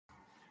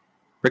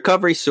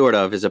Recovery Sort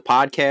Of is a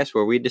podcast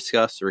where we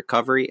discuss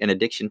recovery and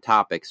addiction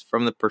topics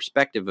from the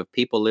perspective of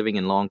people living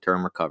in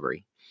long-term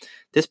recovery.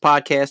 This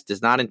podcast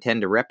does not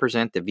intend to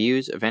represent the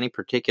views of any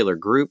particular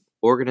group,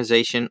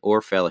 organization,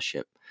 or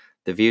fellowship.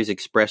 The views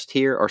expressed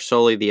here are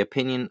solely the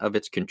opinion of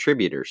its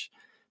contributors.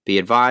 Be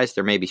advised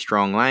there may be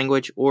strong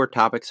language or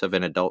topics of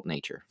an adult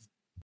nature.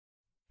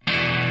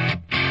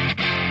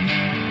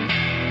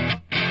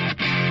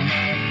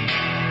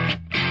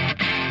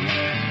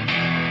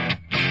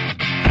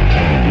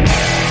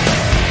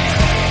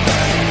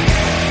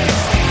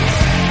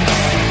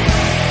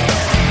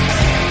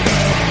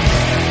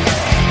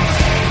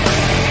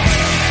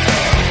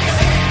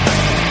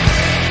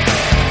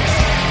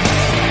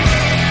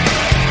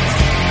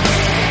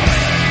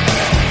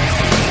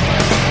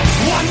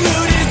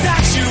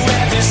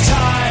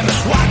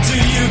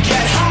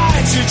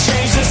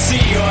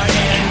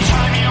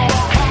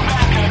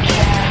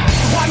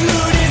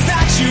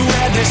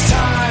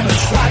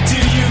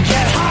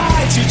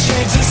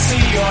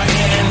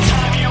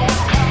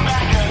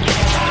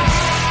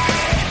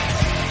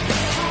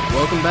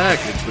 Welcome back.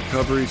 It's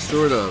Recovery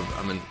Sort Of.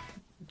 I'm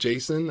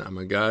Jason. I'm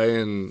a guy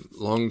in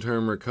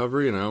long-term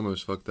recovery, and I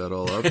almost fucked that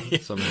all up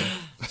somehow.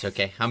 It's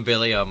okay. I'm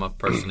Billy. I'm a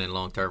person in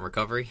long-term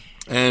recovery.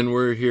 And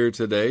we're here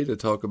today to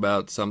talk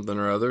about something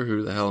or other.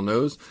 Who the hell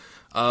knows?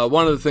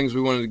 One of the things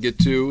we wanted to get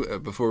to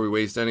before we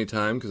waste any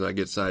time, because I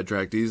get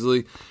sidetracked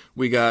easily,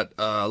 we got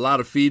a lot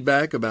of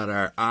feedback about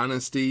our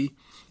honesty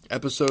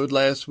episode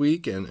last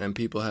week, and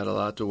people had a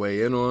lot to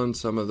weigh in on.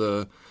 Some of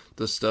the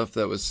stuff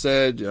that was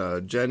said.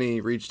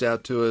 Jenny reached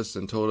out to us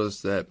and told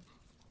us that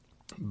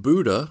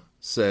Buddha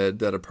said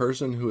that a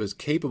person who is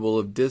capable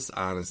of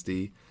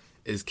dishonesty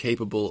is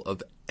capable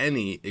of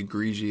any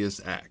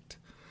egregious act.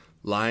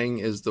 Lying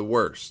is the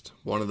worst.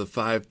 One of the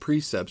 5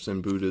 precepts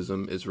in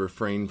Buddhism is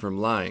refrain from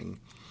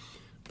lying.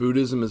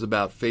 Buddhism is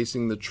about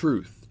facing the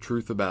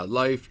truth about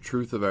life,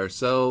 truth of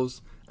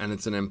ourselves, and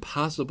it's an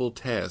impossible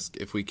task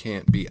if we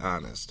can't be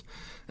honest.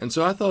 And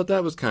so I thought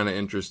that was kind of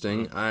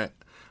interesting. I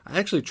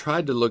actually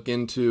tried to look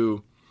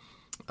into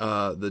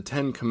the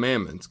 10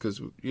 Commandments because,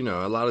 you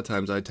know, a lot of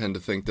times I tend to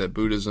think that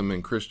Buddhism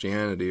and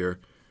Christianity are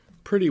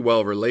pretty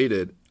well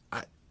related.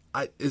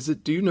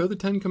 Do you know the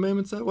 10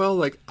 Commandments that well?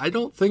 Like, I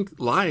don't think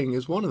lying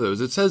is one of those.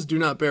 It says do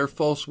not bear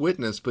false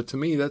witness, but to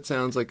me that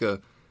sounds like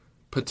a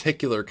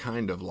particular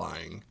kind of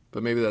lying.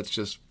 But maybe that's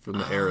just from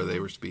the era they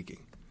were speaking.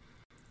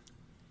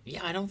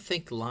 Yeah, I don't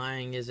think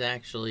lying is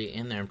actually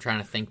in there. I'm trying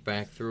to think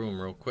back through them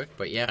real quick.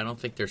 But yeah, I don't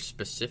think there's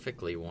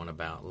specifically one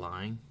about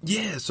lying.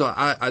 Yeah, so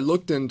I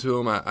looked into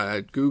them.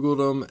 I Googled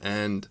them,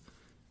 and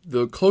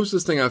the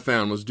closest thing I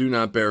found was do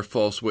not bear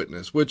false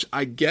witness, which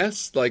I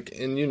guess, like,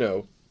 in, you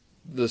know,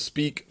 the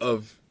speak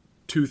of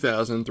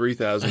 2,000,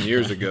 3,000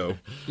 years ago,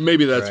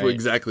 maybe that's right.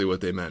 Exactly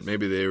what they meant.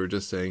 Maybe they were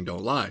just saying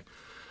don't lie.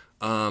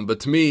 But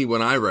to me,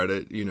 when I read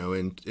it, you know,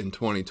 in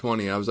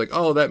 2020, I was like,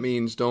 oh, that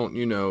means don't,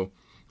 you know,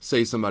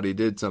 say somebody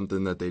did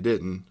something that they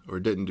didn't, or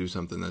didn't do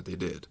something that they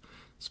did,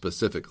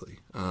 specifically.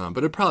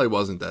 But it probably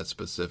wasn't that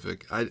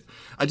specific. I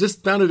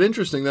just found it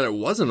interesting that it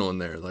wasn't on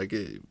there. Like,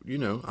 you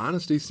know,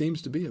 honesty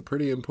seems to be a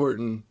pretty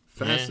important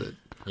facet.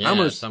 Yeah,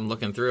 I'm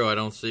looking through, I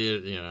don't see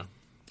it, you know.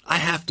 I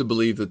have to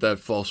believe that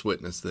false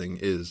witness thing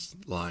is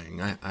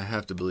lying. I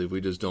have to believe we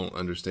just don't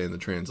understand the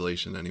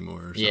translation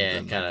anymore or something.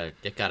 Yeah,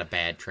 it got a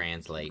bad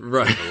translate.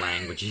 Right. The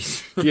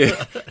languages.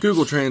 Yeah,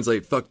 Google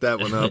Translate fucked that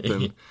one up.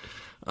 And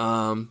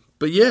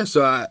but yeah,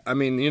 so I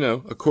mean, you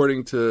know,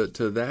 according to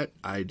that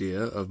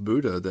idea of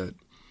Buddha, that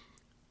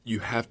you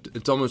have to,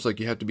 it's almost like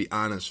you have to be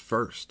honest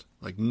first.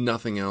 Like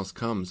nothing else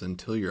comes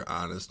until you're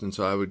honest. And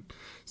so I would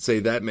say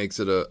that makes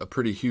it a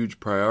pretty huge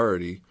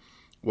priority,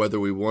 whether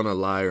we want to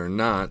lie or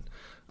not.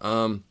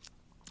 And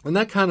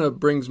that kind of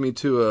brings me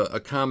to a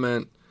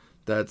comment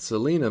that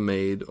Selena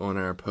made on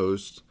our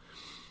post.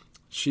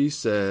 She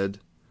said,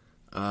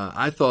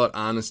 I thought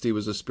honesty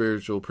was a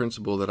spiritual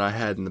principle that I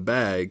had in the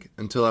bag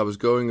until I was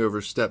going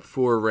over step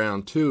 4,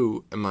 round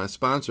 2, and my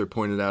sponsor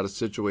pointed out a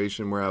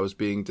situation where I was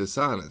being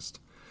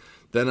dishonest.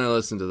 Then I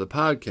listened to the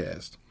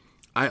podcast.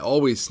 I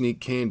always sneak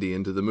candy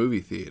into the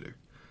movie theater.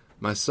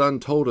 My son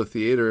told a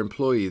theater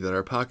employee that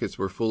our pockets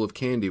were full of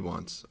candy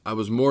once. I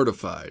was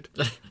mortified,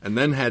 and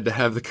then had to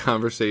have the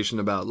conversation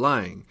about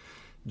lying.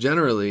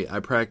 Generally, I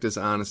practice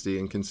honesty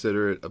and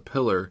consider it a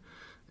pillar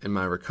in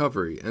my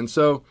recovery. And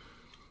so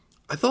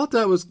I thought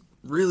that was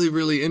really,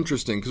 really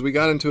interesting because we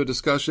got into a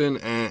discussion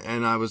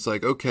and I was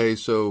like, okay,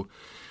 so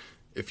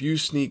if you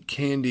sneak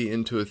candy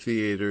into a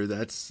theater,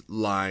 that's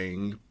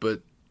lying.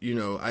 But, you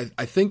know,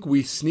 I think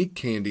we sneak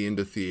candy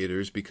into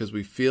theaters because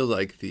we feel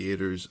like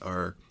theaters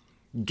are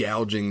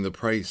gouging the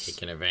price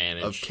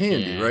of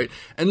candy, right?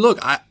 And look,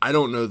 I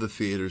don't know the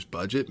theater's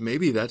budget.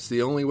 Maybe that's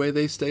the only way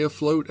they stay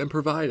afloat and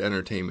provide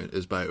entertainment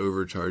is by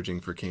overcharging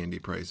for candy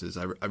prices.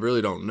 I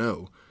really don't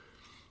know.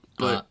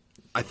 But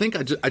I think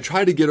I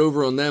try to get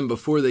over on them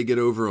before they get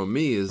over on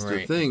me is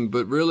the thing.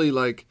 But really,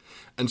 like,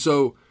 and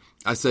so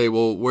I say,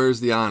 well,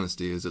 where's the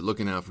honesty? Is it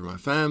looking out for my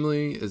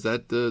family? Is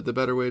that the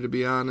better way to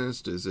be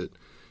honest? Is it,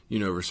 you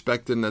know,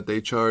 respecting that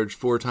they charge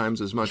 4 times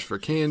as much for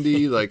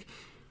candy? Like,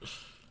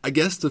 I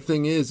guess the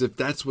thing is, if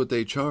that's what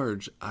they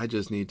charge, I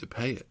just need to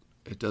pay it.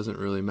 It doesn't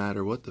really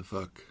matter what the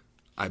fuck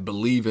I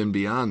believe in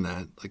beyond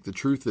that. Like, the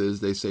truth is,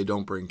 they say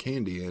don't bring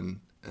candy in,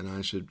 and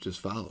I should just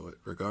follow it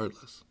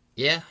regardless.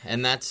 Yeah,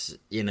 and that's,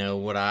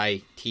 what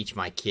I teach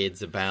my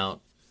kids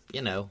about,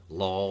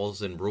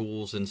 laws and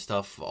rules and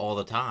stuff all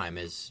the time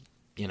is,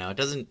 it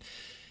doesn't,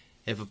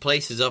 if a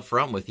place is up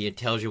front with you, it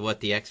tells you what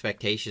the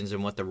expectations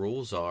and what the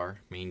rules are.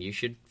 I mean, you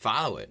should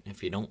follow it.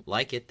 If you don't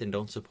like it, then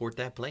don't support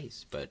that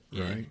place. But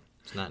Right.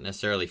 It's not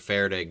necessarily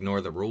fair to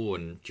ignore the rule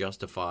and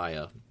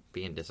justify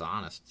being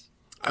dishonest.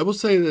 I will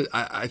say that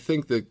I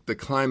think that the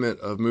climate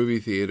of movie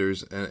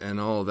theaters and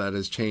all of that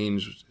has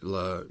changed,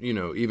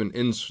 even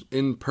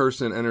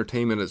in-person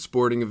entertainment at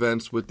sporting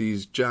events with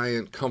these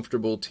giant,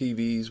 comfortable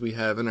TVs we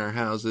have in our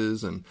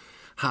houses and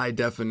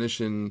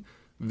high-definition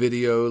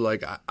video.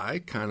 Like, I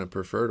kind of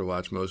prefer to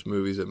watch most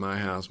movies at my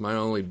house. My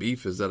only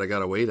beef is that I got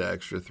to wait an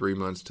extra 3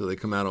 months till they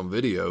come out on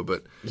video.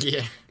 But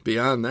yeah,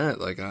 beyond that,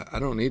 like, I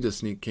don't need to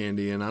sneak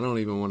candy in. I don't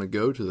even want to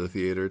go to the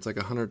theater. It's like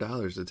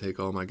 $100 to take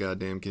all my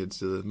goddamn kids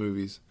to the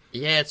movies.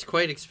 Yeah, it's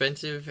quite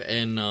expensive,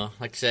 and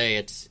like I say,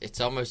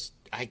 it's almost,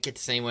 I get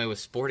the same way with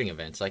sporting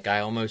events. Like, I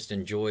almost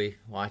enjoy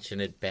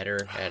watching it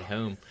better at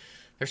home.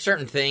 There's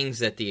certain things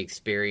that the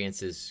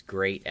experience is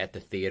great at the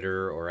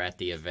theater or at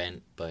the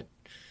event, but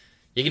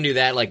you can do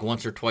that like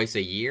once or twice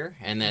a year,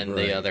 and then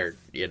the other,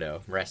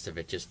 rest of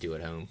it just do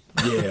at home.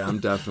 Yeah, I'm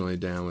definitely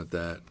down with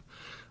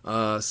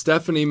that.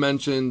 Stephanie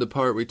mentioned the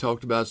part we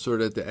talked about sort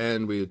of at the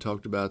end. We had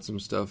talked about some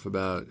stuff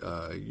about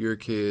your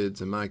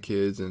kids and my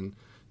kids and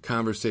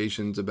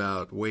conversations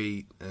about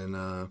weight,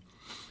 and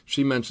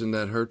she mentioned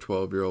that her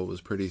 12-year-old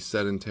was pretty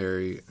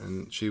sedentary,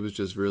 and she was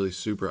just really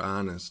super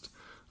honest.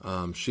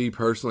 She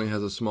personally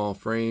has a small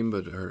frame,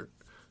 but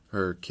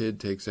her kid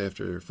takes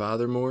after her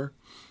father more,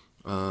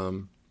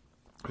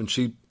 and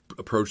she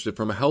approached it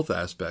from a health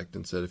aspect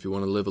and said, if you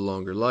want to live a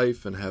longer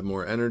life and have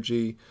more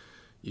energy,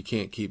 you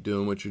can't keep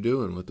doing what you're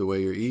doing with the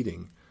way you're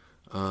eating.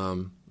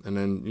 And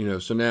then,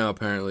 so now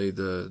apparently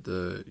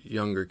the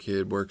younger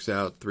kid works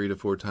out 3 to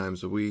 4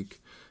 times a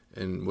week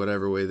in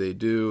whatever way they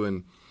do.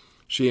 And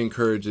she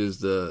encourages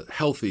the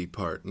healthy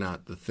part,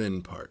 not the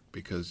thin part,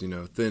 because,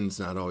 thin's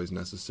not always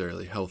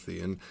necessarily healthy.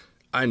 And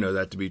I know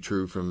that to be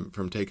true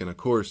from taking a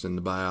course in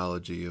the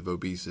biology of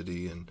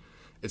obesity. And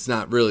it's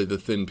not really the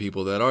thin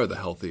people that are the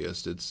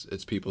healthiest.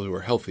 It's people who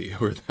are healthy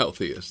who are the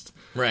healthiest.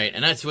 Right,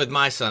 and that's with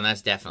my son,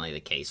 that's definitely the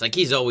case. Like,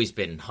 he's always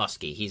been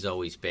husky. He's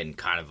always been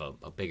kind of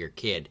a bigger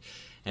kid.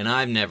 And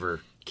I've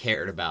never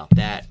cared about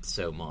that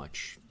so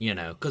much,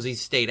 because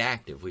he's stayed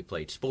active. We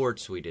played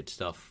sports. We did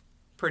stuff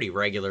pretty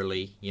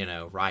regularly,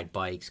 ride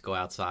bikes, go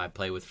outside,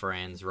 play with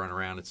friends, run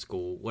around at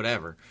school,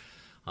 whatever.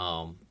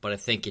 But I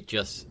think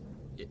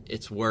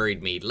it's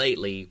worried me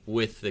lately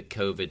with the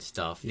COVID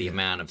stuff, the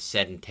amount of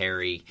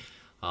sedentary,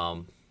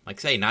 like I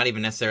say, not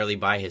even necessarily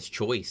by his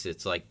choice.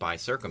 It's like by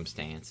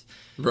circumstance.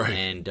 Right.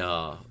 And,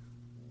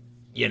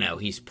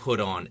 he's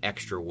put on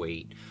extra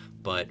weight.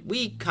 But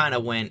we kind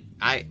of went,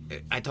 I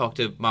talked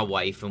to my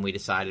wife and we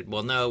decided,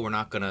 well, no, we're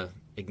not going to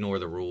ignore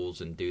the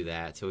rules and do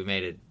that. So we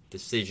made a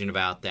decision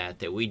about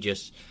that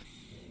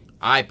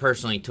I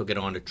personally took it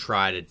on to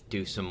try to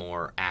do some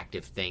more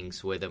active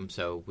things with him.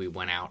 So we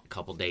went out a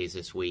couple days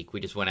this week. We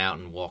just went out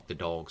and walked the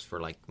dogs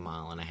for like 1.5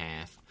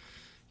 miles.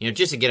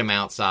 Just to get them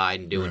outside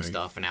and doing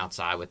stuff and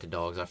outside with the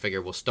dogs. I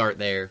figured we'll start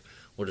there.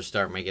 We'll just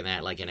start making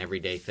that like an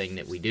everyday thing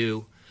that we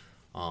do.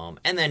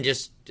 And then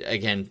just,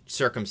 again,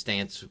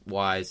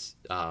 circumstance-wise,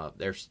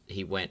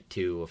 he went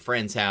to a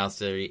friend's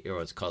house, or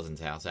his cousin's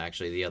house,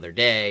 actually, the other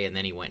day, and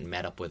then he went and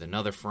met up with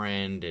another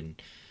friend,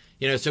 and,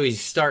 so he's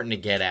starting to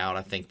get out.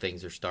 I think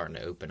things are starting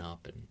to open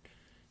up,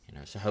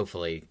 and, so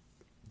hopefully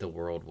the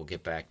world will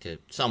get back to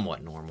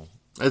somewhat normal.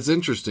 That's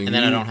interesting. And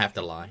then I don't have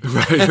to lie.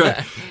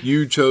 Right.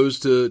 You chose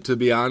to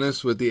be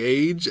honest with the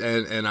age,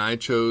 and I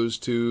chose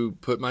to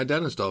put my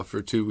dentist off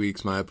for 2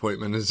 weeks. My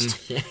appointment is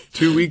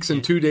 2 weeks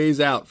and 2 days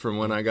out from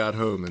when I got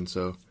home, and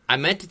so... I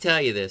meant to tell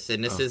you this,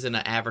 and this isn't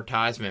an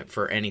advertisement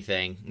for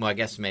anything. Well, I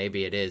guess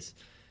maybe it is.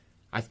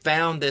 I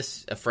found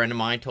this, a friend of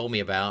mine told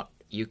me about.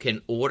 You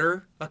can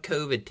order a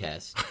COVID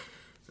test.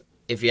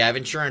 If you have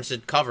insurance,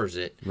 it covers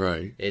it.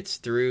 Right. It's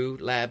through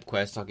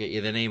LabQuest. I'll get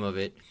you the name of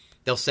it.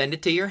 They'll send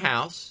it to your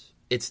house.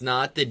 It's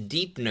not the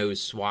deep nose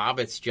swab.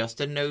 It's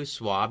just a nose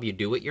swab. You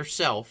do it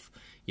yourself.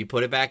 You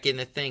put it back in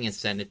the thing and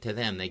send it to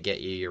them. They get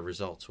you your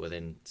results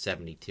within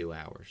 72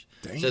 hours.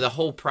 Dang. So the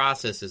whole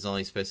process is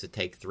only supposed to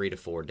take 3 to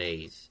 4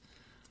 days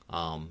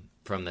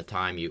from the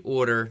time you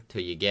order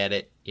till you get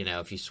it.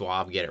 If you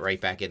swab, get it right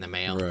back in the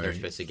mail. Right. They're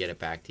supposed to get it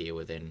back to you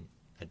within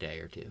a day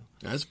or two.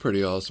 That's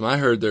pretty awesome. I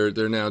heard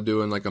they're now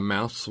doing like a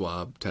mouth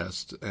swab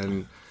test,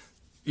 and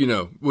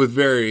with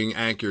varying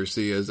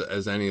accuracy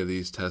as any of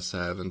these tests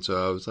have. And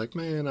so I was like,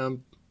 man,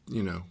 I'm,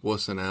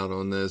 wussing out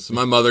on this.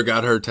 My mother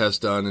got her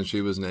test done and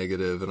she was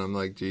negative. And I'm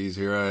like, geez,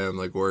 here I am,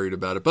 like, worried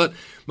about it. But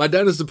my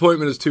dentist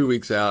appointment is 2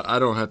 weeks out. I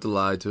don't have to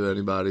lie to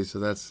anybody. So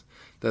that's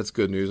That's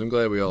good news. I'm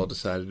glad we all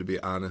decided to be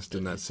honest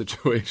in that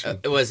situation.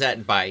 Was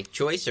that by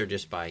choice or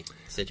just by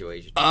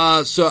situation?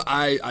 So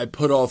I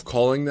put off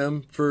calling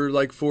them for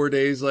like 4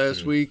 days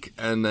last week,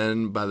 and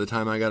then by the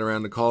time I got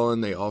around to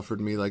calling, they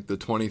offered me like the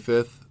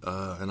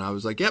 25th, and I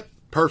was like, yep,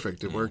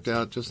 perfect. It worked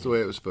out just the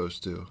way it was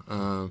supposed to.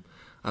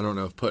 I don't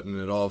know if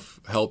putting it off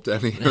helped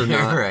any or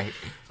not.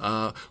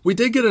 Right. We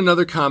did get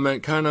another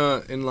comment kind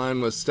of in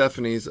line with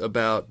Stephanie's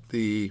about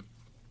the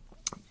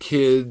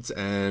kids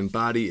and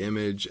body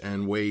image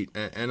and weight,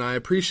 and I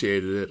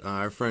appreciated it.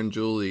 Our friend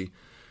Julie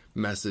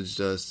messaged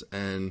us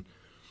and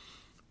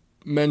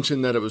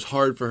mentioned that it was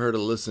hard for her to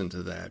listen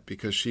to that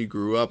because she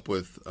grew up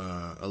with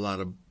a lot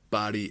of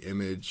body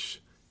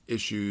image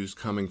issues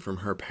coming from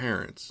her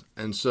parents.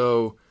 And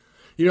so,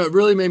 you know, it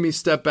really made me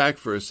step back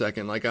for a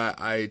second. Like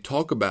I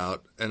talked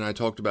about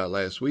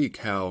last week,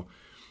 how,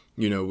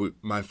 you know,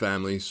 my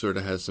family sort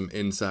of has some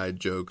inside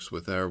jokes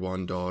with our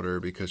one daughter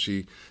because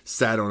she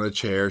sat on a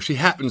chair. She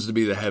happens to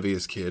be the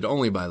heaviest kid,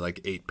 only by like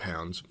 8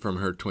 pounds from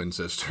her twin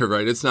sister,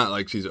 right? It's not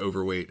like she's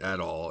overweight at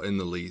all in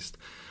the least.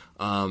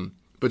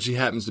 But she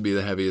happens to be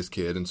the heaviest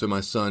kid, and so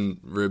my son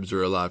ribs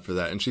her a lot for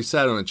that. And she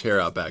sat on a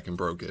chair out back and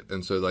broke it.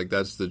 And so, like,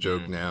 that's the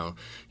joke now.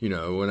 You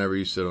know, whenever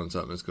you sit on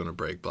something, it's going to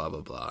break, blah, blah,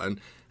 blah.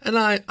 And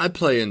I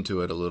play into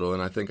it a little,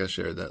 and I think I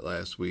shared that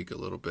last week a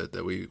little bit,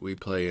 that we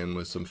play in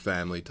with some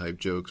family-type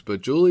jokes.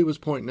 But Julie was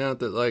pointing out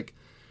that, like,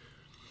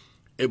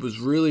 it was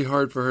really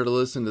hard for her to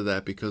listen to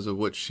that because of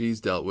what she's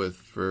dealt with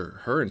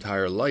for her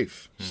entire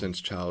life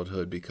since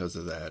childhood because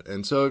of that.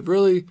 And so it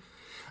really,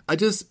 I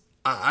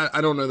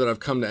don't know that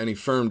I've come to any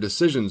firm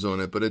decisions on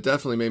it, but it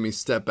definitely made me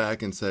step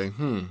back and say,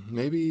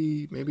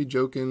 maybe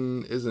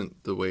joking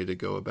isn't the way to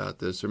go about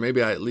this, or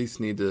maybe I at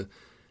least need to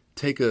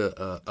take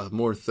a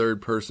more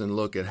third-person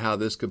look at how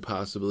this could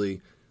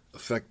possibly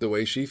affect the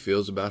way she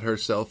feels about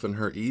herself and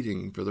her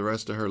eating for the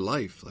rest of her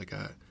life. Like,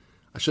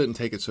 I shouldn't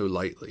take it so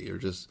lightly or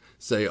just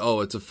say,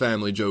 oh, it's a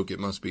family joke, it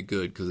must be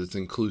good because it's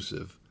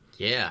inclusive.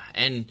 Yeah,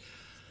 and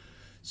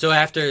so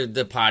after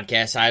the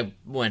podcast, I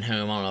went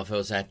home, I don't know if it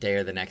was that day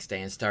or the next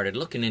day, and started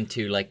looking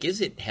into, like, is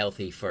it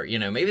healthy for, you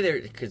know, maybe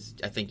because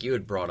I think you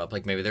had brought up,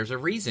 like, maybe there's a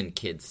reason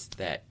kids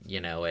that,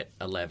 you know, at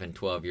 11,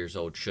 12 years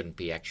old shouldn't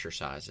be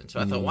exercising. So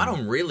I thought, well, I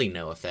don't really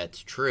know if that's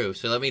true,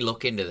 so let me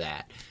look into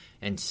that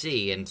and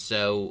see. And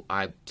so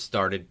I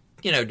started,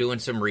 you know, doing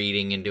some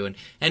reading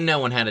and no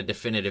one had a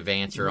definitive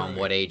answer on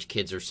what age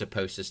kids are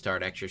supposed to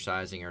start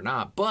exercising or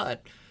not.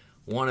 But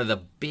one of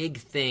the big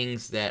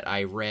things that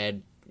I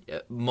read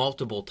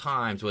multiple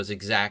times was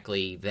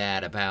exactly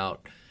that,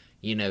 about,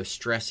 you know,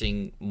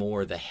 stressing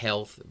more the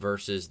health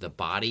versus the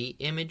body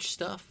image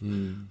stuff.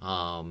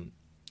 And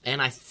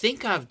I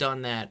think I've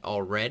done that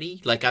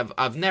already. Like,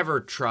 I've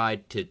never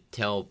tried to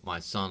tell my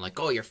son, like,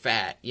 oh, you're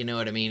fat. You know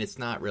what I mean? It's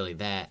not really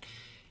that.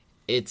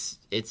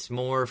 It's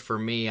more, for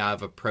me,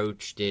 I've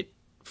approached it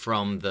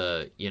from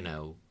the, you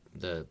know,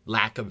 the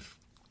lack of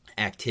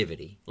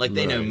activity. Like,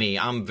 they know me.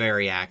 I'm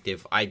very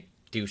active. I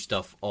do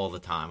stuff all the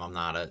time. I'm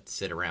not a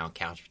sit around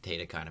couch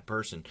potato kind of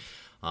person.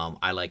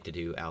 I like to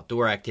do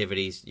outdoor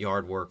activities,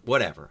 yard work,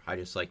 whatever. I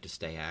just like to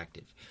stay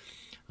active.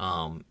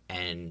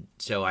 And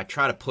so I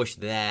try to push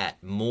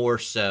that more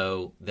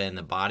so than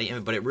the body.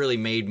 But it really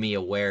made me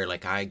aware,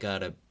 like, I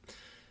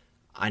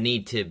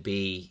need to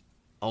be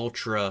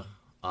ultra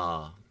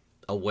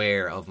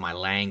aware of my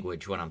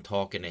language when I'm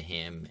talking to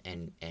him,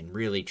 and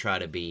really try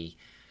to be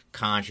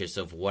conscious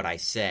of what I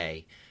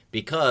say.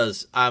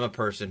 Because I'm a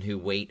person who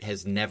weight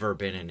has never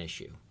been an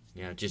issue.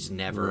 You know, just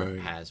never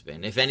has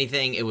been. If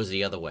anything, it was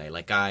the other way.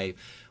 Like, I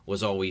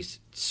was always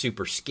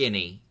super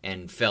skinny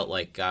and felt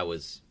like I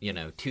was, you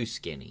know, too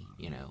skinny.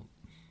 You know,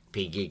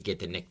 get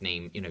the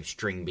nickname, you know,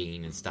 string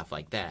bean and stuff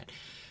like that.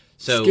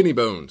 So skinny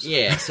bones.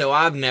 Yeah, so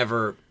I've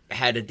never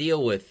had to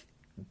deal with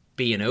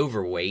being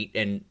overweight,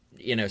 and,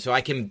 you know, so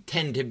I can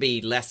tend to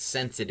be less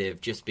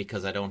sensitive just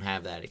because I don't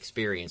have that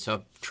experience. So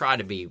I try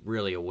to be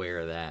really aware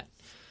of that.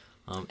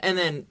 And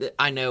then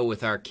I know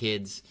with our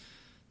kids,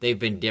 they've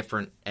been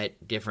different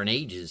at different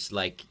ages.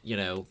 Like, you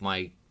know,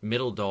 my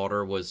middle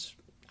daughter was,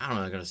 I'm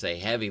not going to say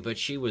heavy, but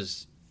she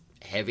was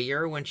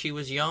heavier when she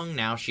was young.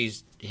 Now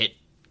she's hit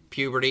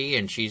puberty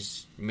and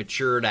she's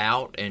matured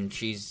out and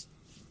she's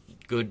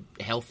good,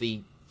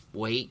 healthy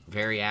weight,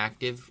 very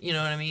active. You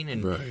know what I mean?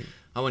 And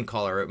I wouldn't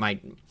call her, my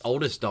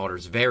oldest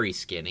daughter's very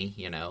skinny,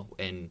 you know,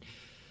 and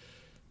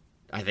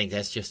I think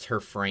that's just her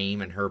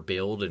frame and her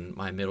build, and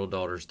my middle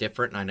daughter's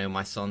different, and I know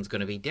my son's going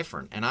to be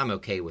different, and I'm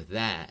okay with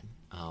that.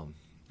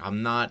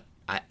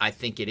 I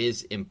think it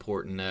is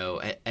important,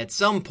 though. At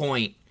some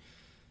point,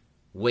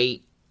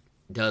 weight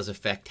does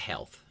affect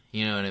health.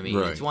 You know what I mean?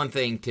 Right. It's one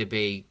thing to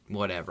be,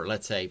 whatever,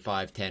 let's say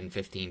 5, 10,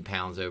 15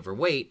 pounds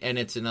overweight, and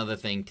it's another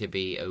thing to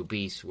be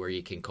obese where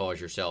you can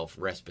cause yourself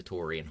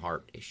respiratory and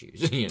heart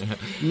issues. You know?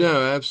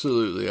 No,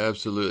 absolutely,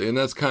 absolutely. And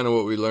that's kind of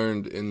what we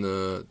learned in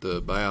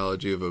the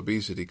biology of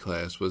obesity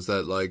class, was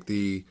that, like,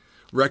 the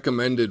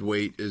recommended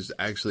weight is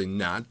actually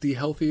not the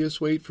healthiest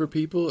weight for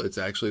people. It's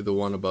actually the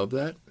one above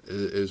that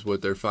is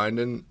what they're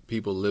finding.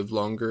 People live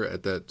longer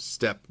at that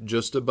step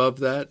just above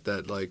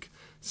that, like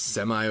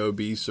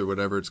semi-obese or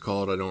whatever it's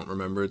called. I don't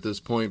remember at this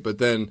point. But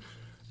then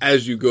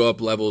as you go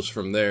up levels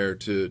from there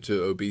to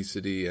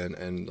obesity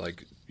and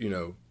like, you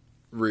know,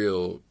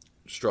 real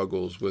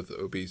struggles with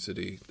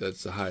obesity,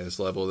 that's the highest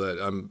level that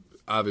I'm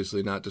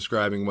obviously not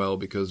describing well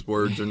because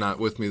words are not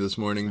with me this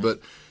morning. But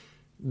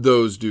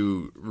those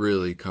do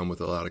really come with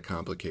a lot of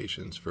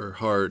complications for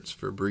hearts,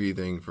 for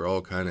breathing, for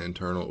all kind of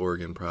internal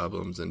organ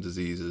problems and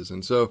diseases.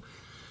 And so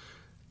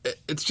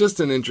it's just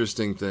an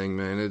interesting thing,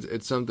 man.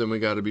 It's something we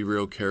got to be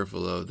real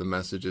careful of, the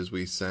messages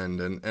we send.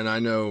 And I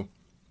know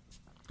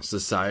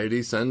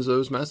society sends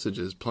those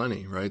messages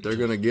plenty, right? They're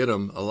going to get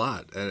them a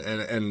lot.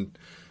 And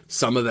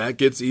some of that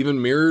gets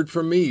even mirrored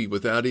from me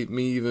without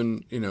me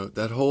even, you know,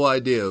 that whole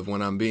idea of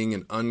when I'm being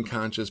an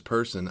unconscious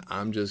person,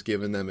 I'm just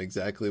giving them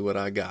exactly what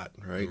I got,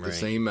 right? The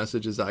same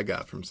messages I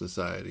got from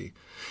society.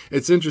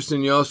 It's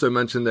interesting. You also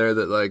mentioned there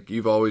that like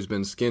you've always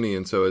been skinny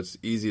and so it's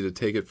easy to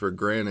take it for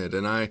granted.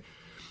 And I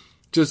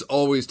just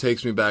always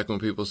takes me back when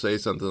people say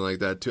something like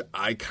that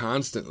I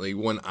constantly,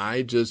 when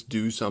I just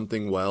do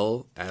something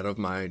well out of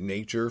my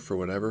nature for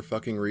whatever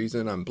fucking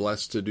reason, I'm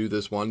blessed to do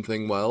this one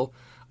thing well,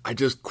 I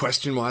just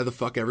question why the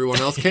fuck everyone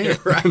else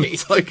can't. Right.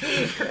 It's like,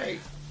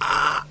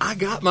 I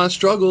got my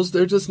struggles.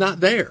 They're just not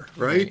there.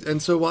 Right?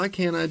 And so why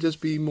can't I just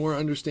be more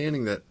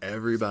understanding that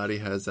everybody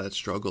has that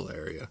struggle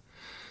area?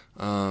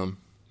 Well,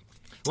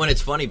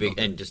 it's funny,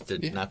 and just to,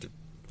 not to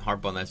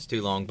harp on that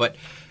too long, but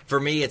for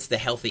me, it's the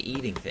healthy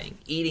eating thing.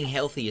 Eating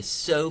healthy is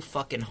so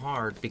fucking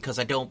hard because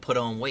I don't put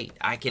on weight.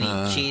 I can eat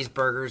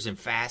cheeseburgers and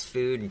fast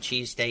food and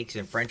cheesesteaks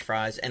and french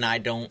fries, and I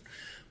don't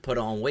put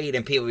on weight.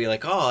 And people be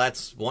like, oh,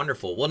 that's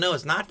wonderful. Well, no,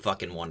 it's not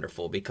fucking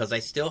wonderful because I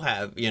still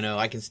have, you know,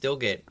 I can still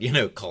get, you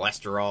know,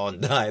 cholesterol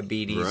and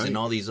diabetes and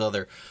all these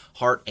other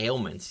heart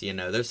ailments. You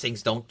know, those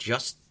things don't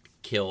just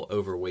kill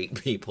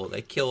overweight people.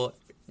 They kill,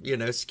 you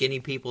know,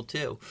 skinny people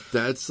too.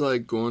 That's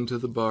like going to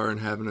the bar and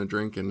having a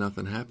drink and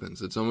nothing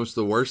happens. It's almost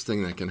the worst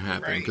thing that can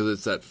happen because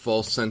it's that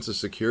false sense of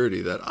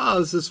security that,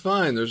 this is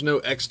fine. There's no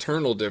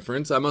external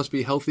difference. I must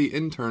be healthy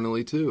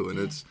internally too.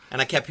 And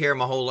and I kept hearing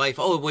my whole life,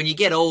 when you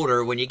get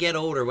older,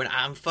 when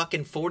I'm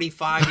fucking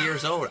 45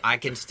 years old, I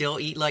can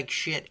still eat like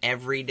shit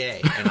every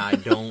day. And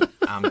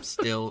I'm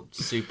still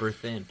super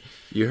thin.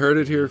 You heard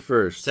it here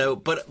first. So,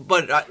 but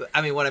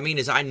I mean, what I mean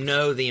is I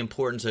know the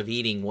importance of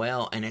eating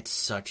well, and it's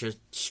such a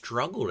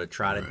struggle to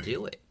try to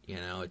do it. You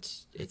know,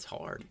 it's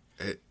hard.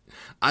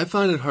 I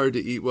find it hard to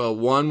eat well.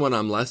 One, when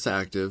I'm less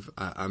active.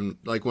 I'm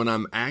like when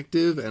I'm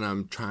active and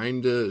I'm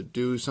trying to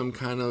do some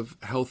kind of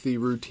healthy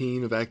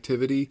routine of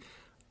activity,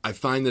 I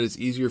find that it's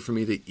easier for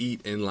me to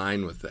eat in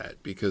line with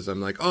that because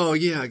I'm like, oh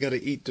yeah, I got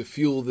to eat to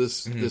fuel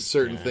this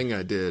certain thing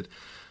I did.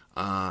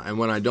 And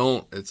when I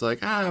don't, it's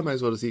like, I might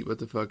as well just eat what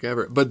the fuck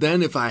ever. But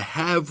then if I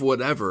have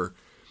whatever,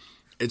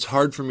 it's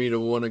hard for me to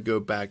want to go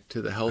back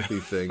to the healthy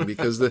thing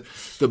because the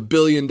 $1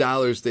 billion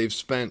they've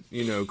spent,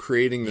 you know,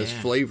 creating this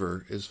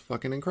flavor is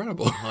fucking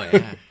incredible. Oh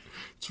yeah.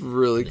 It's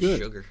really good.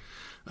 Sugar.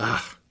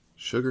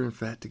 Sugar and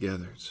fat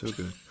together. It's so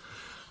good.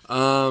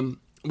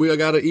 We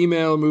got an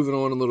email, moving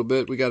on a little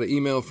bit. We got an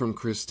email from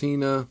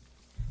Christina,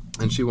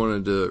 and she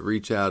wanted to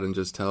reach out and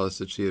just tell us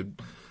that she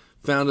had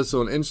found us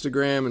on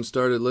Instagram and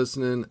started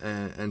listening,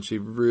 and she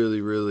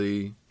really,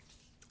 really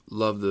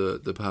loved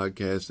the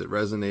podcast. It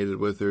resonated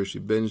with her. She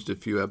binged a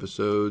few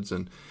episodes,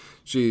 and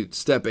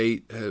step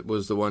 8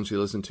 was the one she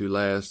listened to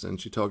last, and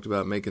she talked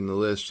about making the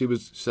list. She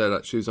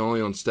was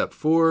only on step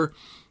 4,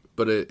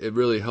 but it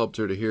really helped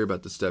her to hear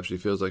about the steps. She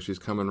feels like she's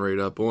coming right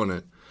up on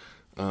it.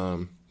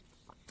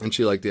 And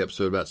she liked the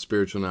episode about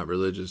spiritual, not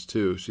religious,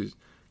 too. She's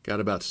got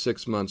about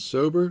 6 months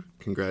sober.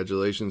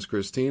 Congratulations,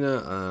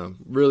 Christina.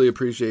 Really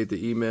appreciate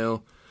the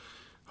email.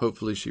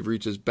 Hopefully she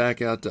reaches back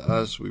out to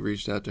us. We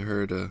reached out to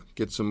her to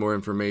get some more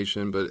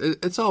information, but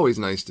it's always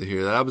nice to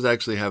hear that. I was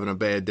actually having a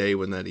bad day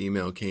when that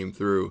email came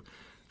through,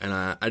 and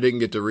I didn't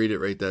get to read it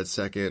right that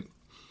second,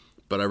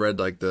 but I read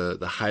like the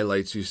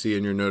highlights you see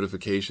in your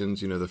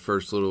notifications, you know, the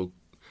first little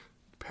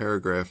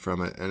paragraph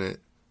from it, and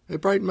it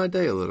brightened my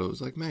day a little. It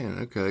was like, man,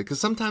 okay. Because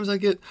sometimes I'm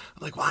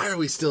like, why are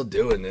we still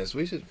doing this?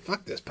 We should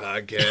fuck this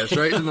podcast,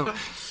 right? And I'm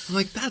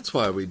like, that's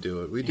why we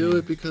do it. We do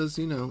it because,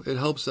 you know, it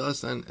helps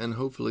us and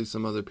hopefully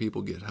some other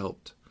people get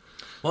helped.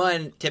 Well,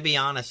 and to be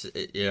honest,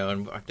 you know,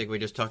 and I think we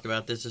just talked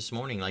about this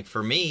morning. Like,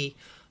 for me,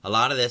 a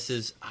lot of this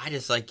is I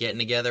just like getting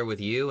together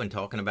with you and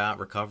talking about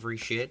recovery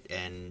shit,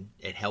 and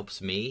it helps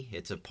me.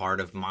 It's a part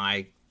of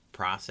my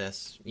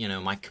process, you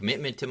know, my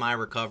commitment to my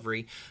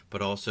recovery,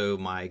 but also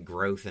my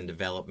growth and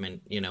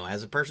development, you know,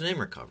 as a person in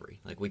recovery.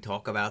 Like, we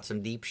talk about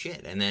some deep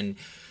shit, and then,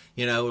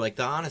 you know, like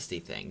the honesty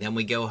thing. Then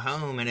we go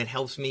home and it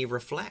helps me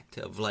reflect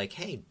of like,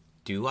 hey,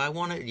 do I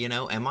want to, you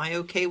know, am I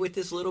okay with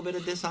this little bit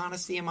of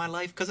dishonesty in my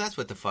life? Because that's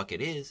what the fuck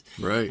it is.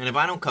 Right. And if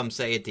I don't come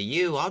say it to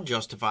you, I'll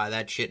justify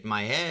that shit in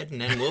my head, and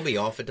then we'll be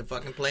off at the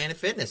fucking Planet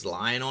Fitness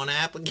lying on an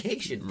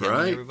application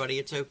telling everybody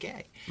it's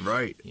okay.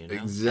 Right. You know?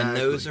 Exactly. And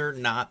those are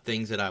not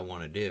things that I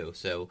want to do.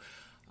 So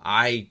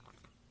I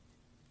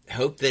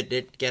hope that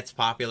it gets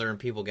popular and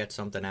people get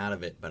something out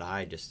of it, but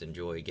I just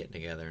enjoy getting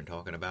together and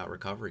talking about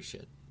recovery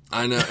shit.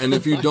 I know, and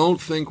if you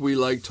don't think we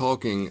like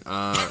talking,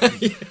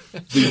 the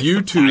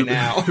YouTube,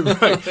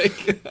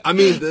 right? I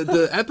mean,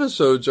 the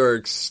episodes are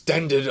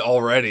extended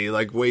already,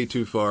 like way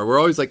too far. We're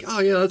always like, oh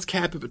yeah, let's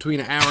cap it between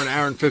an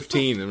hour and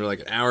 15, and we're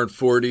like an hour and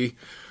 40.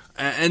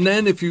 And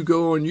then if you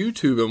go on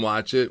YouTube and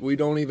watch it, we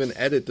don't even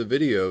edit the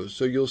videos,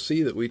 so you'll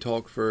see that we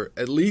talk for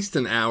at least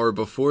an hour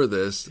before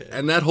this,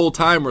 and that whole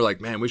time we're like,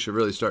 man, we should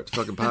really start the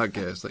fucking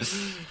podcast.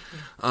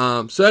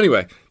 So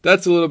anyway,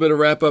 that's a little bit of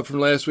wrap up from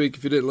last week.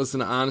 If you didn't listen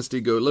to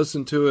Honesty, go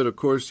listen to it. Of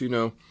course,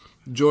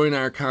 join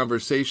our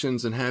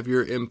conversations and have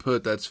your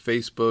input. That's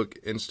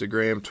Facebook,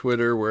 Instagram,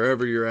 Twitter,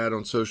 wherever you're at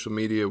on social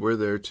media. We're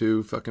there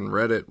too. Fucking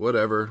Reddit,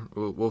 whatever.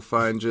 We'll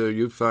find you.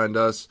 You find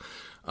us.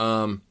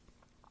 And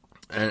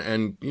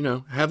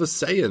have a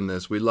say in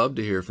this. We love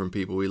to hear from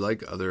people. We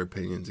like other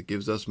opinions. It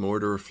gives us more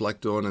to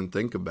reflect on and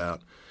think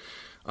about.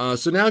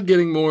 So now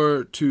getting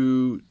more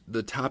to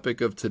the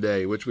topic of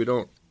today, which we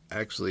don't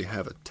actually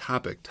have a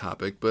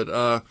topic, but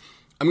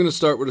I'm going to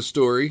start with a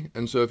story.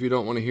 And so if you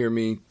don't want to hear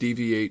me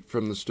deviate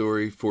from the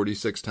story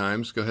 46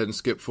 times, go ahead and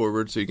skip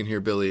forward so you can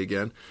hear Billy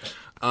again.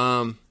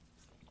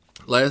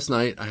 Last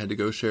night, I had to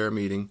go share a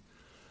meeting.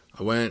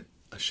 I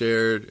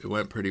shared, it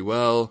went pretty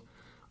well.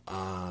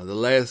 The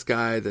last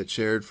guy that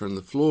shared from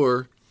the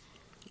floor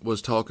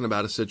was talking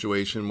about a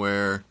situation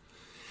where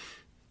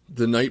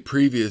the night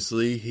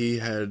previously he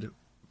had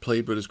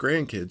played with his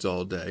grandkids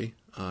all day,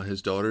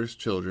 his daughter's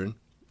children,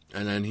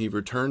 and then he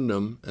returned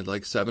them at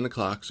like 7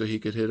 o'clock so he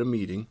could hit a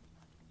meeting,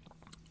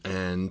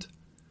 and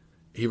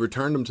he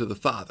returned them to the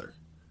father.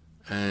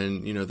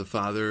 And, the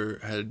father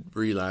had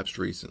relapsed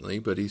recently,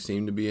 but he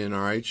seemed to be in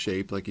all right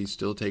shape, like he's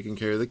still taking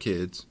care of the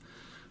kids.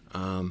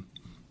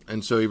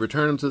 And so he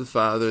returned him to the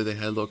father. They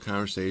had a little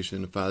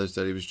conversation. The father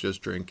said he was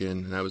just drinking,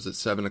 and that was at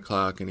 7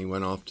 o'clock, and he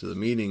went off to the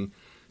meeting.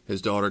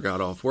 His daughter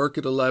got off work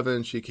at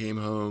 11. She came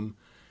home,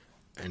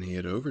 and he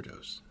had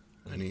overdosed,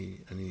 and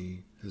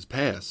he has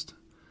passed.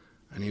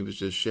 And he was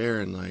just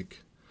sharing,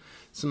 like,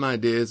 some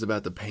ideas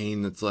about the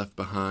pain that's left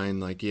behind.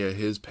 Like, yeah,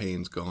 his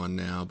pain's gone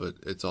now, but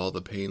it's all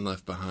the pain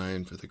left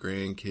behind for the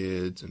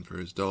grandkids and for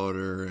his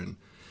daughter, and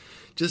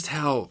just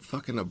how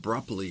fucking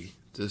abruptly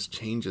this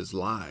changes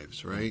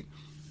lives, right?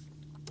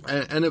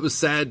 And it was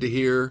sad to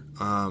hear,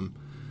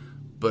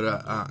 but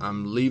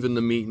I'm leaving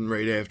the meeting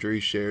right after he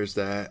shares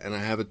that, and I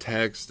have a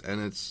text,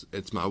 and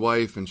it's my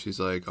wife, and she's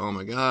like, oh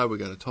my God, we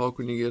got to talk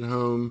when you get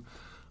home.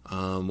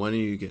 When are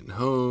you getting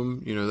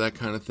home? That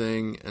kind of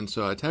thing. And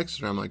so I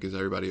texted her, I'm like, is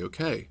everybody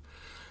okay?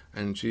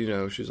 And she,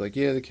 she's like,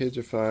 yeah, the kids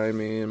are fine.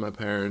 Me and my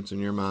parents and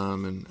your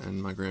mom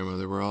and my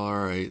grandmother, we're all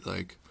right.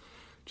 Like,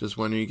 just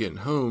when are you getting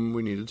home?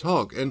 We need to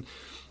talk. And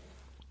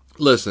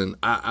listen,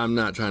 I'm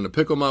not trying to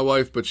pickle my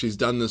wife, but she's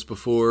done this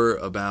before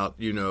about,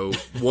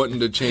 wanting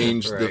to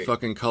change right. the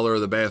fucking color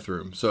of the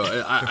bathroom.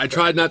 So I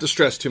tried not to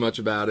stress too much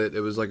about it.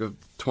 It was like a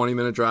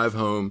 20-minute drive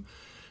home.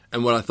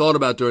 And what I thought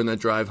about during that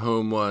drive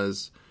home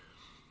was,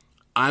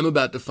 I'm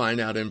about to find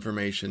out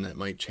information that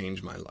might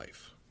change my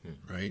life,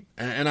 right?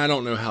 And I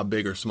don't know how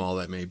big or small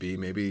that may be.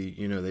 Maybe,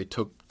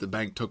 the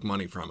bank took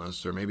money from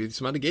us, or maybe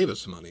somebody gave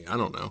us some money. I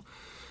don't know.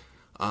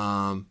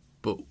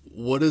 But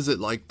what is it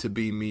like to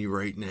be me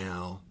right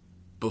now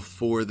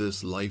before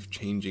this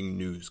life-changing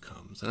news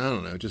comes? And I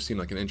don't know, it just seemed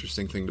like an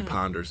interesting thing to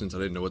ponder since I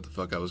didn't know what the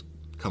fuck I was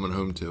coming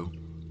home to.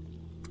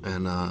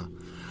 And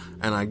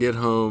I get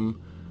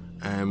home,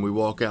 and we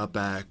walk out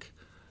back,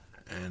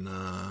 and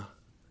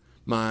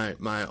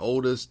my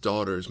oldest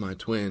daughters, my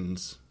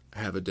twins,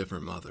 have a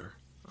different mother.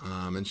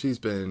 And she's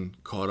been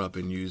caught up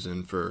in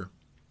using for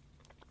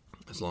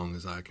as long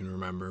as I can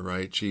remember,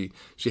 right? She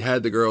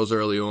had the girls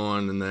early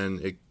on, and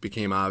then it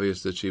became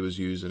obvious that she was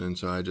using, and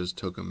so I just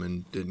took them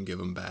and didn't give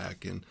them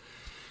back. And,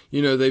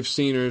 they've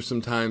seen her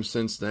sometimes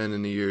since then,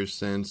 in the years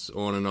since,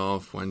 on and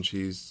off, when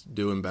she's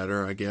doing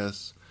better, I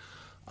guess.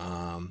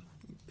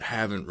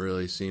 Haven't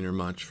really seen her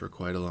much for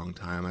quite a long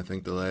time. I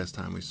think the last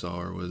time we saw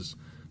her was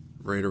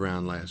right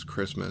around last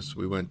Christmas.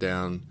 We went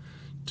down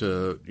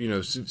to,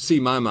 see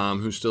my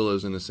mom, who still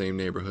lives in the same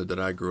neighborhood that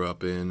I grew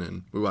up in,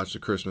 and we watched the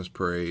Christmas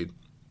parade.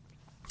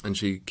 And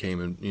she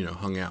came and,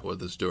 hung out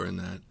with us during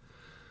that.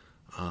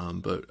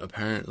 But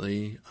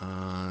apparently,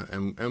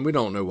 and we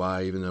don't know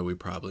why, even though we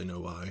probably know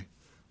why,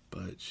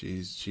 but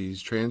she's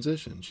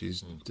transitioned.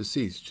 She's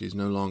deceased. She's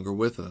no longer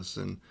with us.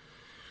 And,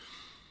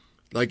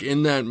 like,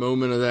 in that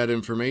moment of that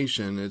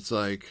information, it's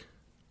like,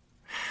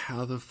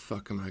 how the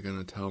fuck am I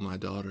going to tell my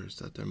daughters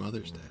that their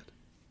mother's dead?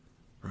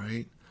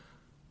 Right?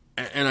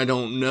 And I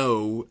don't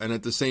know. And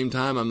at the same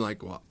time, I'm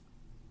like, well,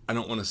 I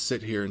don't want to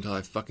sit here until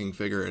I fucking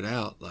figure it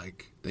out.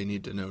 Like, they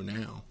need to know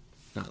now,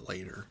 not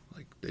later.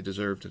 Like, they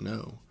deserve to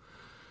know.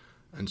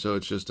 And so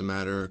it's just a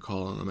matter of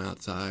calling them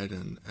outside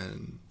and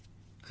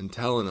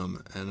telling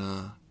them.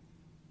 And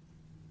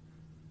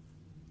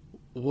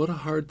what a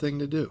hard thing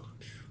to do.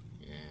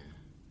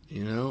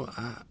 Yeah.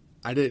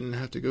 I didn't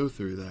have to go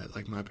through that.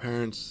 Like, my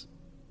parents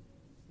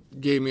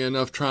gave me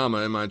enough trauma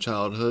in my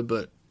childhood,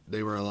 but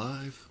they were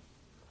alive.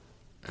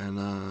 And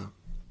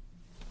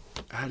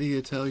how do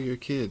you tell your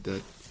kid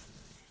that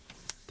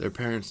their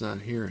parent's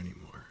not here anymore?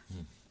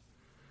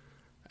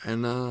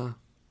 And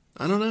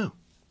I don't know.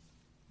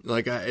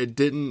 Like, it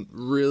didn't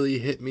really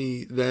hit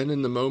me then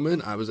in the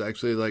moment. I was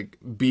actually, like,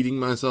 beating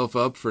myself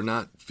up for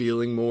not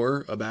feeling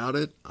more about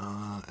it.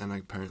 And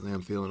apparently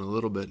I'm feeling a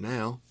little bit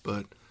now.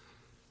 But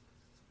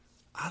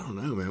I don't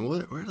know, man.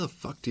 Where the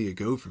fuck do you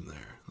go from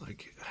there?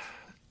 Like,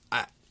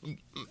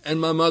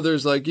 and my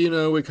mother's like,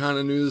 we kind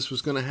of knew this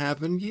was going to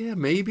happen. Yeah,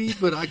 maybe.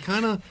 But I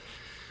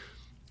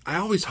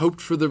always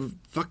hoped for the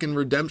fucking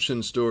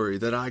redemption story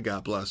that I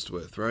got blessed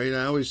with, right?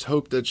 I always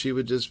hoped that she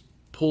would just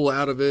pull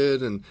out of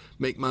it and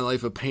make my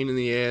life a pain in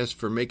the ass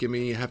for making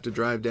me have to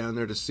drive down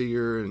there to see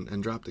her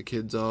and drop the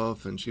kids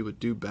off, and she would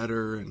do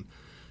better, and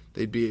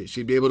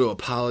she'd be able to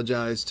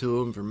apologize to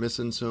them for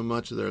missing so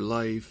much of their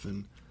life,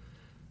 and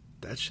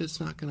that shit's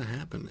not going to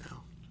happen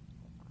now.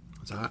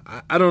 So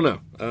I don't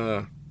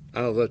know.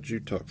 I'll let you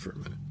talk for a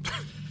minute.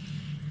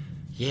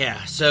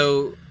 Yeah,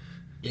 so,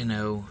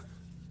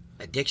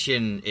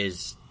 addiction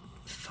is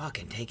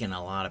fucking taking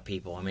a lot of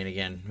people. I mean,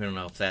 again, we don't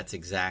know if that's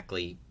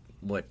exactly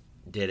what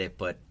did it,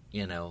 but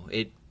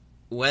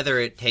whether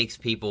it takes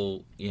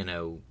people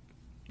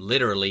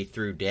literally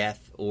through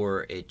death,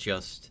 or it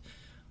just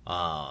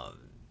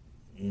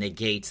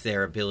negates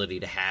their ability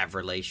to have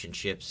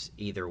relationships,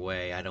 either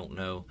way, I don't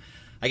know.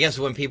 I guess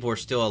when people are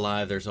still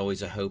alive, there's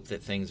always a hope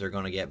that things are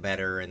going to get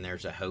better, and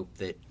there's a hope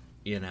that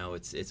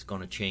it's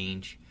going to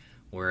change,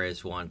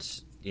 whereas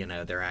once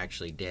they're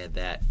actually dead,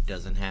 that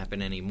doesn't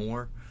happen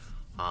anymore.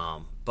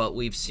 But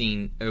we've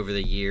seen over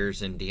the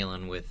years in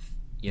dealing with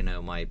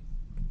my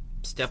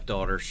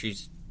stepdaughter,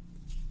 she's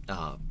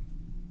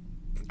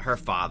her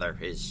father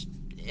is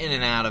in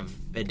and out of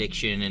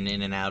addiction and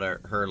in and out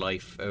of her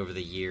life over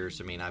the years.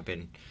 I mean, I've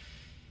been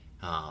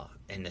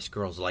in this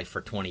girl's life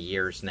for 20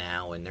 years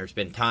now, and there's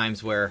been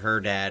times where her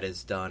dad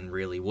has done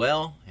really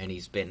well and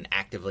he's been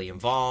actively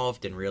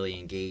involved and really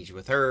engaged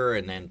with her,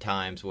 and then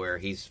times where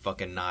he's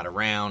fucking not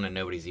around and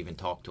nobody's even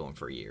talked to him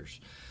for years.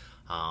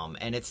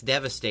 And it's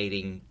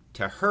devastating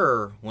to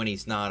her when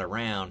he's not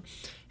around.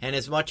 And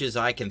as much as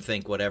I can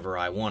think whatever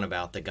I want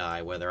about the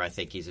guy, whether I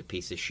think he's a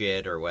piece of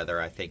shit or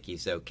whether I think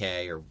he's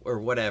okay or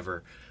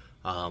whatever,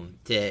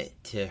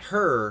 to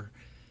her,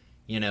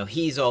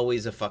 he's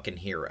always a fucking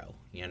hero.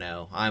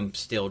 I'm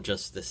still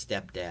just the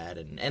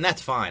stepdad, and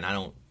that's fine.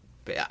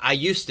 I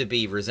used to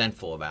be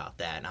resentful about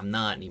that, and I'm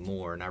not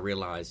anymore. And I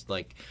realized,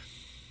 like,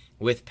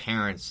 with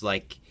parents,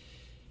 like,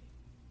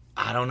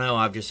 I don't know,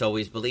 I've just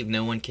always believed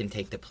no one can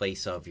take the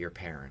place of your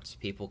parents.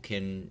 People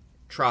can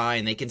try,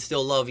 and they can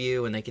still love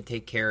you, and they can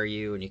take care of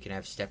you, and you can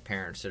have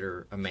step-parents that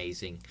are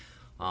amazing.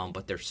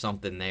 But there's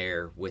something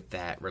there with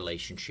that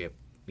relationship,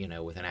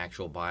 with an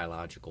actual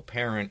biological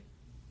parent,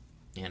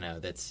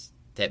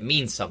 that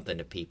means something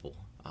to people.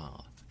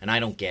 And I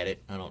don't get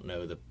it. I don't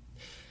know the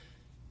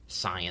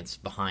science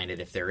behind it,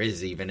 if there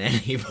is even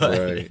any,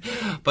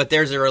 but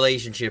there's a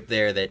relationship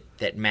there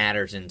that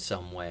matters in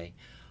some way.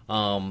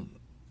 And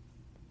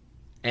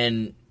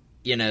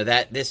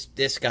that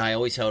this guy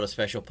always held a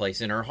special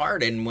place in her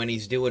heart, and when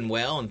he's doing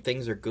well and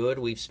things are good,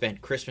 we've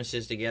spent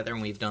Christmases together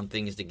and we've done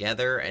things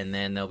together, and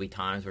then there'll be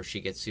times where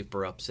she gets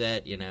super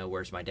upset,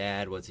 where's my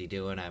dad, what's he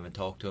doing, I haven't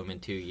talked to him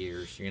in 2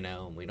 years,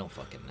 and we don't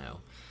fucking know.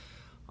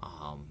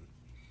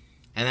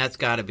 And that's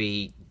got to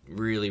be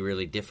really,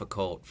 really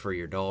difficult for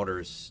your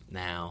daughters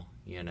now,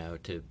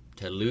 to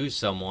lose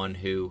someone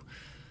who,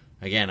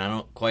 again, I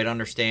don't quite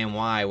understand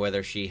why,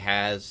 whether she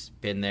has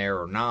been there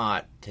or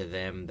not, to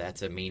them,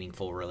 that's a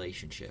meaningful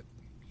relationship.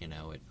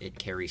 It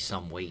carries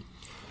some weight.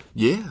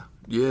 Yeah,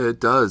 it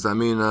does. I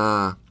mean,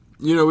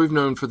 we've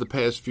known for the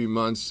past few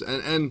months,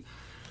 and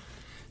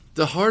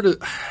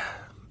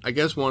I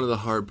guess one of the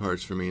hard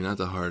parts for me, not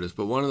the hardest,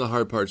 but one of the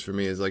hard parts for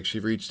me is, like, she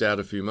reached out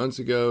a few months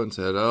ago and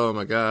said, oh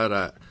my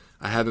God,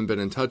 I haven't been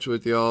in touch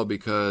with y'all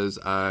because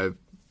I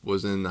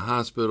was in the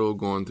hospital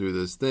going through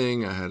this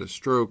thing. I had a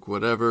stroke,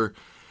 whatever.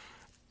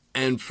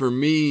 And for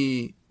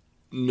me,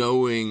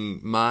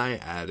 knowing my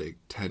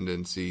addict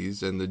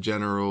tendencies and the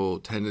general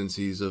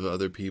tendencies of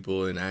other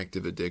people in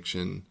active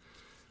addiction,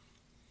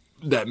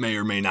 that may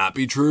or may not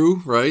be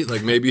true, right?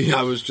 Like, maybe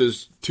I was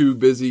just too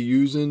busy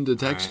using to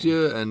text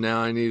you, and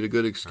now I need a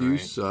good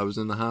excuse, so I was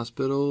in the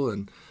hospital.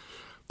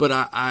 But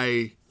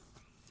I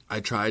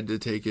tried to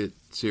take it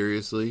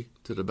seriously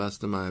to the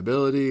best of my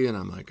ability, and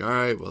I'm like, all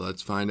right, well,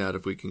 let's find out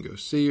if we can go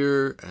see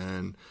her.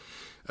 And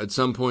at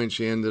some point,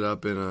 she ended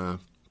up in a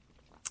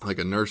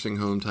nursing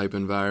home type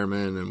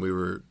environment, and we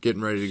were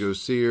getting ready to go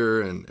see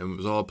her, and it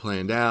was all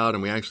planned out,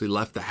 and we actually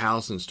left the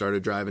house and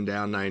started driving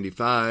down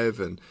 95,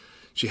 and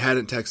she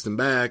hadn't texted him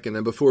back, and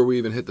then before we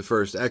even hit the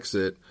first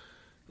exit,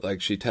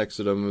 like, she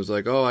texted him and was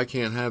like, oh, I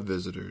can't have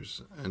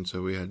visitors, and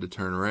so we had to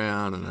turn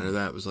around, and I know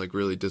that was, like,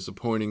 really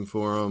disappointing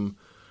for him.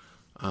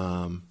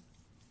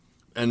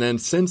 And then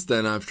since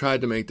then, I've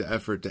tried to make the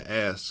effort to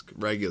ask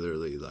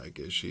regularly, like,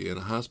 is she in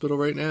a hospital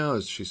right now?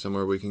 Is she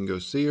somewhere we can go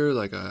see her?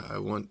 Like, I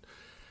want...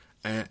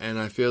 And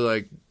I feel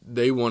like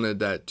they wanted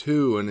that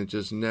too, and it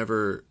just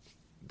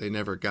they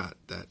never got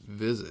that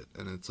visit.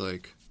 And it's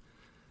like,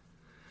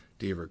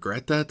 do you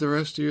regret that the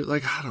rest of your...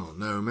 Like, I don't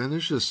know, man.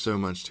 There's just so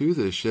much to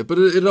this shit. But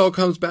it all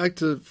comes back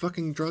to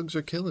fucking drugs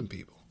are killing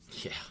people.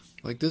 Yeah.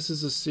 Like, this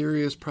is a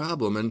serious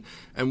problem.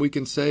 And we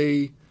can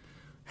say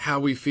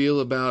how we feel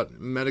about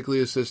medically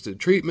assisted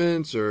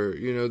treatments or,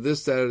 you know,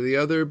 this, that, or the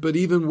other. But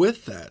even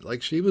with that,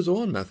 like, she was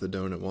on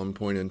methadone at one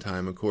point in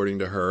time, according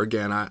to her.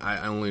 Again,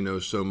 I only know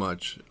so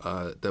much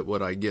that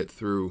what I get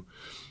through,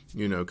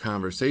 you know,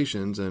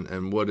 conversations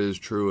and what is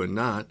true and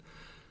not.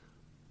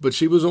 But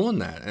she was on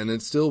that, and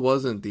it still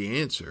wasn't the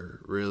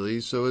answer,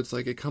 really. So it's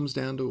like it comes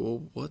down to,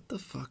 well, what the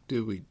fuck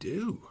do we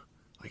do?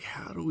 Like,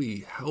 how do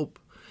we help?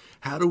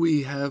 How do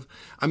we have...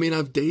 I mean,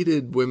 I've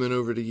dated women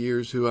over the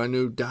years who I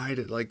know died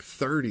at like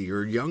 30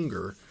 or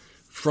younger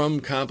from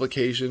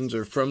complications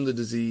or from the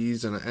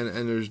disease, and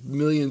there's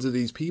millions of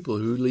these people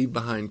who leave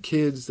behind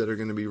kids that are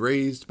going to be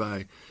raised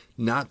by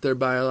not their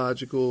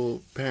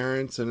biological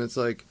parents, and it's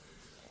like,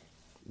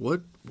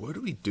 what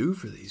do we do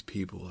for these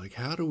people? Like,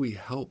 how do we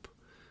help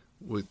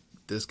with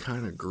this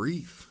kind of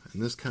grief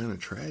and this kind of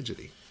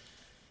tragedy?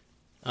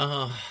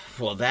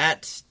 Well,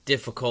 that's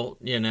difficult,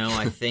 you know,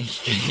 I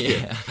think.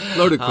 Yeah.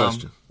 Loaded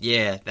question.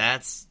 Yeah,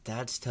 that's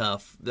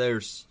tough.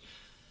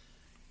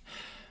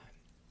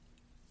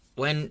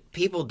 When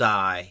people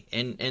die,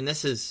 and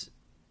this is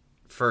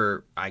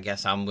for, I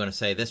guess I'm going to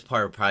say this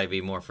part would probably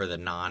be more for the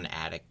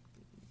non-addict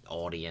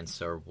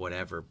audience or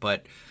whatever,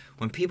 but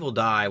when people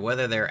die,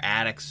 whether they're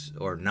addicts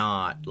or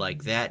not,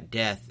 like, that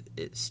death,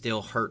 it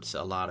still hurts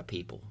a lot of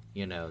people.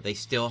 You know, they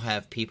still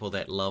have people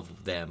that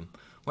love them.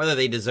 Whether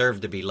they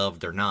deserve to be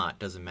loved or not,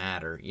 doesn't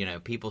matter. You know,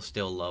 people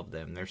still love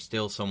them. They're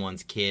still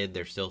someone's kid.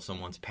 They're still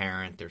someone's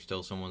parent. They're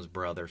still someone's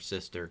brother,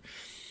 sister.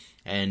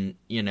 And,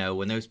 you know,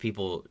 when those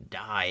people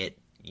die, it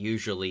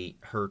usually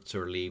hurts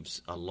or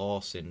leaves a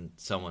loss in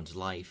someone's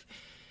life.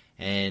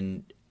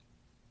 And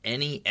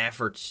any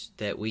efforts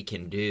that we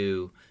can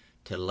do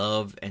to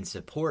love and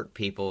support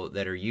people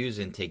that are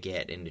using to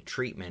get into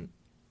treatment,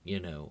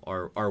 you know,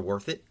 are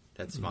worth it.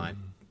 That's my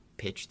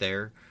pitch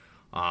there.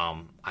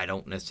 I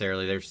don't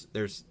necessarily,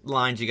 there's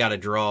lines you got to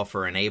draw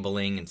for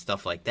enabling and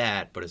stuff like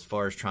that, but as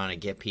far as trying to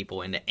get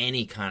people into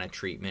any kind of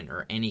treatment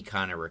or any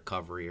kind of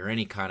recovery or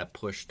any kind of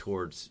push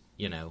towards,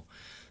 you know,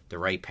 the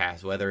right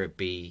path, whether it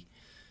be,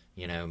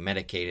 you know,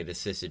 medicated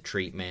assisted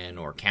treatment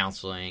or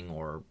counseling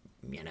or,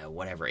 you know,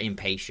 whatever,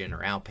 inpatient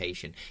or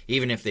outpatient,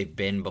 even if they've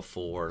been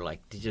before,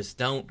 like, just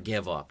don't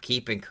give up.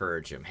 Keep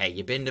encouraging them. Hey,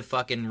 you've been to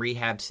fucking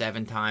rehab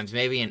 7 times,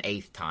 maybe an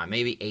 8th time,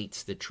 maybe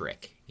 8's the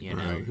trick, you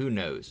know, Right. Who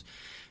knows?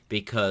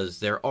 Because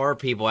there are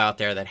people out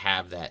there that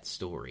have that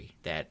story,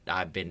 that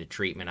I've been to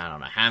treatment I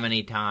don't know how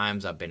many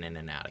times, I've been in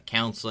and out of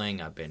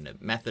counseling, I've been to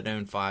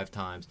methadone 5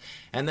 times,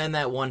 and then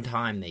that one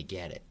time they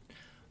get it.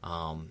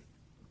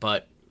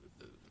 But,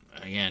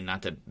 again,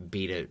 not to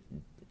beat a,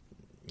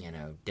 you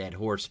know, dead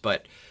horse,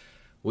 but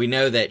we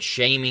know that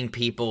shaming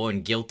people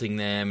and guilting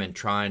them and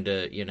trying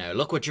to, you know,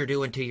 look what you're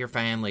doing to your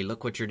family,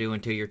 look what you're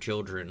doing to your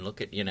children,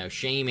 look at, you know,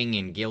 shaming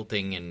and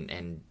guilting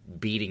and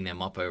beating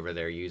them up over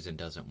their using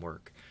doesn't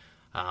work.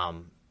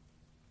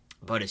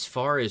 But as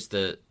far as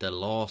the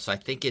loss, I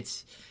think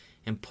it's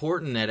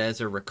important that as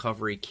a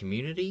recovery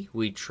community,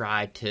 we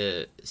try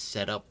to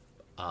set up,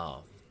 I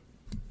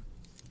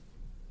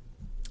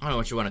don't know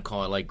what you want to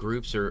call it, like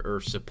groups or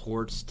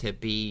supports to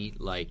be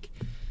like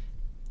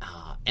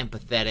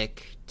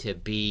empathetic, to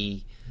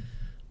be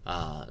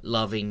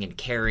loving and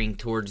caring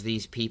towards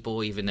these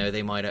people, even though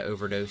they might have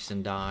overdosed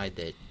and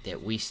died,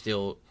 that we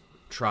still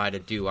try to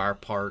do our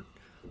part.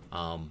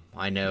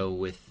 I know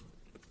with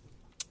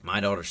my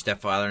daughter's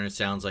stepfather, and it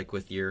sounds like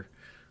with your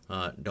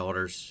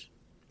daughter's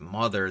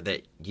mother,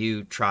 that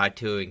you try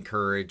to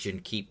encourage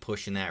and keep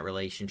pushing that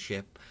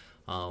relationship.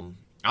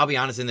 I'll be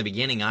honest, in the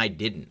beginning, I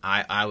didn't.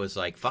 I was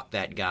like, fuck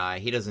that guy.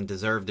 He doesn't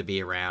deserve to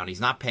be around. He's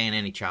not paying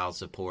any child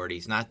support.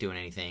 He's not doing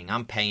anything.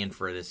 I'm paying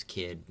for this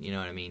kid. You know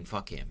what I mean?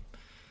 Fuck him.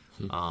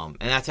 And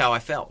that's how I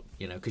felt,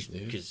 you know,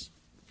 because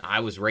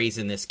I was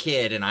raising this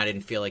kid, and I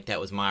didn't feel like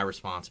that was my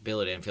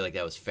responsibility. I didn't feel like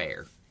that was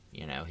fair.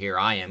 You know, here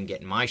I am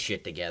getting my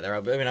shit together. I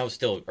mean, I was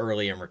still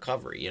early in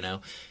recovery, you know.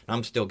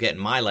 I'm still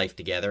getting my life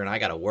together, and I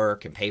got to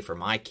work and pay for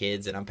my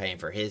kids, and I'm paying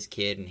for his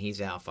kid, and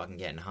he's out fucking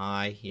getting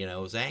high. You know,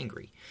 I was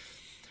angry.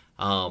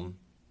 And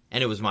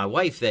it was my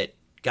wife that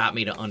got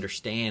me to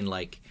understand,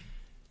 like,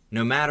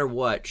 no matter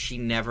what, she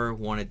never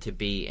wanted to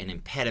be an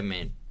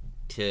impediment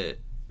to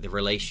the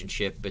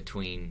relationship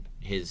between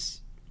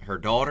her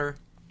daughter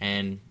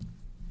and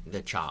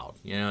the child.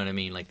 You know what I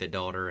mean? Like the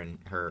daughter and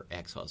her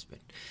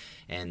ex-husband.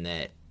 And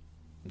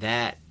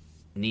that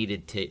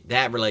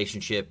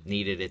relationship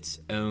needed its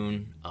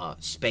own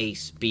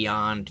space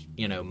beyond,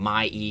 you know,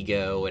 my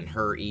ego and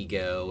her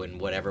ego and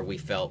whatever we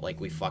felt like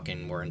we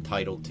fucking were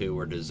entitled to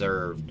or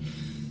deserved.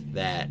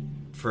 That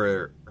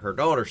for her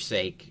daughter's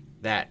sake,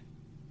 that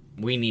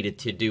we needed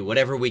to do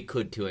whatever we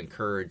could to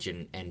encourage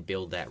and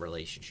build that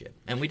relationship.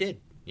 And we did.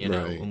 You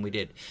know, Right. when we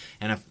did.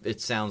 And it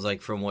sounds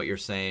like from what you're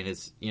saying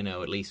is, you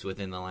know, at least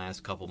within the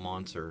last couple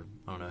months or,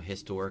 I don't know,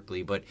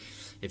 historically. But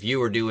if you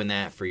were doing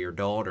that for your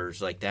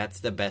daughters, like, that's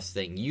the best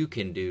thing you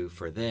can do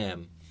for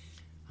them.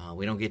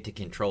 We don't get to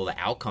control the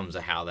outcomes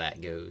of how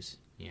that goes.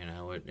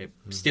 It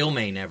still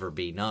may never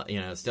be,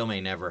 still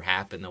may never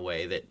happen the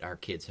way that our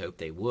kids hope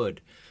they would.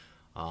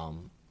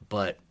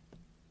 But,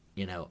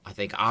 I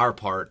think our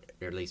part,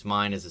 or at least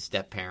mine as a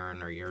step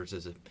parent or yours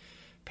as a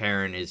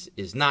parent,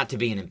 is not to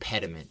be an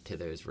impediment to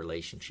those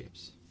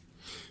relationships.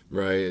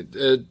 Right.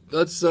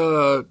 Let's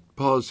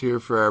pause here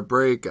for our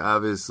break.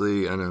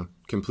 Obviously, I know,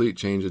 complete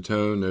change of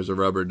tone. There's a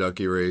rubber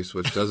ducky race,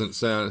 which doesn't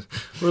sound...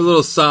 We're a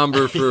little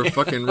somber for a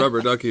fucking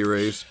rubber ducky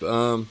race.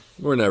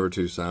 We're never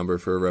too somber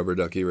for a rubber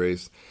ducky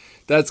race.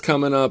 That's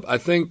coming up. I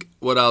think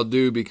what I'll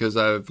do, because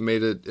I've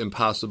made it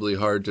impossibly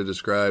hard to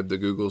describe the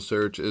Google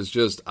search, is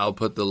just I'll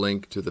put the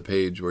link to the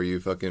page where you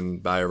fucking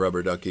buy a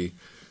rubber ducky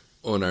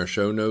on our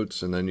show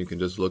notes, and then you can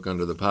just look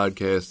under the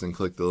podcast and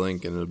click the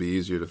link, and it'll be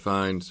easier to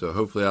find. So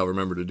hopefully I'll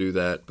remember to do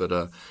that.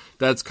 But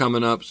that's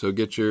coming up, so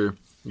get your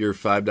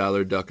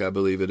 $5 duck, I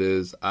believe it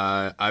is.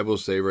 I will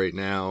say right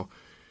now,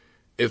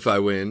 if I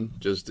win,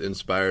 just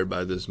inspired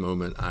by this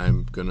moment,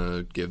 I'm going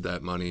to give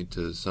that money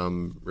to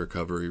some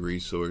recovery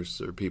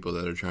resource or people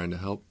that are trying to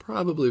help.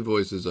 Probably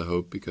Voices of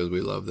Hope, because we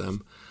love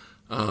them.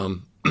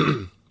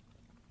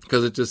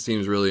 Because it just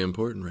seems really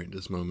important right in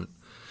this moment.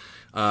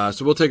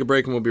 So we'll take a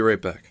break and we'll be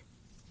right back.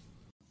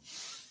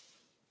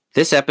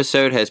 This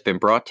episode has been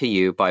brought to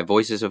you by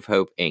Voices of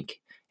Hope, Inc.,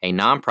 a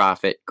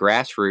nonprofit,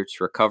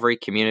 grassroots recovery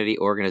community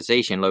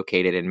organization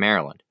located in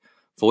Maryland.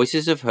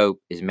 Voices of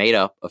Hope is made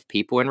up of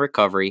people in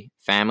recovery,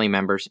 family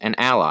members, and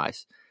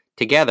allies.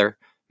 Together,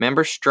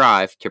 members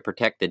strive to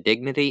protect the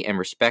dignity and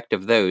respect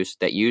of those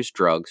that use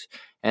drugs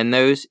and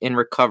those in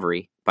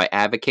recovery by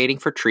advocating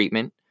for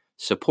treatment,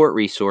 support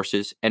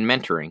resources, and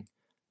mentoring.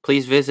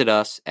 Please visit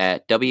us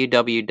at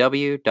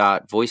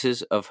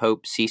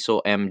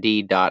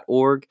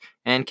www.voicesofhopececilmd.org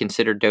and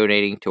consider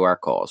donating to our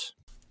cause.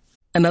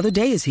 Another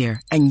day is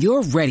here, and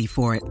you're ready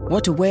for it.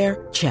 What to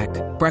wear? Check.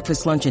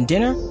 Breakfast, lunch, and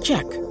dinner?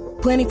 Check.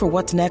 Planning for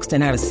what's next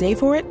and how to save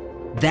for it?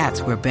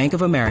 That's where Bank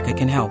of America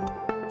can help.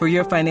 For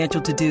your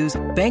financial to-dos,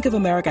 Bank of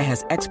America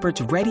has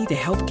experts ready to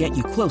help get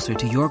you closer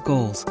to your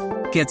goals.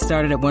 Get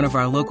started at one of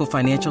our local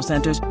financial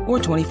centers or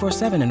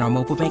 24/7 in our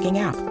mobile banking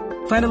app.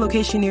 Find a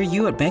location near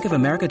you at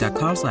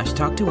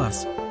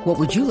bankofamerica.com/talktous. What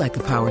would you like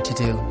the power to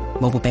do?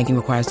 Mobile banking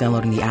requires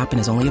downloading the app and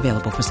is only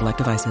available for select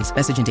devices.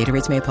 Message and data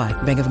rates may apply.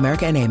 Bank of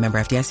America N.A., member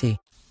FDIC.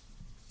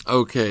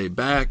 Okay,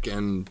 back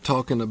and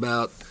talking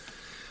about,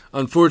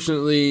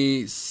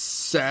 unfortunately,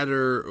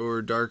 sadder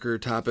or darker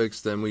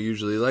topics than we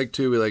usually like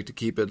to. We like to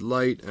keep it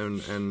light,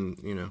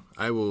 and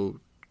I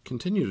will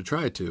continue to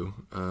try to,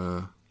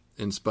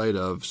 in spite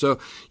of. So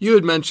you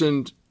had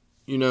mentioned,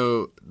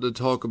 the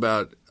talk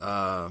about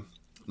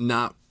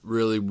not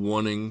really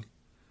wanting,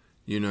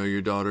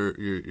 your daughter,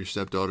 your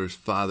stepdaughter's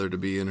father to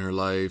be in her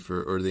life,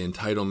 or the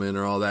entitlement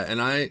or all that.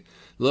 And I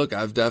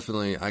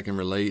can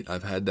relate.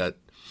 I've had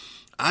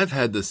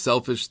the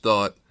selfish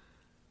thought,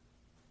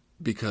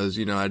 because,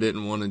 I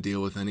didn't want to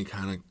deal with any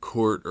kind of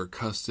court or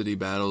custody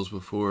battles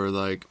before,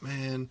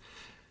 and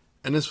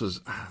this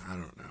was, I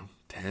don't know,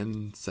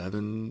 10,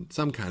 7,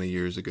 some kind of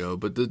years ago,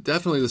 but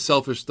definitely the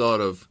selfish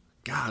thought of,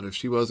 God, if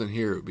she wasn't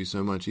here, it would be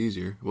so much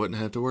easier. Wouldn't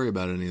have to worry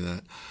about any of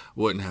that.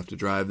 Wouldn't have to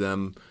drive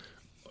them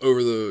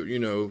over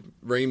the,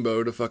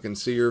 rainbow to fucking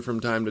see her from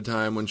time to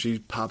time when she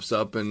pops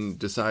up and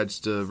decides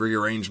to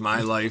rearrange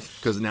my life,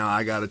 because now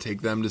I got to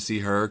take them to see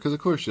her, because of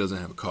course she doesn't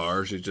have a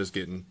car. She's just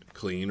getting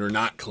clean, or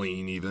not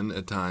clean even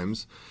at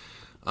times.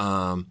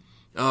 Oh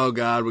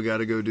God, we got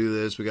to go do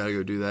this. We got to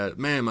go do that.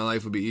 Man, my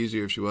life would be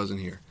easier if she wasn't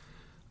here.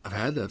 I've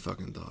had that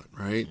fucking thought,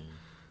 right?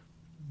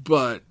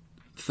 But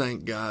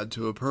thank God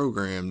to a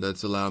program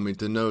that's allowed me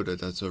to know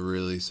that that's a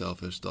really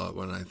selfish thought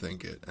when I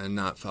think it, and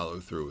not follow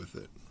through with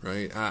it,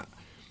 right?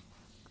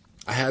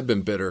 I have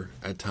been bitter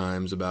at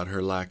times about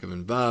her lack of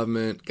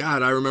involvement.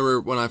 God, I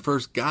remember when I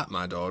first got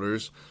my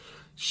daughters,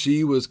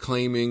 she was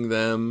claiming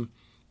them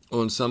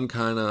on some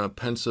kind of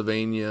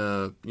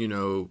Pennsylvania,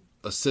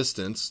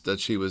 assistance that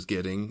she was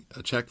getting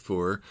a check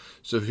for.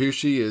 So here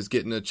she is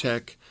getting a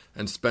check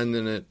and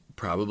spending it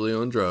probably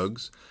on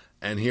drugs.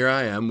 And here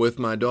I am with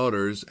my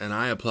daughters, and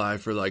I apply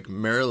for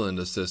Maryland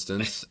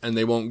assistance, and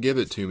they won't give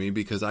it to me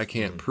because I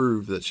can't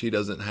prove that she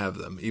doesn't have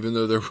them, even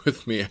though they're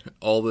with me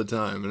all the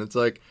time. And it's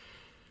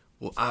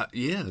well,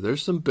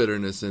 there's some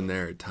bitterness in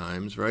there at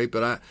times, right?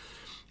 But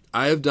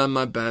I have done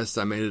my best.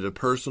 I made it a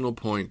personal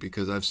point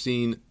because I've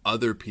seen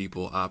other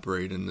people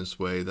operate in this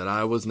way, that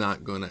I was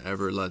not going to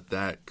ever let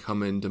that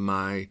come into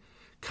my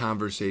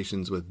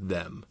conversations with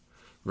them,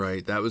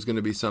 right? That was going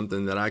to be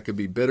something that I could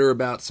be bitter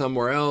about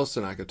somewhere else,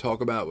 and I could talk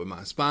about with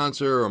my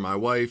sponsor or my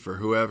wife or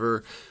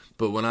whoever.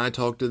 But when I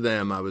talked to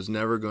them, I was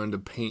never going to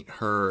paint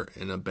her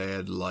in a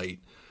bad light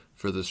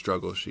for the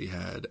struggle she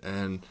had.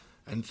 And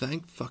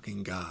thank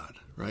fucking God,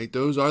 right?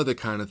 Those are the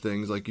kind of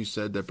things, like you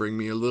said, that bring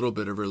me a little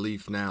bit of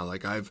relief now.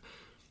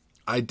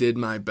 I did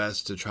my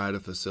best to try to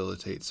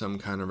facilitate some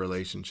kind of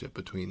relationship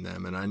between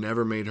them, and I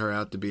never made her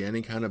out to be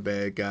any kind of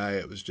bad guy.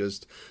 It was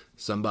just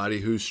somebody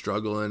who's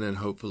struggling, and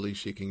hopefully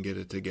she can get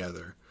it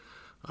together.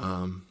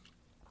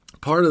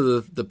 part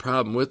of the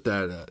problem with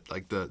that,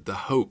 like the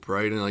hope,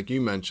 right? And like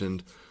you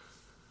mentioned,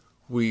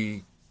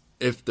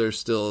 if they're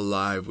still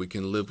alive, we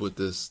can live with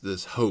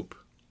this hope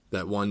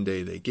that one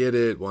day they get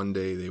it, one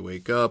day they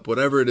wake up,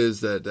 whatever it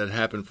is that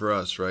happened for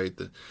us, right?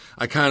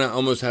 I kind of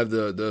almost have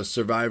the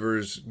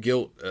survivor's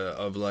guilt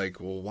of like,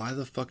 well, why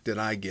the fuck did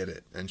I get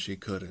it and she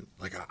couldn't?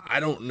 Like, I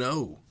don't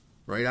know,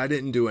 right? I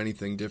didn't do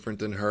anything different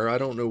than her. I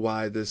don't know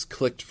why this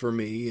clicked for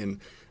me and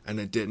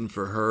it didn't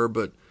for her,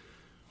 but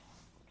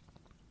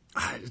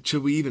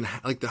should we even,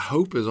 like, the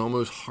hope is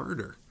almost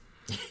harder,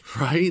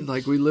 right?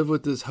 Like, we live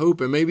with this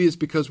hope, and maybe it's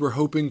because we're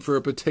hoping for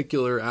a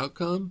particular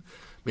outcome.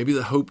 Maybe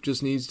the hope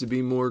just needs to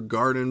be more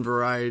garden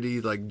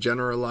variety, like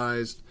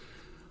generalized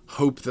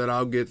hope that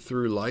I'll get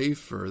through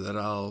life or that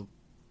I'll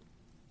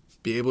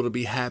be able to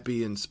be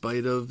happy in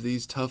spite of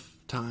these tough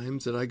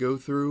times that I go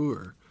through.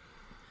 Or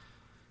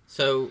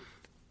so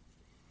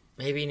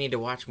maybe you need to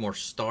watch more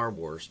Star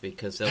Wars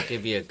because they'll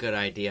give you a good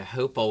idea.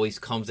 Hope always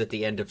comes at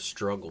the end of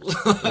struggles.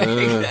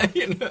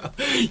 You know,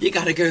 you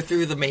got to go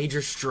through the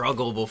major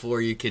struggle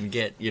before you can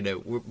get, you know,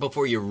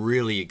 before you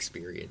really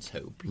experience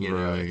hope. You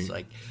know, it's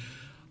like,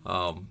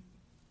 no,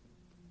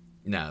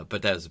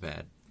 but that was a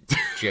bad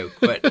joke.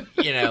 But,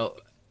 you know,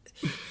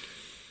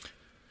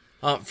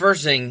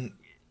 first thing,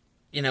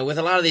 you know, with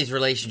a lot of these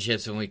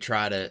relationships, when we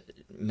try to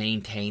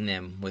maintain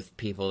them with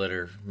people that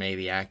are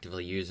maybe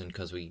actively using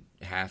because we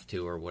have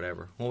to or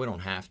whatever. Well, we don't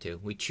have to.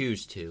 We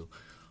choose to.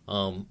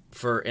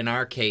 In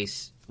our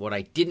case, what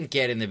I didn't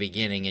get in the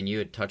beginning, and you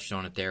had touched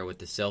on it there with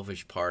the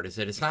selfish part, is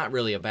that it's not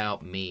really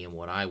about me and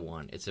what I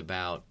want. It's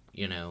about,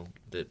 you know,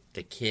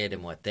 the kid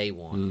and what they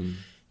want,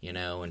 you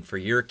know, and for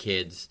your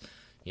kids,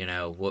 you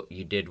know, what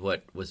you did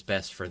what was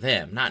best for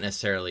them, not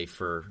necessarily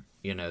for,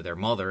 you know, their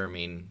mother. I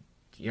mean,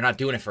 you're not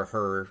doing it for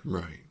her.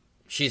 Right.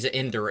 She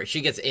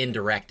gets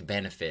indirect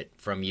benefit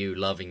from you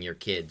loving your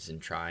kids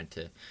and trying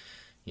to,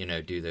 you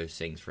know, do those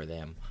things for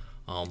them.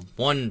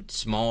 One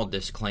small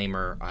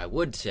disclaimer I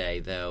would say,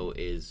 though,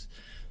 is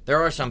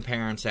there are some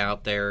parents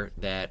out there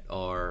that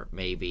are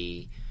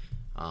maybe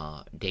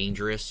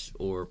dangerous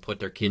or put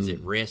their kids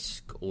at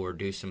risk or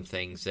do some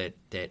things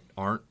that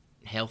aren't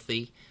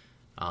healthy.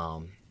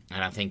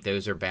 And I think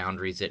those are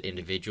boundaries that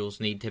individuals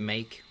need to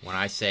make. When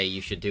I say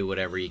you should do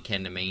whatever you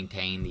can to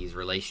maintain these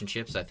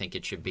relationships, I think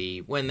it should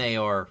be when they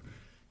are,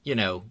 you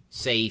know,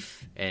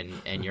 safe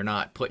and you're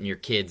not putting your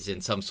kids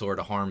in some sort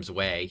of harm's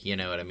way. You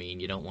know what I mean?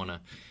 You don't want to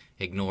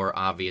ignore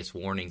obvious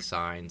warning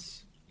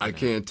signs. I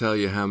can't tell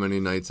you how many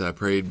nights I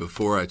prayed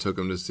before I took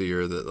him to see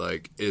her that,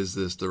 like, is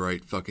this the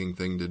right fucking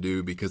thing to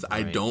do? Because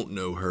I don't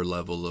know her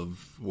level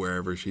of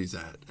wherever she's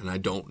at, and I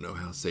don't know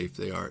how safe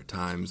they are at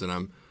times, and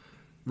I'm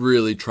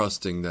really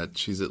trusting that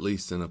she's at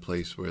least in a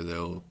place where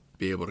they'll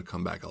be able to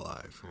come back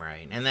alive.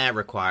 Right, and that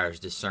requires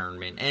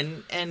discernment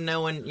and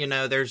knowing, you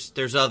know,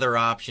 there's other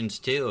options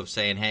too of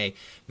saying, hey,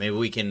 maybe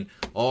we can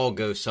all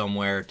go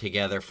somewhere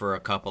together for a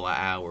couple of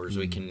hours.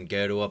 We can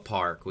go to a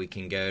park. We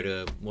can go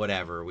to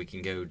whatever. We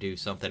can go do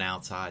something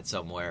outside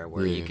somewhere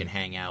where you can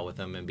hang out with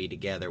them and be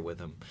together with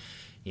them.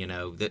 You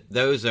know,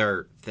 those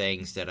are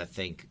things that I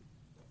think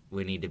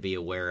we need to be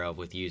aware of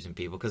with using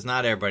people, because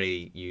not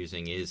everybody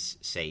using is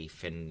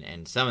safe,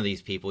 and some of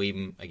these people,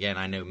 even, again,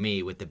 I know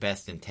me, with the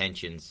best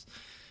intentions,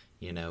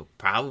 you know,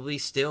 probably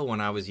still when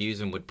I was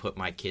using would put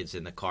my kids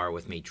in the car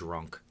with me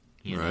drunk,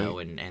 you know,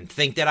 and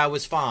think that I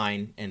was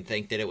fine and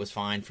think that it was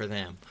fine for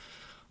them.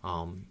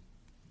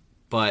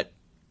 But,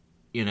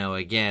 you know,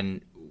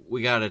 again,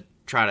 we got to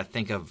try to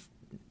think of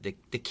the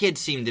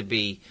kids seem to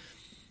be,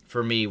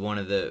 for me, one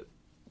of the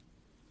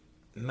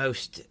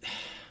most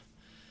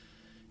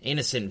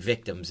innocent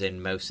victims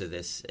in most of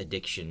this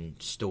addiction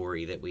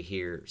story that we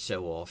hear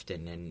so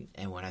often.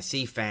 And when I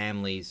see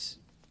families,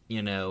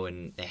 you know,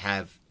 and they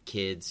have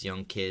kids,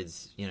 young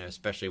kids, you know,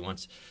 especially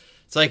once,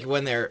 it's like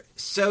when they're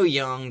so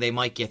young, they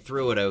might get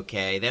through it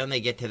okay. Then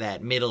they get to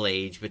that middle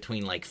age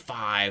between like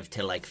 5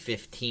 to like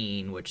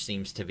 15, which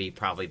seems to be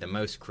probably the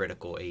most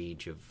critical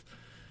age of,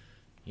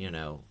 you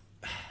know,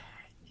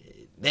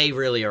 they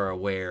really are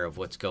aware of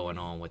what's going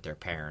on with their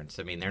parents.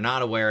 I mean, they're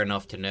not aware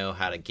enough to know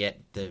how to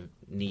get the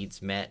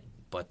needs met,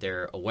 but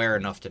they're aware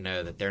enough to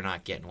know that they're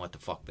not getting what the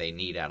fuck they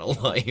need out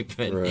of life.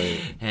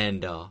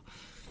 And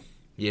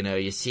you know,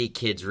 you see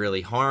kids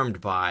really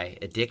harmed by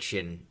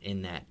addiction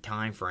in that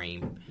time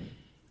frame.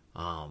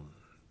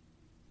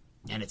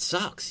 And it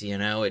sucks, you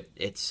know,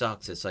 it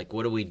sucks. It's like,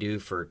 what do we do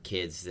for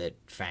kids that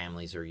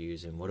families are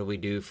using? What do we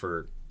do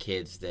for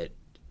kids that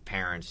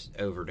parents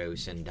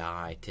overdose and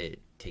die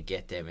to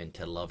get them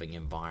into loving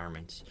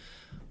environments?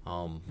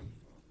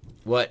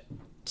 What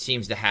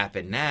seems to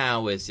happen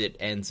now is it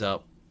ends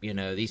up, you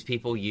know, these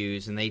people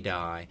use and they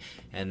die,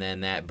 and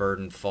then that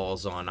burden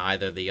falls on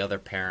either the other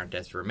parent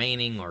that's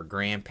remaining or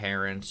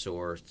grandparents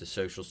or the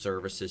social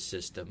services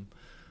system.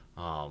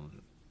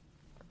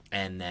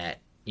 And that,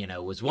 you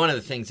know, was one of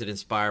the things that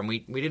inspired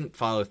me. We didn't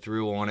follow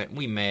through on it.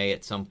 We may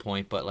at some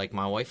point, but like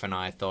my wife and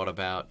I thought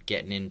about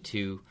getting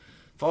into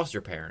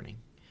foster parenting.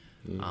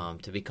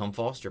 to become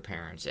foster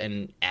parents.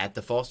 And at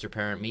the foster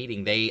parent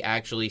meeting, they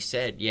actually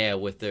said, yeah,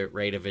 with the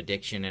rate of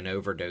addiction and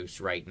overdose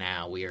right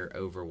now, we are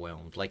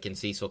overwhelmed. Like in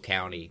Cecil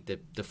County,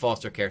 the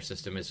foster care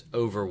system is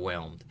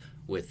overwhelmed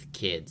with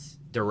kids,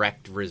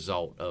 direct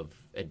result of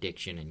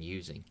addiction and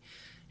using.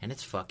 And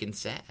it's fucking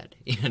sad,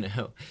 you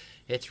know.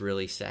 It's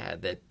really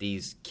sad that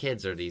these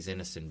kids are these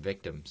innocent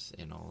victims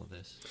in all of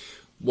this.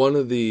 One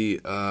of the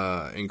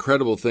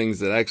incredible things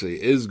that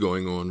actually is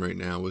going on right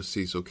now with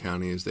Cecil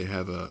County is they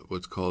have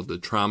what's called the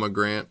trauma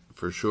grant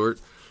for short.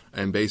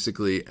 And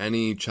basically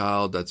any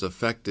child that's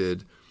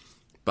affected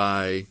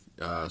by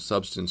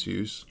substance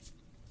use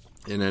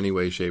in any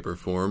way, shape, or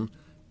form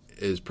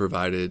is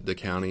provided,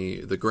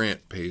 the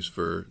grant pays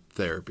for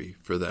therapy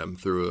for them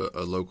through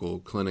a local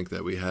clinic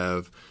that we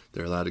have.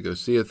 They're allowed to go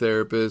see a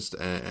therapist,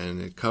 and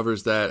it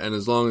covers that. And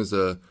as long as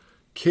a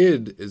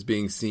kid is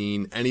being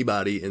seen,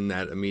 anybody in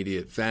that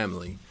immediate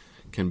family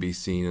can be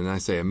seen. And I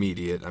say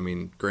immediate, I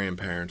mean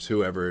grandparents,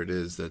 whoever it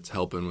is that's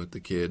helping with the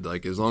kid.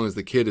 Like, as long as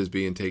the kid is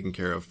being taken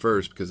care of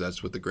first, because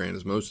that's what the grant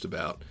is most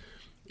about,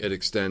 it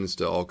extends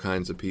to all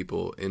kinds of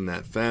people in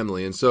that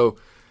family. And so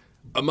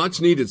a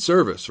much needed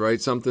service,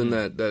 right? Something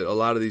that a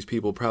lot of these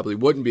people probably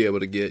wouldn't be able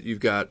to get. You've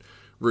got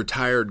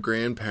retired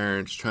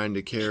grandparents trying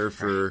to care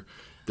for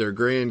their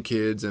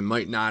grandkids and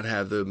might not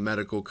have the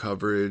medical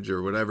coverage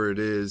or whatever it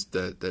is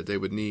that they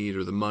would need,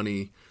 or the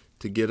money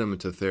to get them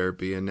into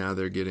therapy. And now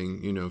they're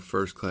getting, you know,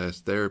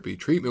 first-class therapy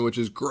treatment, which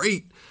is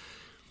great.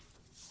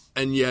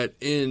 And yet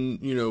in,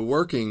 you know,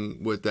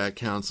 working with that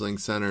counseling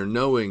center,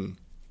 knowing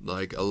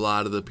like a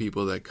lot of the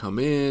people that come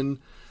in,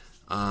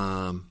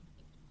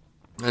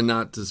 and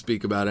not to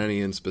speak about any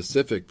in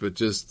specific, but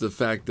just the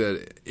fact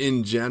that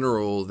in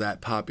general,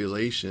 that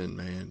population,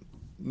 man,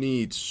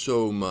 needs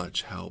so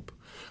much help.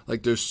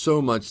 Like, there's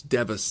so much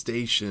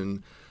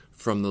devastation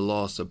from the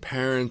loss of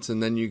parents,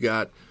 and then you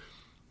got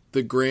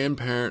the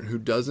grandparent who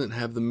doesn't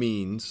have the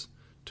means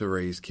to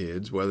raise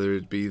kids, whether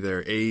it be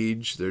their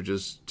age, they're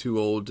just too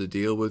old to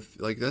deal with.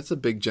 Like, that's a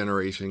big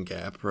generation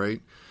gap,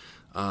 right?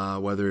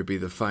 Whether it be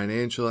the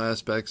financial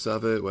aspects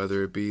of it,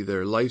 whether it be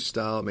their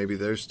lifestyle, maybe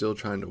they're still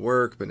trying to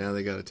work, but now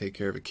they got to take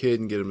care of a kid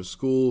and get him to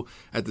school.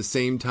 At the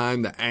same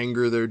time, the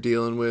anger they're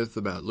dealing with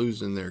about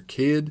losing their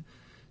kid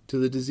to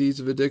the disease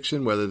of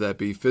addiction, whether that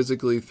be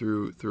physically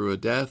through a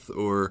death,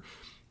 or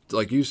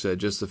like you said,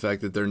 just the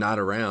fact that they're not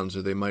around,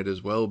 so they might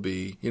as well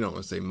be, you don't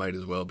want to say might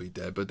as well be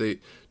dead, but they,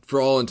 for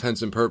all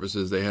intents and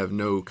purposes, they have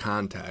no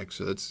contact,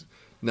 so that's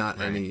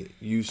not any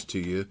use to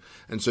you.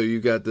 And so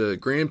you got the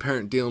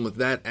grandparent dealing with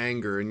that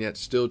anger and yet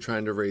still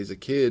trying to raise a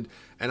kid.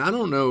 And I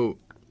don't know,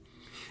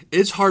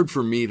 it's hard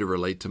for me to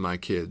relate to my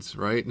kids,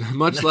 right?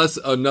 Much less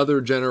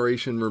another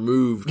generation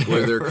removed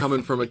where they're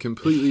coming from a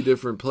completely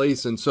different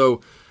place. And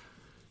so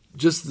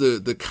just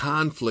the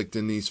conflict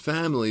in these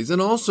families,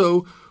 and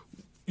also,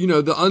 you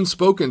know, the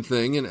unspoken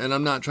thing, and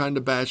I'm not trying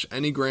to bash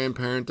any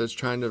grandparent that's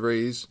trying to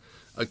raise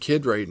a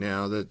kid right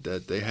now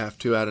that they have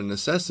to out of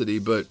necessity,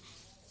 but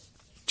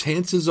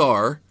chances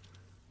are,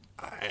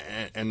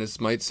 and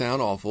this might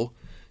sound awful,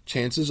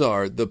 chances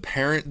are the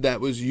parent that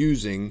was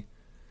using,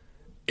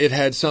 it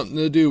had something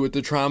to do with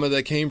the trauma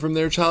that came from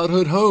their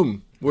childhood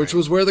home, which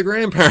was where the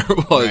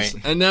grandparent was.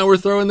 And now we're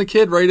throwing the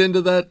kid right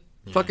into that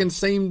fucking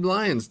same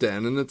lion's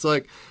den. And it's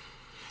like,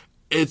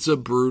 it's a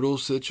brutal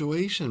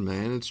situation,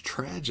 man. It's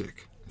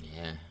tragic.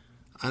 Yeah.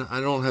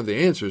 I don't have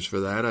the answers for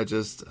that.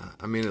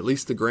 I mean, at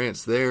least the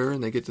grant's there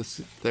and they get to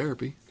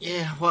therapy.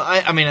 Yeah, well,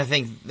 I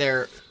think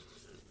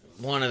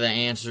one of the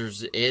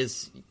answers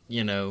is,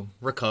 you know,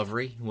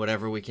 recovery,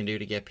 whatever we can do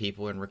to get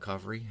people in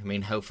recovery. I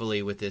mean,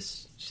 hopefully with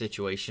this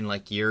situation,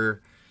 like,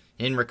 you're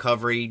in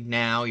recovery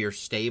now, you're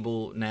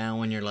stable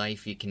now in your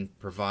life, you can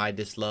provide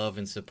this love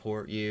and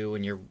support you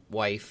and your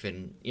wife,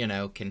 and, you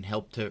know, can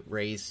help to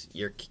raise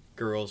your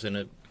girls in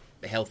a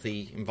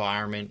healthy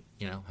environment.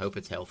 You know, hope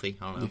it's healthy.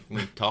 I don't know.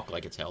 We talk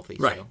like it's healthy,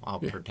 so I'll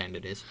pretend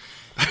it is.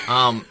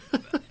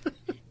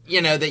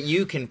 You know, that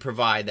you can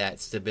provide that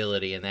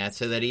stability and that,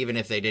 so that even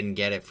if they didn't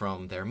get it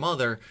from their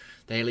mother,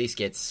 they at least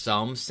get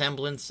some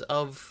semblance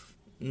of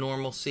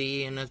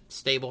normalcy in a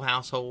stable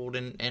household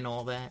and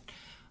all that.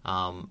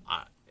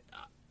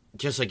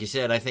 Just like you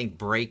said, I think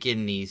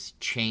breaking these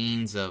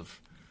chains of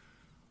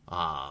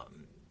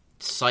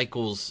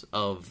cycles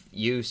of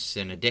use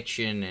and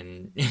addiction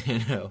and, you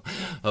know,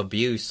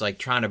 abuse, like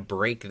trying to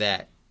break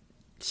that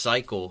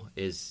cycle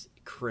is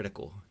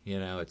critical. You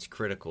know, it's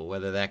critical,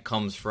 whether that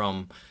comes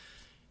from,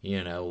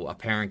 you know, a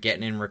parent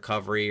getting in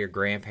recovery, or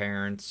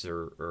grandparents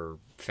or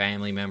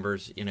family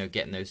members, you know,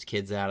 getting those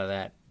kids out of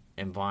that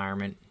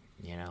environment.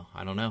 You know,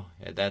 I don't know.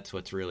 That's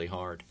what's really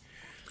hard.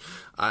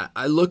 I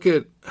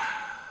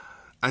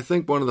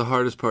think one of the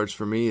hardest parts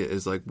for me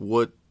is like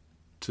what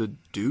to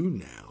do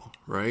now,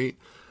 right?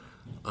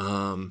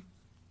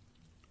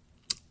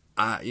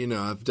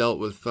 I've dealt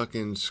with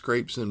fucking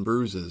scrapes and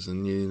bruises,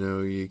 and, you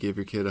know, you give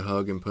your kid a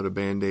hug and put a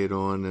Band-Aid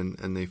on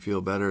and they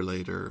feel better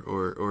later,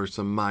 or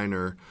some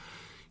minor,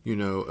 you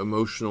know,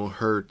 emotional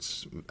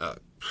hurts,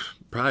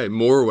 probably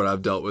more what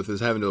I've dealt with is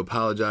having to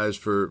apologize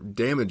for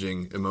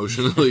damaging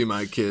emotionally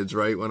my kids,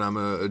 right? When I'm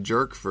a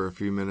jerk for a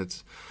few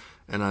minutes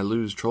and I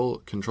lose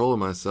control of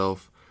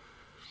myself.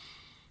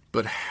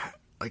 But,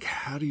 like,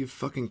 how do you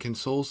fucking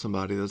console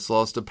somebody that's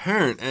lost a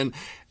parent? And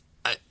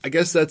I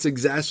guess that's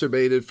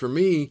exacerbated for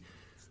me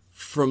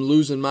from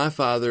losing my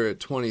father at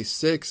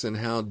 26 and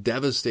how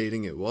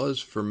devastating it was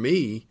for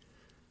me,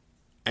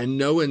 and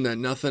knowing that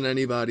nothing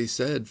anybody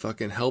said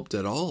fucking helped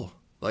at all.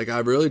 Like, I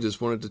really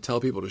just wanted to tell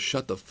people to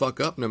shut the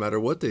fuck up no matter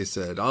what they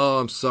said. Oh,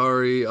 I'm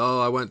sorry. Oh,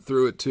 I went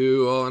through it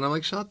too. Oh, and I'm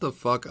like, shut the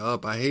fuck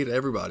up. I hate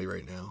everybody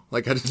right now.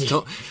 Like, I just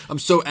don't, I'm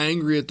so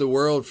angry at the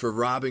world for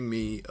robbing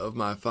me of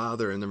my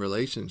father and the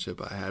relationship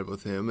I had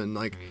with him. And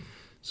like,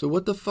 so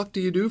what the fuck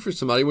do you do for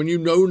somebody when you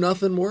know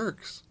nothing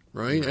works?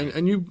 Right?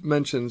 And you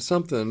mentioned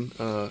something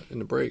in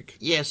the break.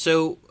 Yeah,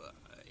 so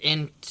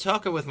in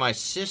talking with my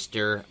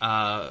sister,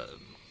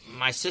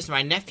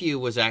 my nephew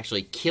was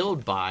actually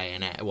killed by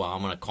I'm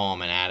going to call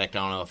him an addict. I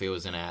don't know if he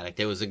was an addict.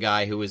 It was a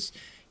guy who was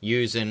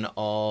using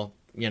all,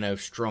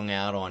 strung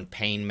out on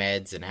pain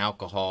meds and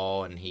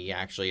alcohol, and he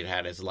actually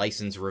had his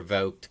license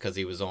revoked because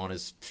he was on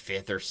his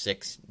 5th or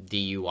 6th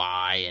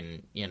DUI,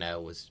 and,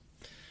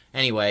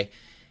 Anyway,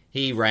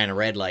 he ran a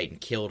red light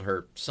and killed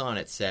her son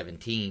at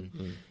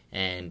 17,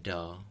 and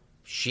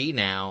she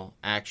now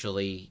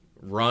actually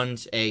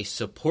runs a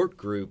support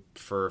group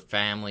for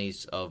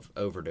families of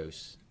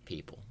overdose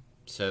people.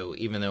 So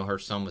even though her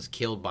son was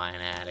killed by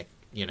an addict,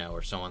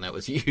 or someone that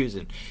was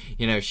using,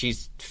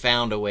 she's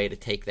found a way to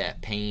take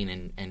that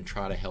pain and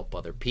try to help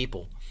other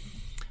people.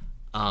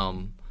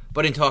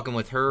 But in talking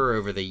with her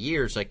over the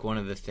years, like, one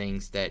of the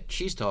things that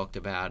she's talked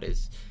about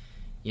is,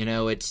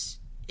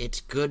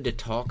 it's good to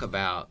talk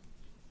about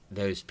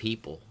those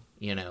people,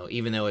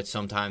 even though it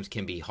sometimes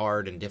can be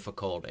hard and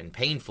difficult and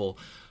painful.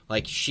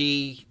 Like,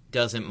 she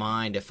doesn't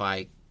mind if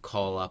I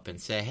call up and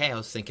say, hey, I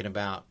was thinking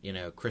about,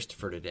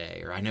 Christopher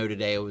today, or I know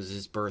today was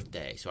his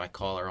birthday, so I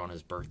call her on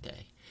his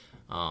birthday.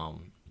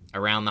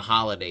 Around the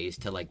holidays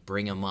to, like,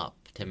 bring him up,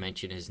 to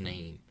mention his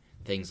name,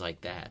 things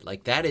like that.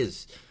 Like, that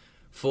is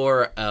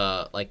for,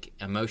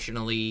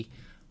 emotionally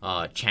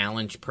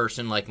challenged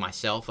person like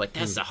myself, like,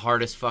 that's the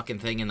hardest fucking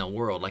thing in the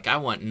world. Like, I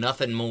want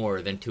nothing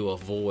more than to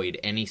avoid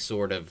any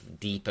sort of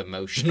deep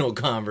emotional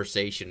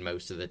conversation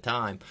most of the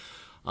time.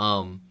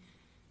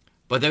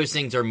 But those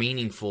things are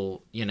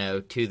meaningful,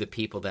 to the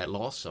people that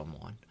lost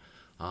someone.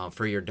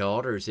 For your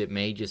daughters, it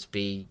may just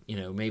be,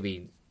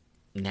 maybe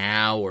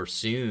now or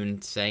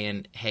soon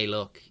saying, hey,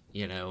 look,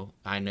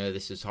 I know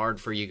this is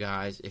hard for you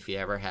guys. If you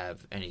ever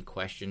have any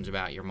questions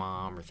about your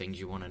mom or things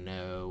you want to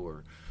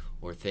know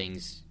or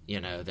things,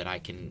 that I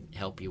can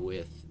help you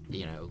with,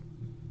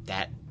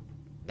 that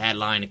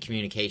line of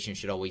communication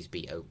should always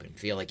be open.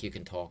 Feel like you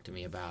can talk to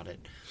me about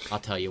it. I'll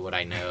tell you what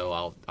I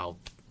know. I'll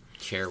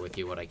share with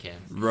you what I can.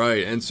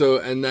 Right.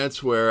 And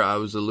that's where I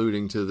was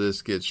alluding to.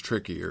 This gets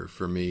trickier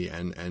for me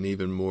and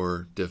even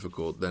more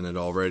difficult than it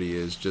already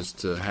is, just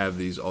to have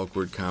these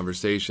awkward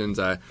conversations.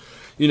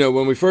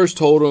 When we first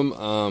told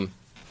them,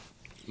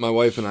 my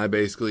wife and I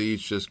basically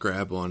each just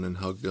grabbed one and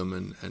hugged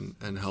them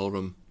and held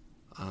them.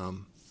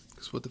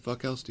 Because what the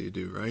fuck else do you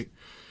do, right?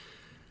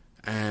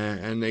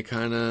 And they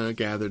kind of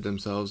gathered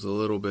themselves a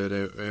little bit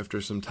after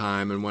some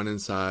time and went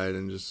inside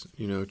and just,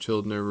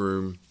 chilled in their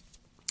room.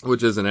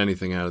 Which isn't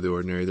anything out of the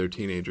ordinary. They're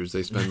teenagers.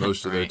 They spend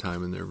most of their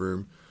time in their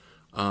room.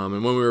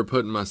 And when we were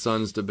putting my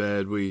sons to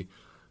bed,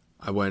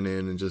 I went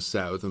in and just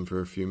sat with them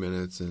for a few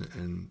minutes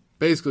and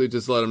basically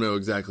just let them know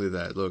exactly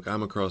that. Look,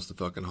 I'm across the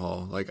fucking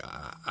hall. Like,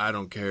 I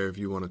don't care if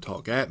you want to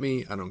talk at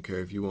me. I don't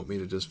care if you want me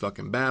to just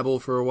fucking babble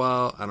for a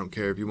while. I don't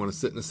care if you want to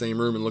sit in the same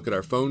room and look at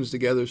our phones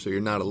together so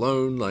you're not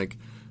alone. Like,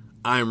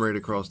 I'm right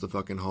across the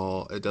fucking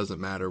hall. It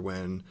doesn't matter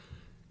when.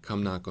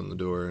 Come knock on the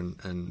door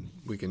and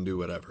we can do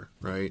whatever,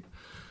 right?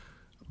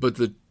 But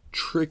the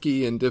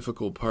tricky and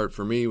difficult part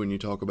for me when you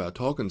talk about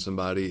talking to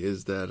somebody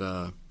is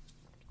that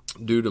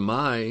due to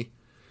my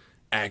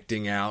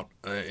acting out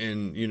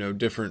in,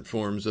 different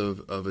forms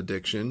of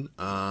addiction,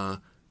 I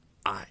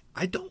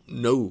don't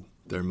know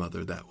their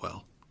mother that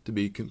well, to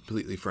be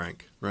completely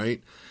frank,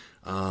 right?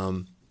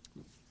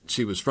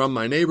 She was from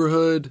my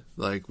neighborhood.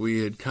 Like,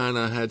 we had kind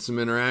of had some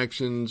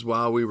interactions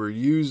while we were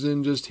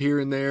using, just here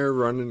and there,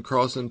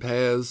 crossing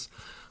paths.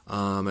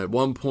 At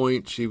one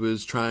point, she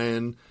was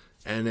trying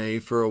NA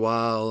for a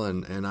while,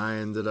 and I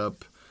ended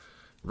up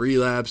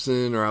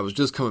relapsing, or I was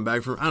just coming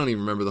back from, I don't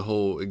even remember the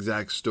whole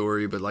exact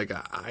story, but like,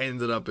 I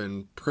ended up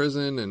in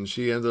prison and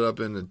she ended up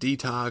in a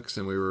detox,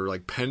 and we were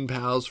like pen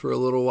pals for a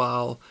little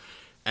while.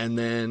 And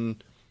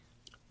then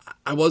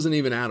I wasn't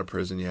even out of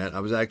prison yet. I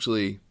was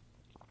actually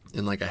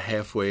in like a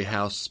halfway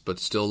house, but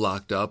still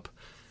locked up,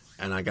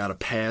 and I got a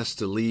pass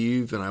to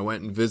leave, and I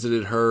went and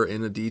visited her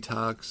in a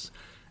detox.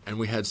 And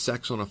we had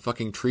sex on a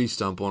fucking tree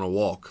stump on a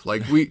walk.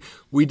 Like,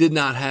 we did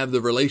not have the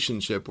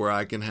relationship where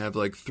I can have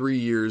like 3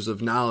 years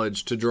of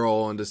knowledge to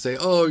draw on to say,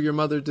 oh, your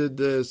mother did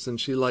this and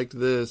she liked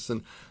this.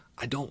 And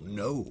I don't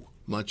know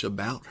much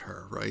about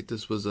her, right?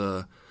 This was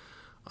an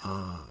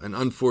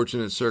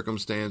unfortunate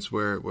circumstance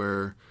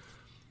where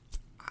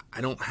I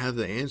don't have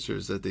the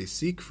answers that they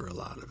seek for a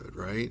lot of it,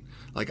 right?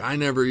 Like,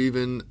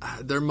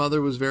 their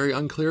mother was very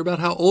unclear about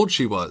how old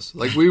she was.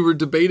 Like, we were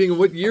debating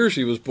what year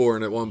she was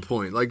born at one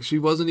point. Like, she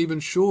wasn't even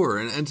sure.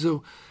 And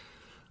so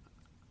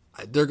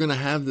they're going to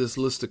have this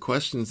list of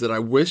questions that I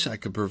wish I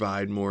could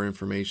provide more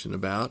information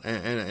about.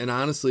 And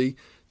honestly,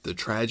 the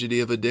tragedy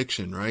of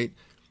addiction, right?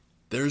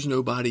 There's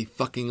nobody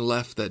fucking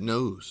left that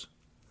knows.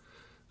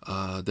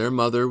 Their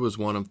mother was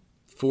one of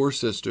 4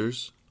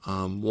 sisters.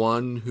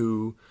 One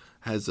who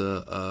has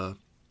lives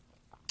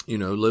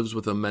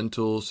with a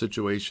mental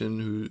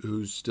situation,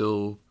 who's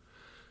still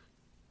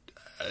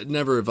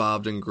never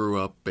evolved and grew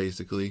up,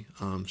 basically.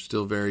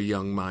 Still very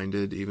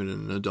young-minded, even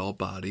in an adult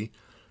body.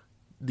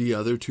 The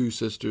other 2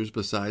 sisters,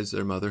 besides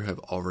their mother, have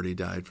already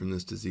died from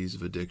this disease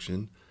of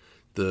addiction.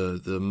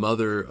 The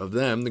mother of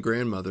them, the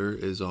grandmother,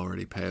 is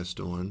already passed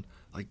on.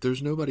 Like,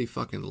 there's nobody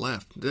fucking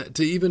left.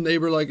 They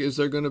were like, is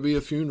there going to be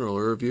a funeral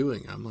or a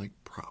viewing? I'm like,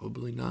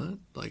 probably not.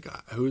 Like,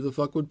 who the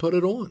fuck would put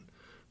it on,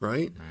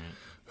 right?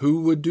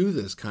 Who would do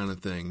this kind of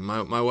thing?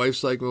 My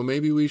wife's like, well,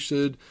 maybe we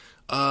should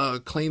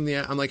claim the...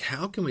 I'm like,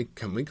 how can we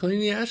claim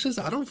the ashes?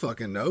 I don't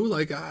fucking know.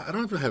 Like, I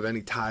don't have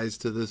any ties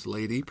to this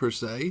lady, per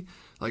se.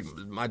 Like,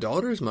 my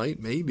daughters might,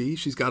 maybe.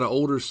 She's got an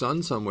older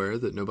son somewhere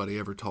that nobody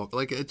ever talked.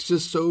 Like, it's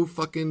just so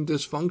fucking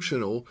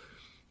dysfunctional.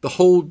 The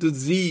whole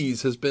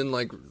disease has been,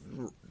 like,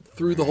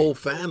 through the whole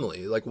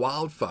family, like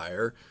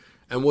wildfire.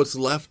 And what's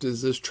left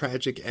is this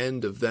tragic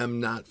end of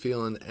them not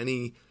feeling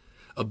any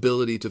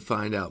ability to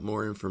find out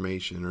more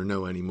information or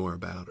know any more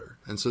about her.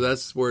 And so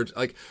that's where it's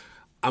like,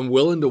 I'm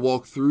willing to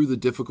walk through the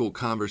difficult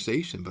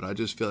conversation, but I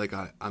just feel like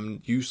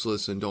I'm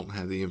useless and don't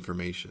have the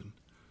information.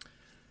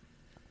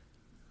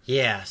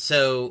 Yeah,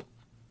 so,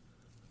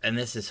 and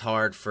this is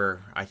hard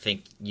for, I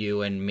think,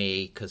 you and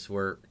me, because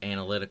we're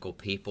analytical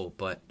people,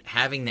 but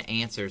having the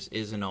answers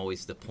isn't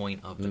always the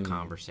point of the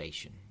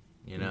conversation.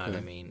 You know what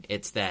I mean?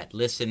 It's that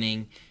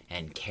listening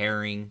and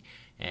caring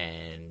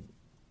and,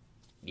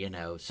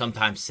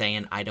 sometimes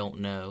saying, I don't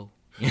know.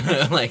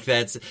 Like,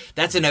 that's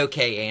an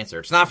okay answer.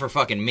 It's not for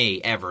fucking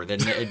me, ever.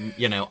 Then,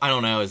 I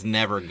don't know is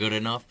never good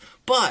enough.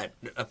 But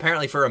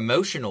apparently for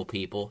emotional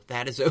people,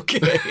 that is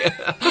okay.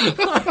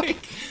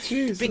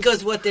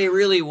 Because what they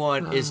really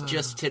want is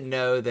just to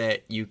know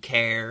that you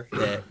care,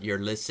 that you're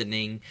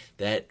listening,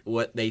 that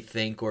what they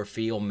think or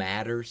feel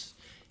matters,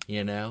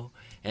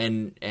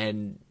 And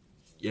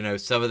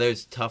some of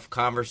those tough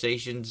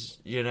conversations,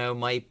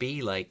 might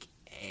be like,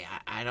 hey,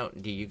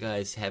 do you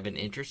guys have an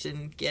interest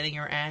in getting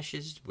our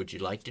ashes? Would you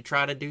like to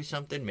try to do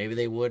something? Maybe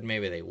they would,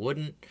 maybe they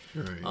wouldn't.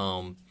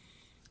 Right.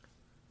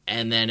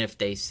 And then if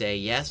they say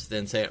yes,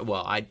 then say,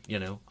 well, I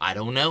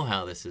don't know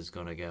how this is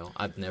going to go.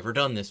 I've never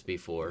done this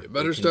before. You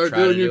better start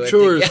doing your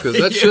chores, because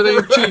that shit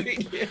ain't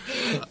cheap.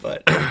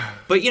 Yeah.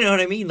 But you know what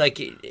I mean? Like,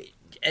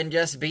 and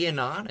just being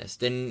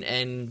honest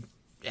and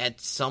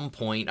at some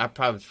point, I'd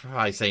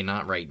probably say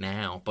not right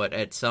now, but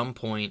at some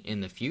point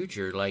in the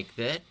future, like,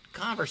 that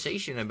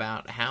conversation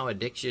about how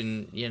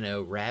addiction,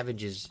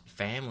 ravages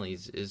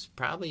families is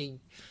probably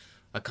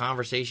a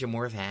conversation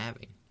worth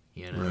having,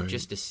 right.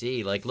 Just to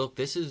see, like, look,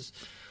 this is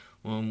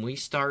when we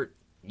start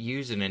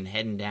using and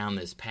heading down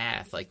this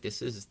path, like,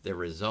 this is the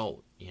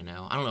result, I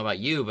don't know about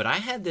you, but I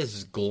had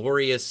this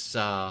glorious,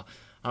 I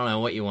don't know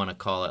what you want to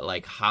call it,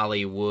 like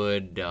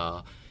Hollywood,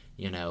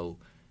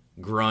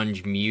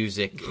 grunge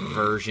music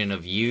version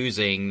of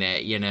using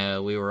that,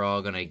 we were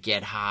all going to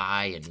get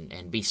high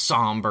and be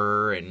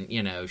somber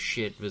and,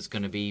 shit was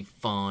going to be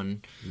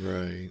fun.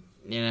 Right.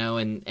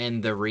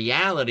 And the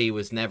reality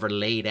was never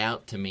laid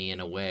out to me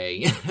in a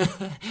way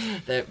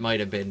that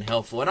might have been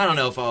helpful. And I don't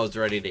know if I was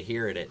ready to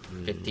hear it at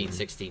 15,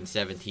 16,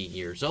 17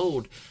 years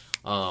old.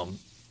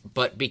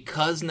 But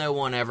because no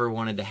one ever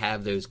wanted to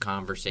have those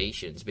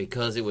conversations,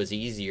 because it was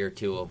easier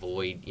to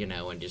avoid,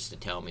 and just to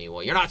tell me,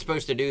 well, you're not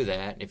supposed to do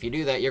that. If you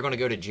do that, you're going to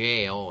go to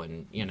jail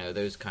and,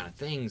 those kind of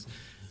things.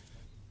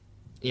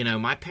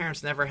 My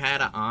parents never had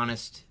an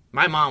honest...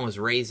 My mom was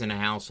raised in a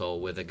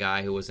household with a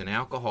guy who was an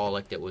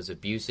alcoholic that was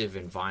abusive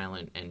and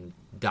violent and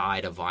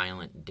died a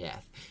violent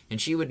death. And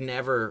she would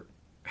never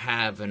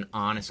have an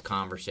honest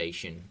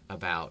conversation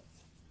about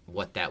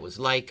what that was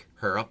like,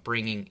 her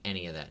upbringing,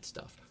 any of that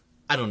stuff.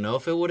 I don't know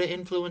if it would have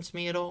influenced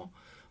me at all,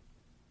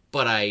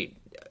 but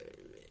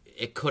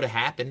it could have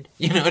happened.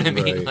 You know what I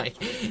mean? Right.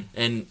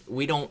 And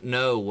we don't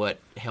know what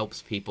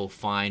helps people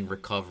find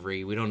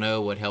recovery. We don't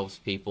know what helps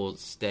people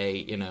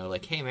stay,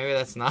 like, hey, maybe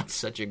that's not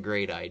such a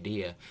great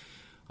idea.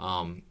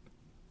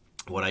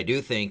 What I do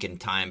think, and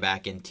tying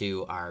back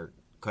into our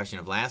question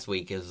of last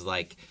week, is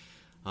like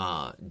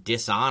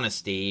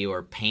dishonesty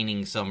or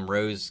painting some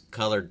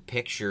rose-colored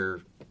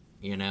picture,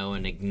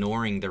 and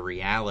ignoring the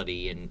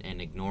reality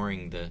and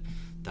ignoring the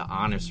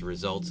honest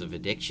results of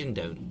addiction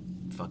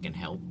don't fucking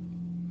help.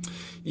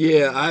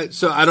 Yeah,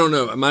 I don't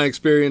know. My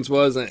experience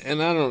was,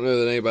 and I don't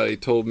know that anybody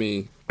told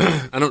me,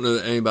 I don't know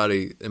that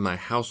anybody in my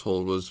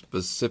household was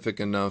specific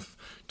enough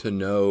to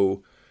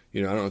know, I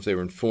don't know if they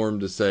were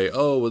informed to say,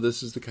 oh, well,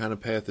 this is the kind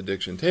of path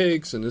addiction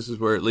takes, and this is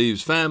where it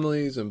leaves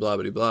families, and blah,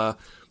 blah, blah.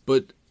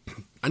 But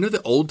I know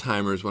the old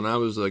timers, when I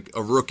was like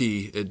a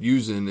rookie at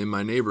using in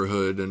my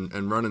neighborhood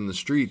and running the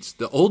streets,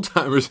 the old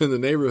timers in the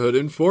neighborhood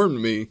informed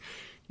me,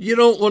 you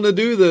don't want to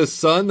do this,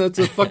 son. That's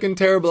a fucking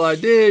terrible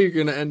idea. You're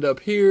going to end up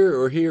here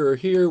or here or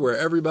here where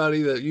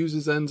everybody that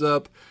uses ends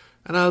up.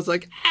 And I was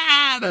like,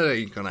 that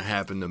ain't going to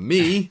happen to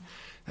me.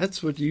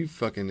 That's what you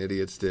fucking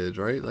idiots did,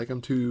 right? Like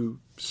I'm too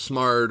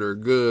smart or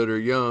good or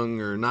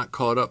young or not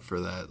caught up for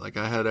that. Like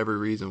I had every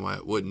reason why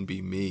it wouldn't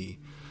be me.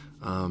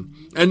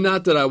 And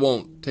not that I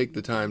won't take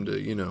the time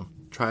to,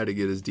 try to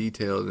get as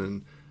detailed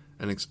and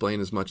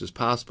explain as much as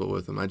possible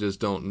with them. I just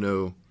don't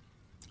know.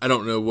 I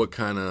don't know what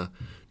kind of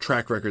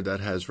track record that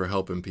has for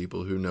helping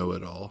people who know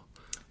it all.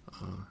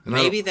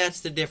 Maybe that's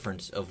the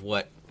difference of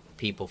what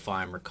people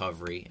find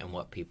recovery and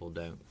what people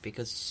don't.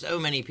 Because so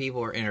many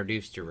people are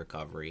introduced to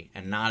recovery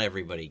and not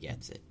everybody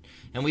gets it.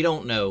 And we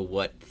don't know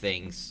what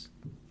things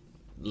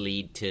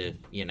lead to,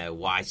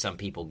 why some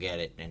people get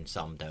it and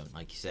some don't.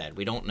 Like you said,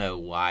 we don't know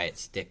why it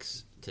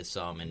sticks to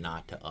some and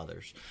not to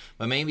others.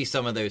 But maybe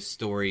some of those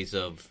stories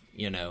of,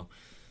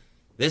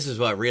 this is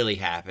what really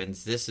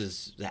happens. This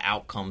is the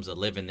outcomes of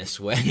living this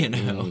way,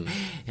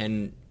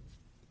 And,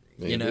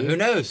 Maybe. Who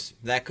knows?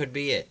 That could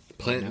be it.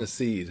 Planting a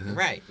seed. Huh?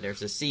 Right.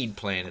 There's a seed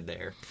planted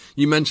there.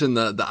 You mentioned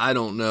the I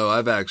don't know.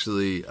 I've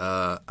actually,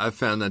 I've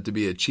found that to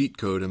be a cheat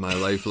code in my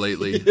life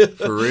lately.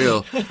 For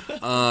real.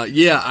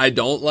 I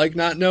don't like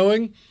not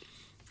knowing.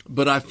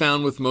 But I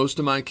found with most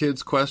of my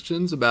kids'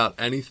 questions about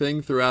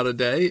anything throughout a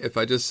day, if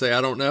I just say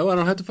I don't know, I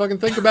don't have to fucking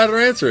think about it or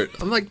answer it.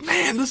 I'm like,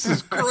 man, this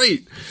is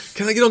great.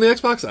 Can I get on the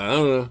Xbox? I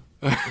don't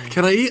know.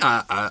 Can I eat?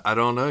 I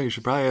don't know. You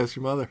should probably ask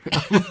your mother.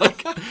 I'm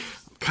like,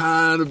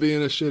 kind of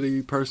being a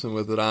shitty person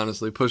with it,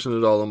 honestly, pushing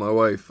it all on my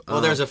wife.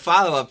 Well, there's a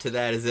follow-up to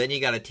that is then you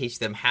got to teach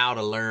them how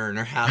to learn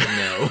or how to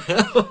know.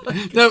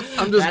 No,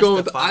 I'm just going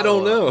with I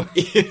don't know.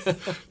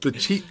 The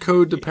cheat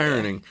code to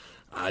parenting.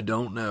 I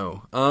don't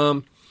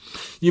know.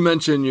 You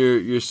mentioned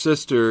your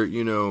sister,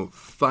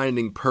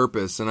 finding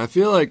purpose. And I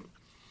feel like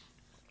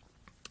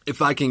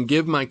if I can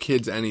give my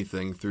kids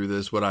anything through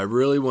this, what I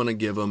really want to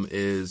give them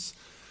is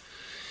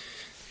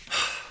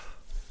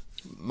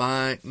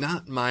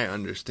not my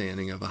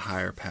understanding of a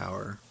higher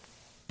power,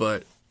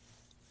 but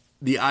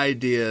the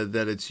idea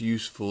that it's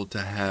useful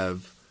to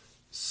have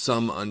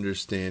some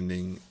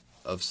understanding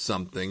of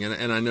something.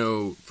 And I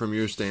know from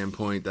your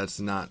standpoint, that's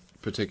not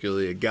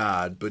particularly a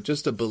God, but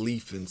just a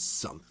belief in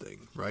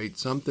something, right?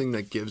 Something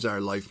that gives our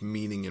life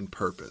meaning and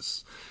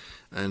purpose.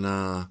 And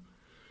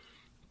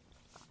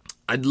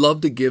I'd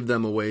love to give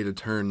them a way to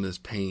turn this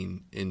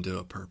pain into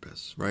a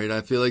purpose, right?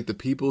 I feel like the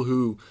people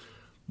who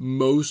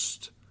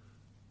most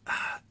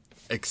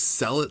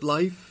excel at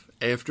life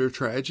after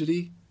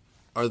tragedy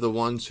are the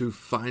ones who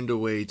find a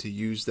way to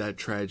use that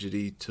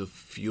tragedy to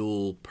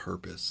fuel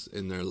purpose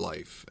in their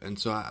life. And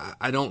so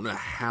I don't know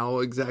how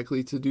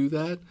exactly to do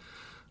that.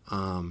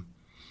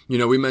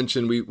 We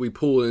mentioned we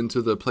pull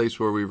into the place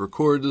where we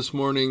record this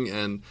morning,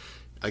 and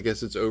I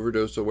guess it's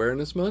Overdose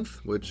Awareness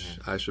Month, which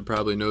I should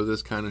probably know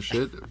this kind of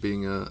shit,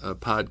 being a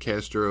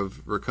podcaster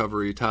of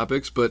recovery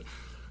topics. But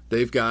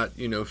they've got,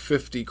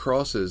 50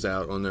 crosses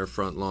out on their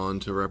front lawn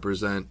to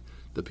represent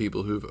the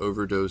people who've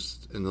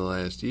overdosed in the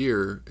last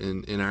year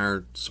in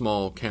our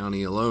small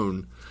county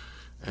alone.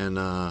 And,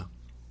 I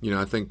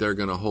think they're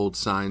going to hold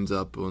signs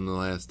up on the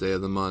last day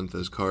of the month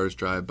as cars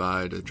drive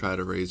by to try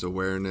to raise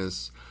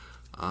awareness.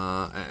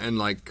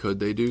 Could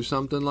they do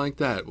something like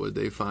that? Would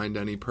they find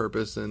any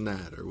purpose in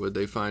that? Or would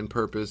they find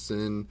purpose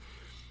in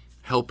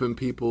helping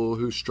people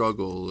who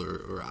struggle?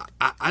 Or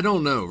I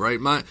don't know, right?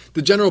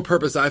 The general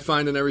purpose I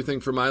find in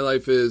everything for my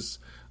life is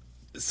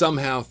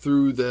somehow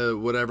through the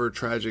whatever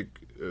tragic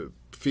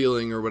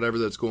feeling or whatever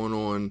that's going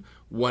on,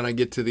 when I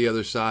get to the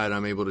other side,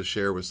 I'm able to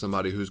share with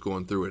somebody who's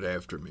going through it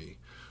after me.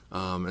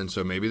 And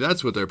so maybe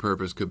that's what their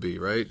purpose could be,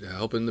 right?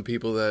 Helping the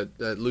people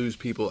that lose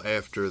people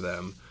after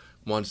them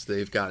once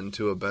they've gotten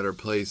to a better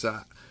place.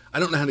 I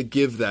don't know how to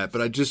give that,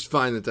 but I just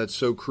find that that's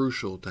so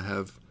crucial to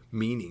have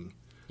meaning.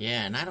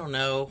 Yeah, and I don't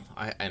know,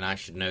 and I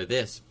should know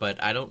this,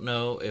 but I don't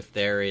know if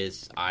there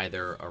is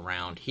either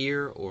around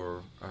here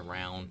or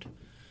around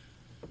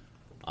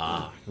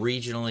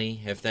regionally,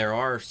 if there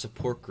are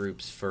support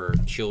groups for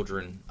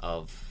children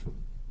of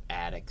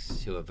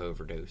addicts who have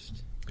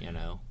overdosed.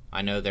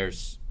 I know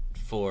there's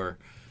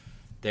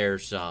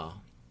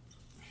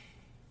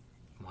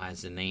why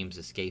is the name's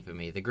escaping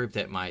me? The group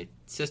that my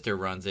sister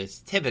runs is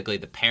typically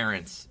the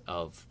parents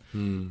of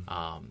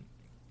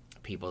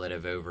people that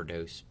have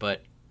overdosed,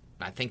 but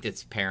I think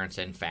it's parents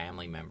and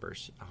family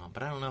members.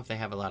 But I don't know if they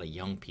have a lot of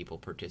young people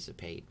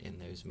participate in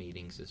those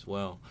meetings as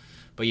well.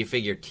 But you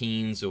figure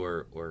teens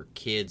or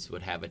kids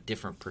would have a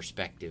different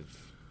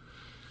perspective,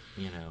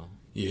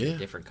 a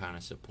different kind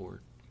of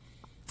support.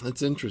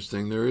 That's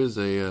interesting. There is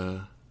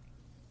a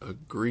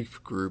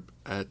grief group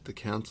at the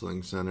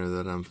counseling center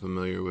that I'm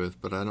familiar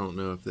with, but I don't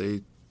know if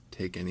they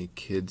take any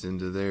kids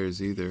into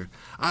theirs either.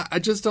 I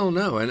just don't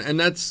know. And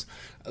that's,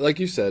 like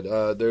you said,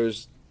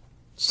 there's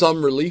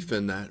some relief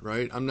in that,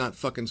 right? I'm not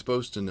fucking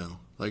supposed to know.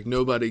 Like,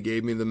 nobody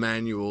gave me the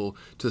manual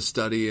to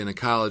study in a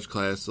college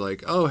class.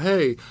 Like, oh,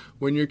 hey,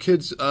 when your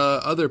kid's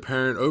other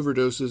parent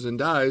overdoses and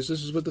dies,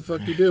 this is what the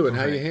fuck you do and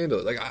how you handle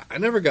it. Like, I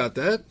never got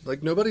that.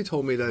 Like, nobody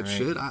told me that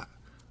shit. I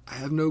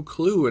have no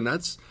clue, and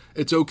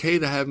it's okay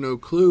to have no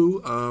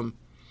clue.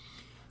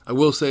 I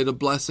will say the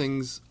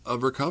blessings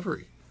of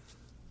recovery.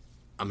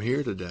 I'm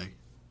here today,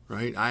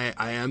 right?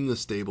 I am the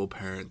stable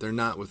parent. They're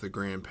not with a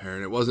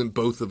grandparent. It wasn't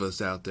both of us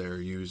out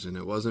there using.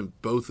 It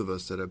wasn't both of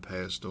us that have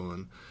passed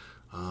on.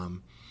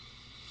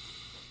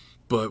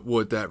 But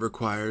what that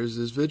requires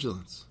is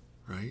vigilance,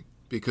 right?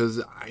 Because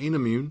I ain't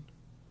immune.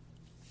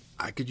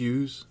 I could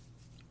use.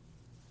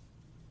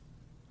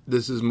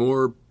 This is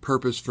more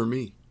purpose for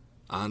me,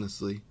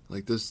 honestly.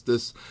 Like,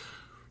 this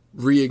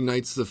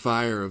reignites the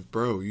fire of,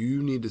 bro,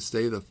 you need to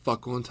stay the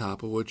fuck on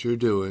top of what you're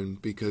doing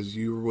because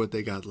you're what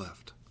they got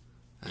left.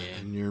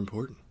 And you're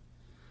important.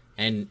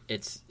 And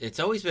it's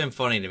always been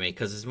funny to me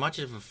because as much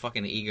of a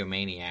fucking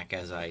egomaniac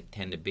as I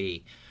tend to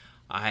be,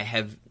 I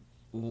have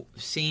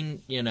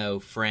seen,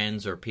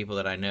 friends or people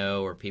that I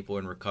know or people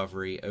in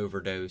recovery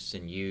overdose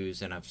and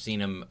use, and I've seen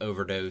them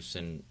overdose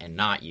and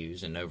not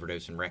use and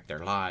overdose and wreck their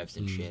lives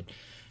and shit.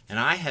 And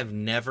I have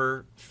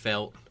never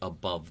felt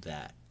above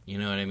that. You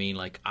know what I mean?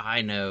 Like,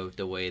 I know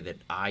the way that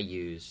I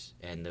use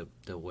and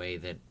the way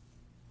that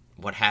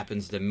what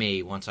happens to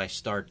me once I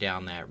start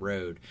down that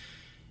road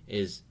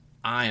is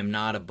I am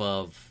not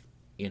above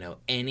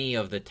any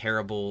of the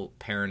terrible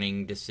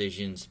parenting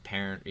decisions,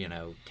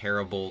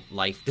 terrible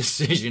life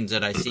decisions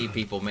that I see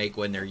people make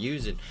when they're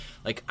using.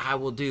 Like, I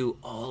will do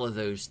all of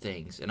those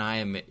things, and I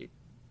am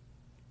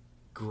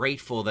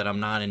grateful that I'm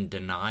not in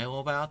denial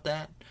about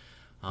that.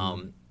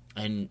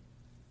 And,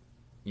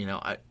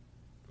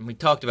 we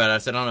talked about it. I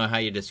said, I don't know how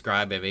you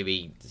describe it,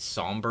 maybe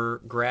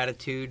somber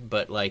gratitude,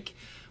 but, like,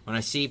 when I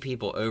see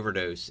people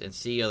overdose and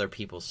see other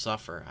people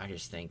suffer, I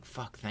just think,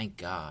 fuck, thank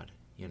God.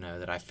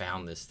 That I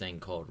found this thing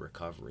called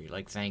recovery.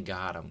 Like, thank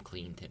God I'm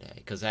clean today,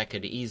 because that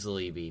could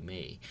easily be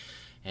me.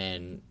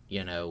 And,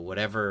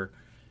 whatever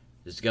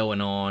is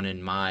going on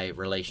in my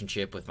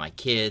relationship with my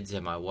kids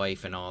and my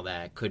wife and all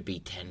that could be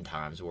 10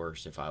 times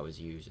worse if I was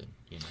using,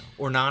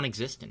 or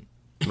non-existent.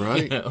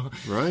 Right,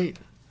 right.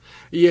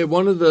 Yeah,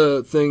 one of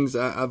the things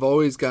I've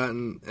always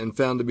gotten and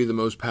found to be the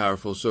most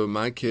powerful, so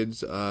my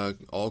kids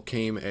all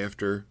came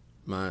after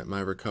my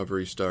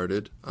recovery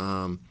started.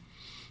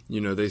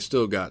 They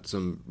still got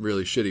some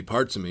really shitty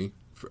parts of me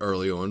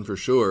early on, for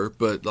sure.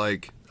 But,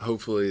 like,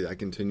 hopefully I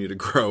continue to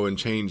grow and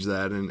change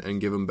that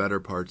and give them better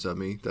parts of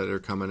me that are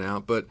coming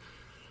out. But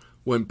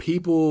when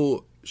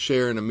people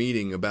share in a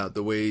meeting about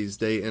the ways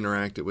they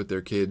interacted with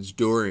their kids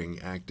during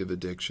active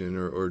addiction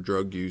or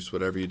drug use,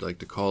 whatever you'd like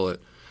to call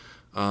it,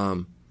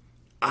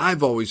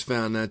 I've always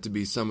found that to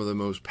be some of the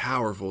most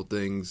powerful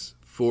things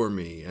for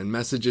me, and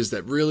messages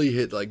that really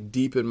hit, like,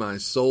 deep in my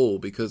soul,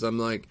 because I'm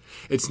like,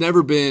 it's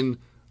never been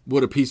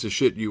what a piece of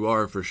shit you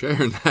are for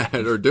sharing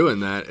that or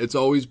doing that. It's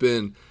always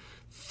been,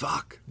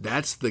 fuck,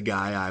 that's the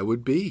guy I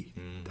would be.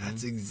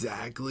 That's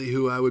exactly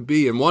who I would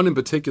be. And one in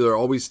particular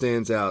always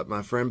stands out.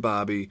 My friend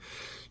Bobby,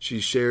 she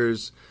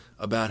shares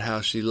about how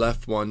she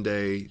left one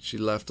day. She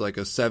left like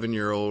a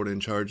 7-year-old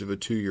in charge of a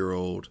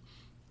 2-year-old.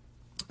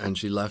 And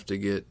she left to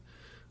get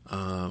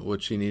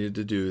what she needed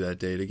to do that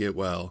day to get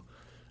well.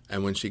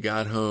 And when she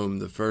got home,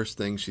 the first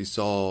thing she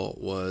saw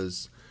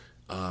was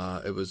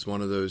it was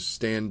one of those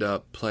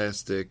stand-up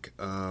plastic,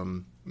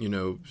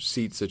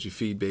 seats that you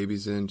feed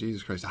babies in.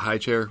 Jesus Christ, a high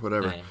chair,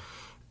 whatever.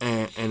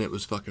 Yeah. And it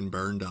was fucking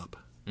burned up.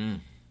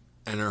 And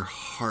her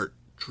heart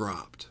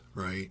dropped,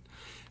 right?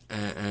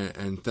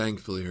 And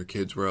thankfully her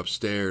kids were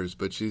upstairs.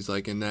 But she's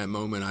like, in that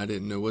moment, I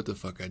didn't know what the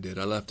fuck I did.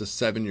 I left a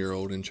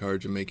 7-year-old in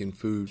charge of making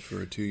food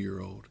for a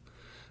 2-year-old.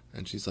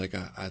 And she's like,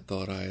 I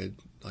thought I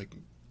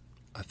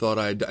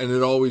had, and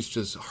it always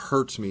just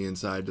hurts me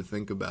inside to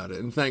think about it.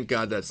 And thank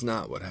God that's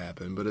not what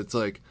happened. But it's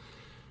like,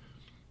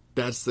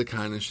 that's the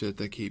kind of shit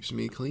that keeps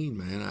me clean,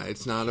 man.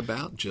 It's not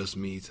about just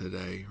me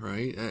today,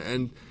 right?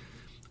 And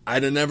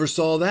I'd have never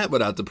saw that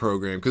without the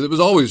program, because it was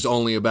always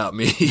only about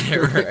me.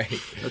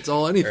 Right? That's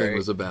all anything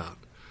was about.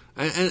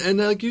 And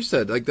like you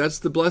said, like, that's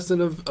the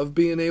blessing of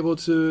being able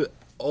to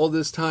all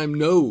this time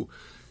know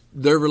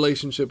their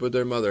relationship with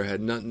their mother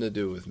had nothing to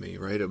do with me,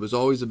 right? It was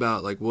always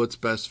about, like, what's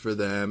best for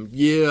them.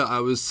 Yeah, I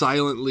was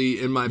silently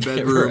in my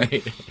bedroom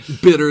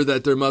bitter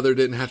that their mother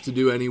didn't have to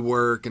do any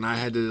work, and I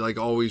had to, like,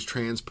 always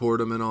transport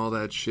them and all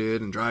that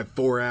shit and drive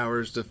 4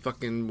 hours to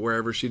fucking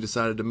wherever she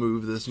decided to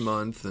move this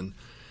month.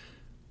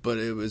 But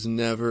it was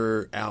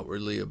never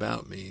outwardly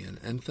about me.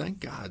 And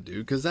thank God,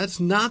 dude, because that's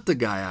not the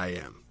guy I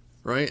am.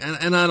 Right?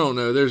 And I don't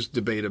know, there's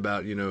debate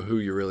about, who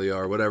you really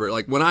are, whatever.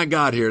 Like, when I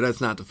got here, that's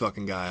not the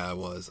fucking guy I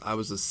was. I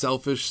was a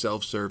selfish,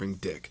 self-serving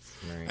dick.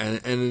 Right.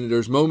 And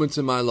there's moments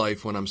in my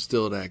life when I'm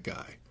still that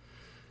guy.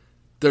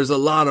 There's a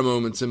lot of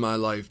moments in my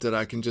life that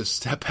I can just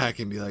step back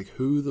and be like,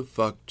 who the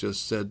fuck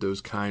just said those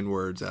kind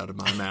words out of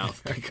my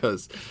mouth?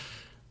 Because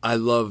I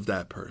love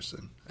that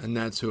person. And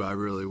that's who I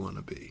really want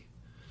to be.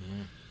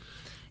 Yeah.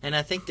 And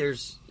I think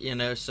there's,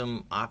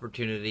 some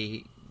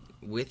opportunity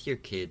with your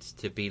kids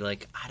to be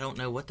like, I don't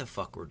know what the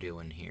fuck we're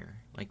doing here.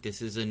 Like,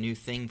 this is a new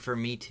thing for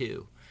me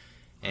too.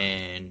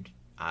 And,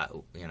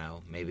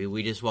 maybe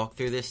we just walk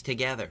through this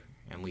together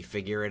and we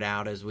figure it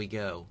out as we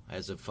go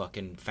as a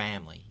fucking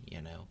family,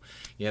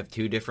 You have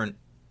two different,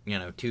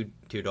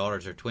 two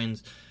daughters or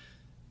twins.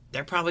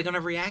 They're probably going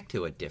to react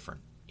to it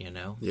different,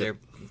 Yep. They're,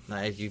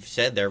 as you've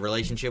said, their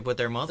relationship with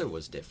their mother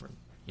was different,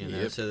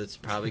 Yep. So it's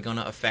probably going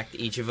to affect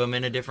each of them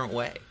in a different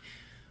way.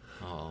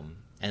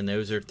 And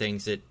those are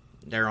things that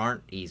there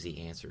aren't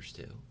easy answers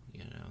to.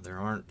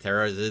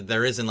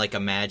 There isn't like a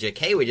magic,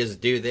 hey, we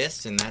just do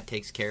this and that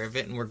takes care of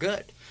it and we're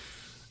good.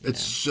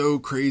 It's so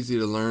crazy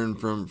to learn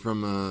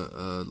from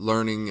a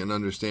learning and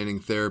understanding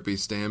therapy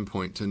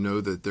standpoint to know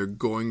that they're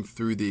going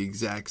through the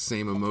exact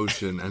same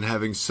emotion and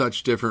having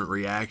such different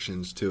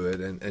reactions to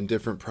it and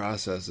different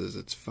processes.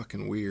 It's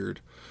fucking weird.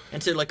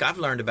 And so, like, I've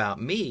learned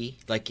about me,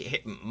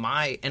 like,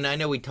 and I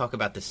know we talk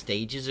about the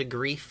stages of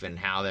grief and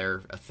how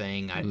they're a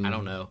thing. I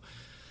don't know.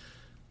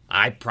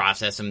 I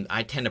process them.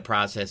 I tend to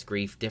process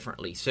grief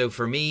differently. So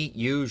for me,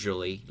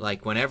 usually,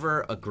 like,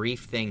 whenever a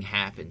grief thing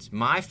happens,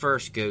 my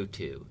first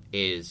go-to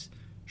is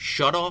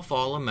shut off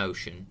all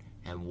emotion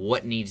and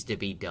what needs to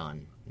be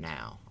done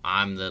now.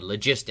 I'm the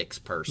logistics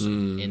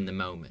person in the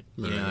moment.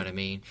 You know what I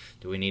mean?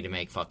 Do we need to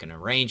make fucking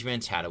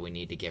arrangements? How do we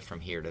need to get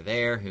from here to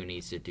there? Who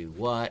needs to do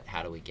what?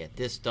 How do we get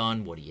this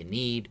done? What do you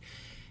need?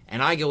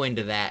 And I go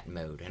into that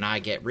mode, and I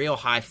get real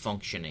high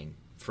functioning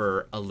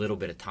for a little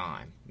bit of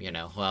time,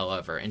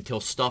 however, until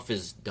stuff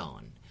is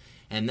done.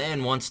 And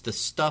then once the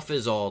stuff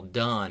is all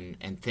done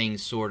and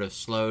things sort of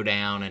slow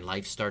down and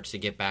life starts to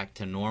get back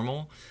to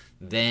normal,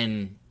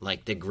 then,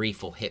 like, the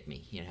grief will hit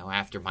me.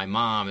 After my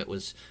mom, it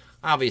was,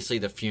 obviously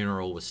the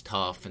funeral was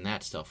tough and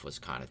that stuff was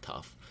kind of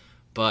tough.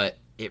 But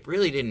it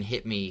really didn't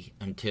hit me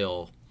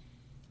until,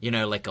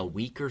 like a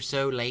week or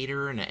so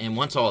later. And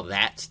once all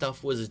that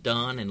stuff was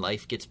done and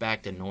life gets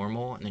back to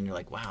normal, and then you're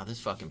like, wow, this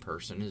fucking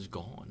person is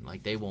gone.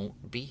 Like, they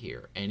won't be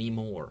here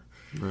anymore.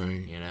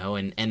 Right.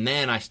 And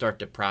then I start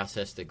to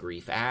process the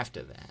grief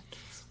after that.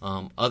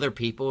 Other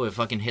people, it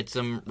fucking hits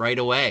them right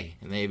away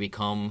and they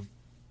become,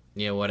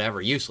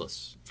 whatever,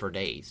 useless for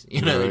days. They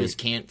just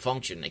can't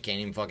function. They can't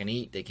even fucking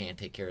eat. They can't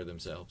take care of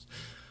themselves.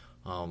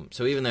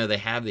 So even though they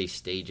have these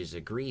stages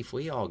of grief,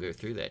 we all go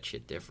through that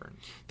shit different.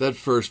 That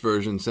first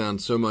version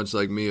sounds so much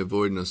like me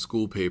avoiding a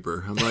school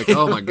paper. I'm like,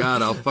 oh my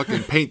God, I'll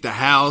fucking paint the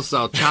house.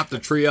 I'll chop the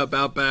tree up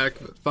out back.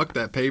 Fuck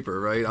that paper,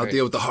 right? I'll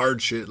deal with the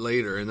hard shit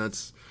later. And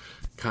that's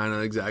kind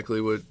of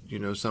exactly what,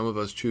 some of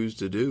us choose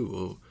to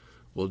do.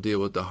 We'll deal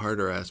with the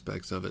harder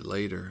aspects of it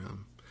later.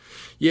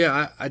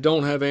 I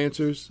don't have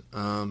answers.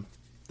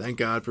 Thank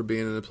God for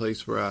being in a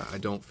place where I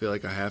don't feel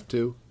like I have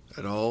to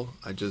at all.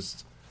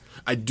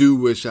 I do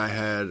wish I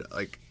had,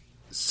 like,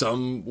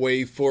 some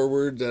way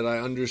forward that I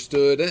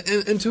understood,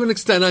 and to an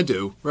extent I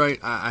do, right?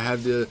 I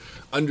have the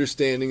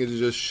understanding to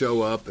just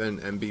show up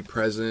and be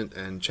present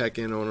and check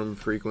in on them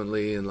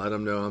frequently and let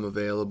them know I'm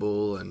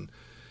available, and,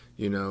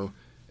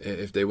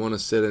 if they want to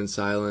sit in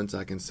silence,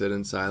 I can sit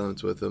in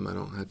silence with them. I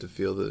don't have to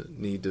feel the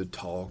need to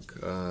talk,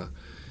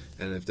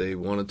 and if they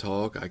want to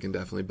talk, I can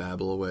definitely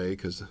babble away,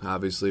 because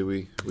obviously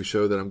we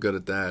show that I'm good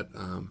at that.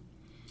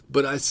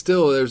 But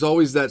there's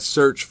always that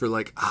search for,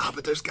 like,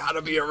 but there's got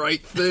to be a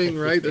right thing,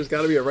 right? There's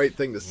got to be a right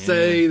thing to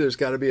say. There's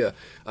got to be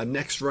a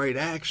next right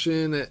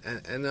action.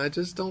 And I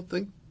just don't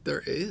think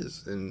there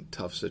is in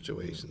tough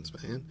situations,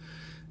 man.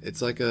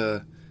 It's like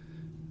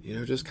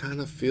just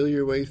kind of feel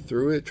your way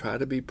through it. Try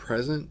to be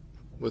present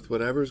with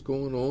whatever's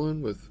going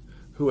on, with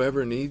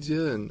whoever needs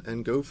you,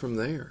 and go from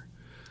there.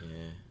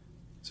 Yeah.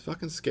 It's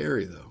fucking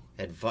scary, though.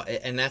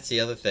 And that's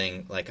the other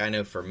thing. Like, I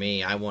know for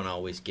me, I want to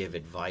always give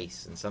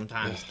advice, and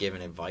sometimes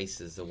giving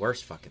advice is the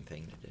worst fucking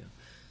thing to do.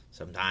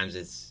 Sometimes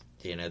it's,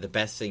 the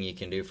best thing you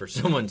can do for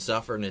someone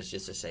suffering is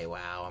just to say,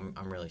 wow,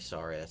 I'm really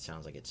sorry. That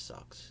sounds like it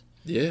sucks.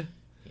 Yeah.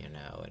 And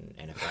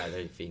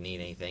if you need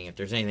anything, if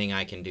there's anything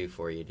I can do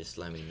for you, just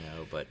let me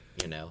know. But,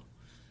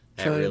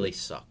 that really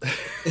sucks.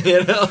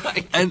 And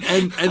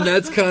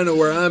that's kind of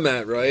where I'm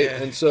at, right?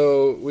 Yeah. And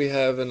so we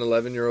have an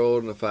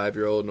 11-year-old and a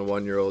 5-year-old and a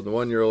 1-year-old. The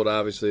 1-year-old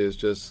obviously is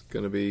just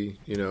going to be,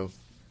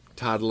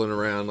 toddling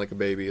around like a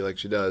baby, like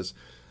she does.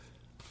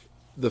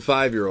 The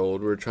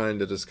 5-year-old, we're trying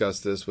to discuss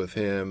this with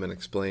him and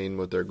explain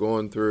what they're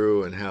going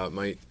through and how it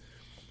might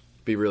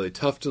be really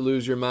tough to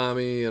lose your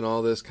mommy and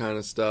all this kind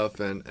of stuff.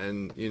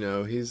 And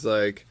he's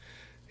like,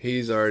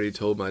 he's already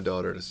told my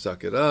daughter to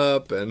suck it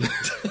up, and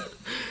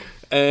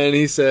and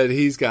he said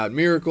he's got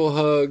miracle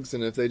hugs,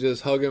 and if they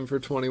just hug him for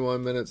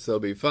 21 minutes, they'll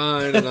be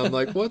fine. And I'm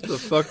like, what the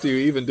fuck do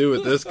you even do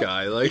with this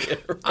guy?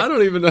 Like, I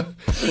don't even know.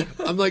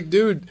 I'm like,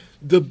 dude,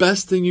 the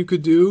best thing you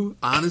could do,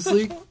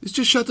 honestly, is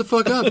just shut the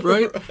fuck up,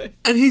 right?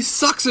 And he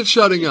sucks at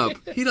shutting up.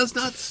 He does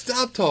not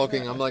stop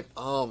talking. I'm like,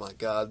 oh my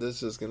God,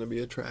 this is going to be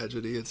a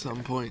tragedy at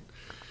some point.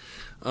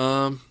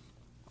 I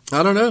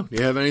don't know. Do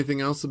you have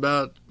anything else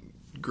about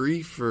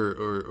grief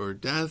or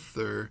death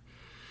or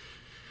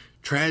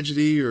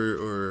tragedy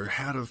or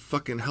how to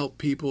fucking help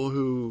people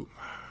who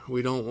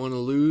we don't want to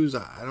lose?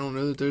 I don't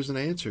know that there's an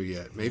answer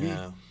yet. Maybe.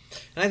 No.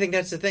 And I think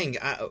that's the thing.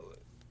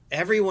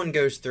 everyone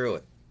goes through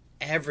it.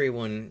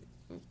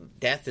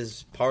 Death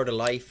is part of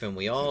life, and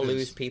we all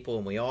lose people,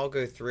 and we all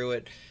go through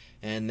it.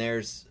 And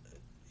there's,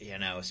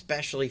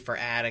 especially for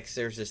addicts,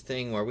 there's this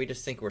thing where we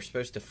just think we're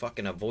supposed to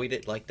fucking avoid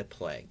it like the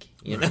plague.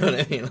 You know what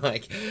I mean?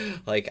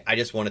 Like I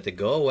just want it to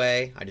go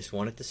away. I just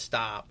want it to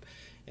stop.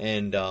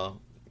 And,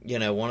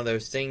 one of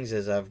those things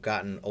as I've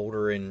gotten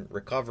older in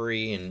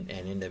recovery and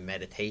into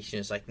meditation,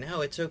 it's like,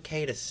 no, it's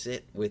okay to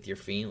sit with your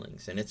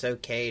feelings, and it's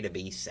okay to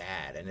be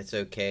sad, and it's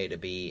okay to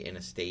be in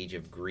a stage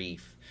of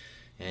grief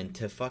and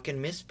to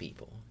fucking miss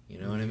people. You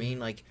know what I mean?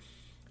 Like,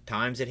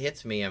 times it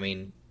hits me,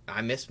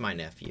 I miss my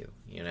nephew.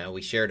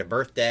 We shared a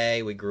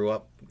birthday. We grew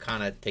up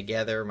kind of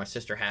together. My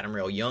sister had him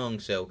real young,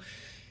 so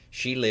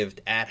she lived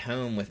at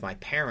home with my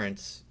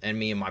parents and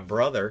me and my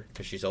brother,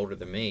 because she's older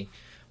than me.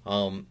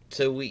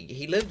 So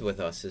he lived with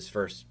us his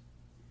first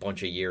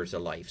bunch of years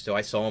of life. So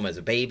I saw him as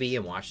a baby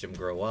and watched him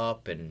grow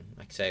up. And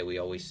like I say, we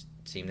always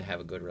seem to have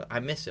a good. I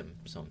miss him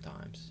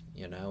sometimes,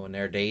 and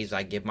there are days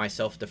I give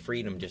myself the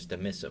freedom just to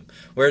miss him.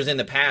 Whereas in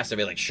the past, I'd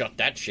be like, shut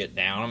that shit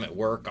down. I'm at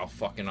work. I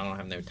don't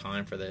have no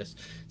time for this.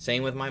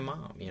 Same with my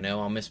mom.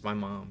 I'll miss my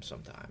mom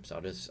sometimes.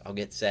 I'll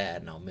get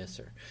sad and I'll miss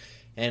her.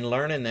 And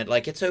learning that,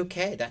 like, it's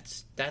okay.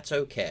 That's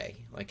okay.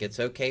 Like, it's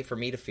okay for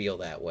me to feel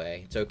that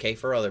way. It's okay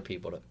for other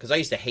people to... Because I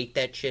used to hate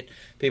that shit.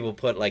 People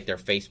put, like, their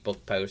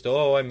Facebook post,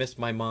 oh, I missed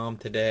my mom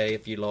today.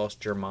 If you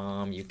lost your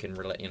mom, you can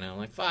relate,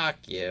 like,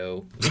 fuck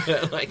you.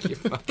 Like, you're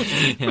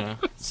fucking,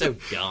 so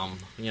dumb.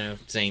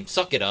 Same.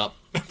 Suck it up.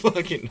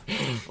 Fucking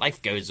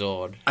life goes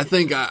on. I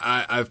think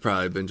I've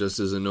probably been just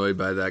as annoyed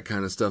by that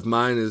kind of stuff.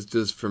 Mine is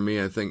just, for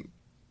me, I think...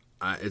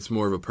 it's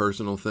more of a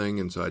personal thing,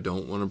 and so I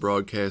don't want to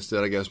broadcast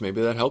it. I guess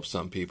maybe that helps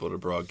some people to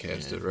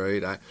broadcast it,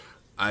 right?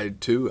 I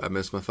too, I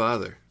miss my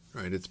father,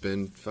 right? It's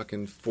been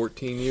fucking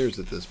 14 years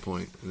at this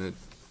point, and it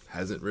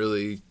hasn't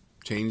really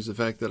changed the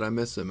fact that I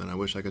miss him, and I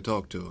wish I could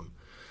talk to him.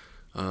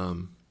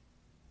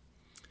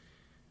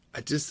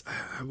 I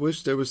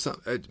wish there was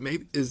some...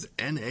 maybe, is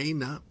NA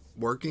not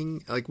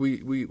working? Like,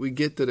 we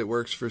get that it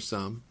works for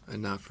some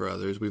and not for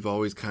others. We've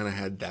always kind of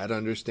had that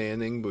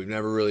understanding, but we've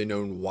never really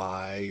known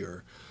why,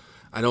 or...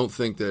 I don't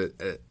think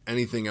that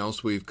anything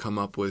else we've come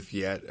up with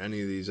yet,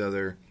 any of these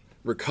other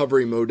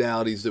recovery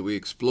modalities that we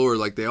explore,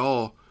 like, they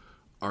all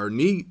are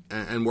neat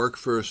and work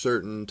for a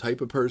certain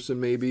type of person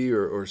maybe,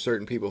 or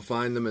certain people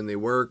find them and they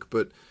work,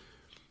 but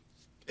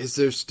is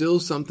there still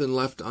something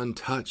left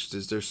untouched?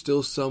 Is there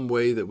still some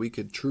way that we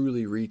could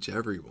truly reach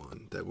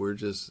everyone that we're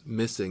just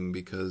missing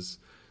because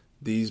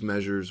these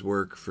measures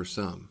work for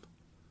some?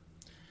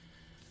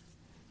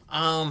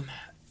 I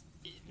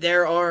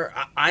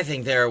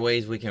think there are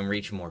ways we can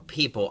reach more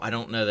people. I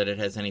don't know that it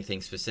has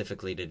anything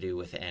specifically to do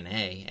with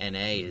NA.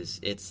 NA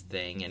is its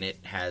thing, and it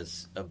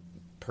has a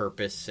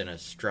purpose and a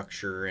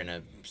structure and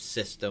a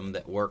system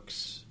that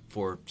works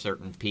for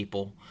certain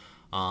people.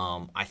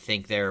 I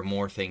think there are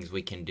more things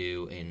we can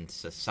do in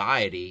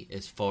society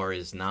as far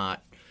as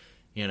not,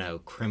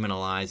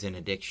 criminalizing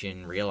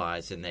addiction,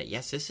 realizing that,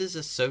 yes, this is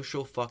a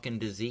social fucking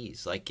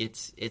disease. Like,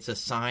 it's a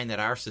sign that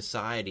our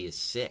society is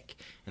sick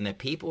and that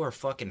people are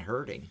fucking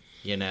hurting.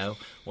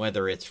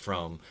 Whether it's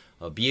from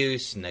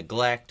abuse,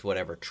 neglect,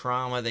 whatever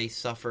trauma they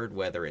suffered,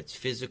 whether it's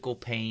physical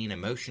pain,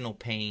 emotional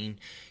pain,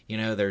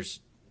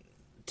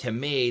 to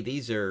me,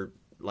 these are,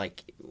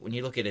 like, when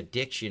you look at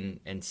addiction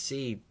and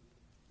see,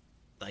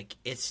 like,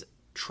 it's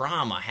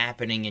trauma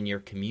happening in your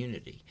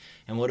community.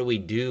 And what do we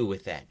do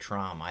with that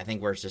trauma? I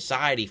think where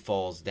society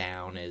falls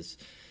down is,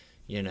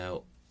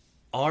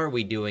 are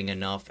we doing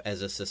enough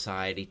as a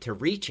society to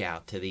reach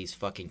out to these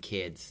fucking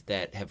kids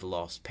that have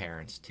lost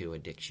parents to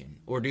addiction?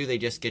 Or do they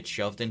just get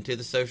shoved into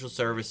the social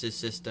services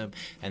system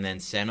and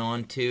then sent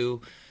on to,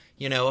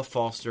 a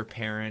foster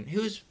parent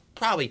who's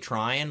probably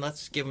trying?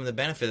 Let's give them the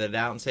benefit of the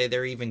doubt and say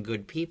they're even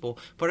good people.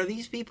 But are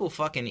these people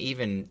fucking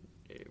even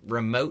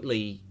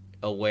remotely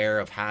aware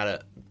of how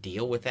to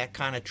deal with that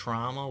kind of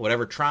trauma?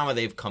 Whatever trauma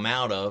they've come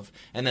out of,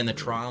 and then the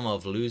trauma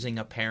of losing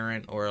a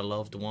parent or a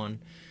loved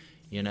one.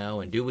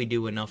 And do we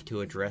do enough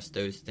to address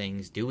those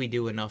things? Do we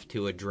do enough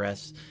to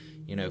address,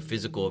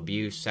 physical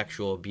abuse,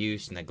 sexual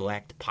abuse,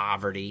 neglect,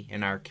 poverty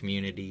in our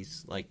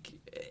communities? Like,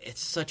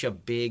 it's such a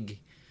big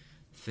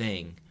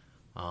thing.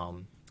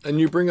 And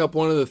you bring up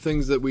one of the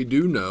things that we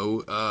do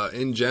know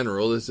in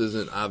general. This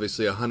isn't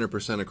obviously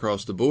 100%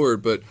 across the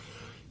board, but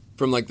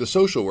from, like, the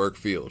social work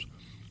field,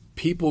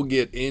 people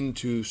get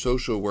into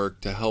social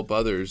work to help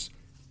others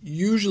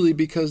usually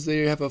because they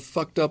have a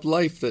fucked up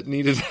life that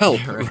needed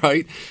help,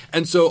 right?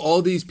 And so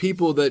all these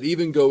people that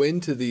even go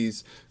into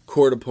these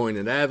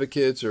court-appointed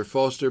advocates or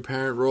foster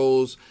parent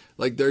roles,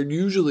 like, they're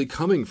usually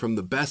coming from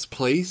the best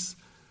place,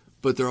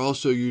 but they're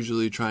also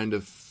usually trying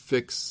to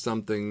fix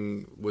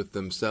something with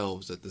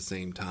themselves at the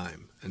same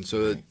time. And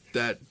so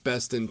that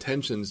best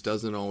intentions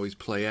doesn't always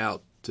play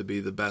out to be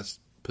the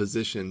best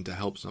position to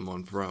help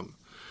someone from.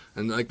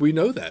 And, like, we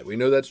know that. We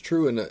know that's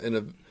true in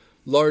a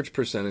large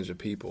percentage of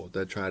people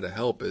that try to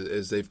help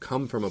is they've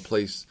come from a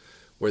place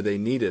where they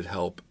needed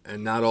help,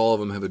 and not all of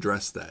them have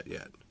addressed that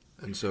yet.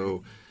 And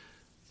so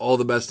all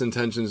the best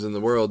intentions in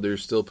the world, they're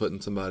still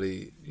putting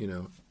somebody,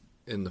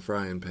 in the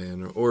frying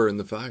pan or in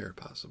the fire,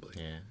 possibly.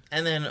 Yeah.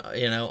 And then,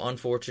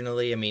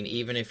 unfortunately, I mean,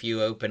 even if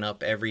you open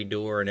up every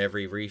door and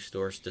every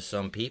resource to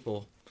some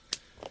people,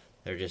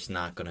 they're just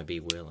not going to be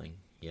willing,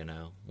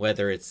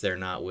 Whether it's they're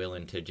not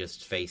willing to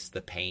just face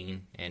the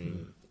pain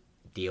and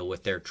deal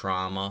with their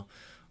trauma,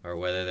 or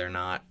whether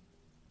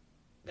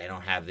they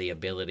don't have the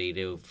ability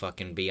to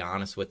fucking be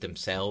honest with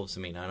themselves.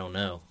 I mean, I don't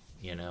know.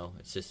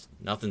 It's just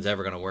nothing's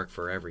ever going to work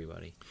for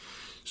everybody.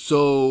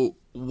 So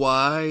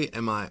why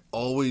am I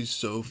always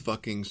so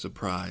fucking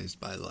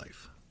surprised by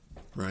life,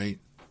 right?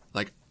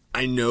 Like,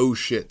 I know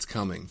shit's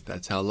coming.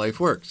 That's how life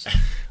works.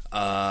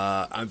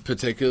 I'm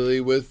particularly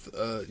with,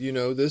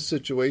 this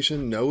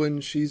situation, knowing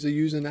she's a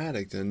using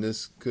addict, and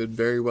this could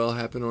very well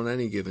happen on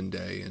any given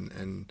day,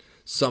 and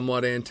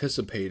somewhat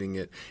anticipating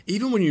it.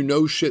 Even when you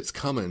know shit's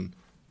coming,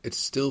 it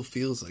still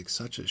feels like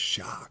such a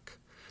shock.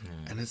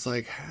 And it's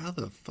like, how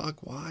the fuck,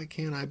 why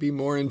can't I be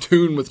more in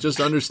tune with just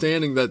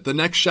understanding that the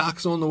next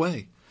shock's on the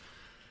way?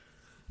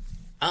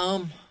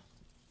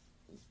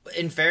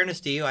 In fairness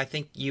to you, I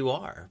think you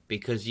are,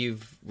 because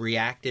you've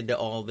reacted to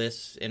all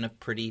this in a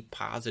pretty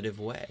positive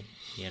way,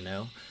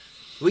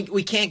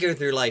 We can't go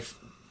through life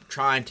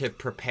trying to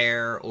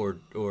prepare or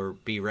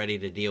be ready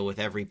to deal with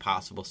every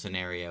possible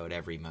scenario at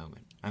every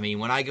moment. I mean,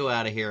 when I go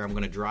out of here, I'm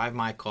going to drive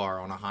my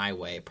car on a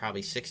highway,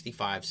 probably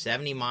 65,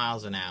 70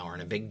 miles an hour in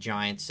a big,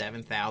 giant,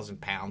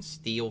 7,000-pound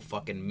steel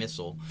fucking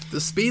missile.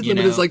 The speed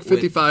limit is like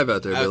 55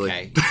 out there, Billy.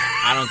 Okay.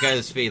 I don't go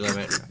the speed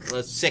limit.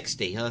 Let's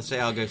 60. Let's say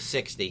I'll go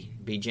 60.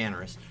 Be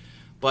generous.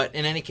 But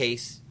in any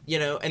case,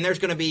 and there's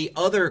going to be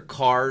other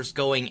cars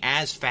going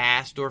as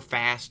fast or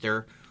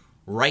faster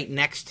right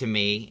next to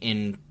me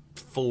in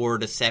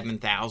 4,000 to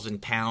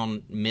 7,000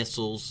 pound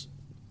missiles,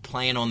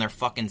 playing on their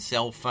fucking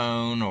cell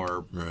phone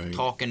or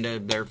talking to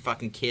their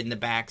fucking kid in the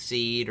back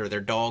seat, or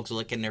their dog's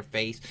licking their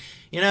face,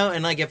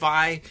 and like if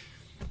I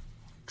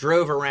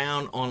drove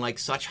around on like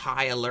such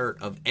high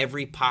alert of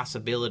every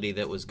possibility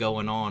that was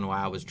going on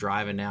while I was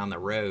driving down the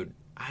road,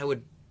 I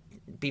would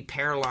be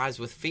paralyzed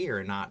with fear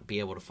and not be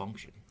able to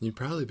function. You'd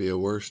probably be a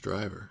worse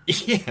driver.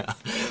 Yeah.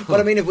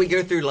 But I mean, if we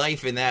go through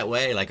life in that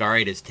way, like, all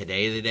right, is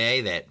today the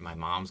day that my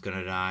mom's going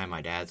to die,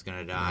 my dad's going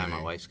to die, my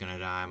wife's going to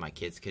die, my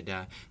kids could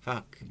die?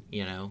 Fuck.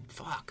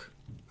 Fuck.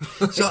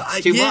 So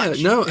I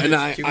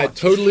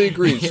totally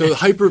agree. So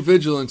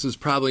hypervigilance is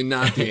probably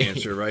not the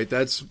answer, right?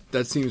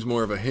 That seems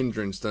more of a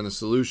hindrance than a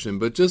solution.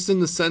 But just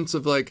in the sense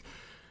of like,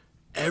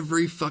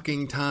 every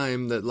fucking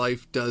time that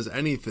life does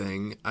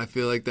anything, I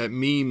feel like that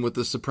meme with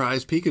the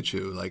surprise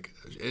Pikachu, like,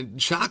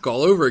 shock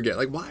all over again.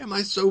 Like, why am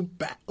I so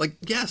bad? Like,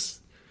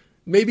 yes,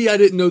 maybe I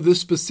didn't know this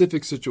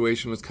specific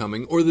situation was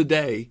coming or the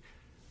day,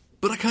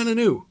 but I kind of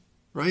knew,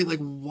 right? Like,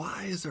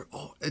 why is there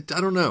I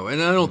don't know. And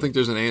I don't think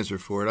there's an answer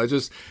for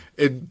it.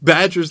 It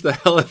badgers the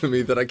hell out of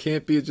me that I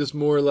can't be just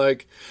more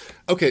like,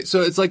 okay,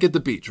 so it's like at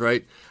the beach,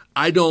 right?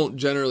 I don't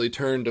generally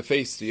turn to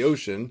face the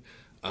ocean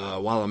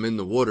while I'm in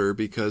the water,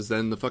 because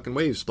then the fucking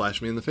waves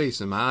splash me in the face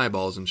and my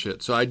eyeballs and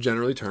shit. So I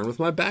generally turn with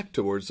my back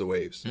towards the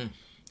waves.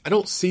 I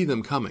don't see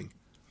them coming.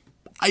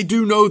 I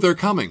do know they're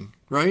coming,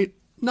 right?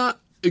 Not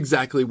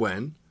exactly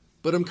when,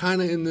 but I'm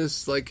kind of in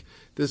this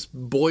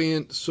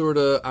buoyant sort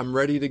of, I'm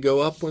ready to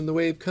go up when the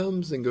wave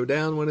comes and go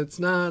down when it's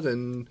not.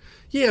 And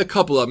yeah, a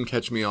couple of them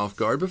catch me off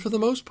guard, but for the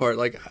most part,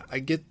 like, I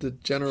get the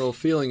general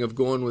feeling of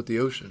going with the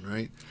ocean,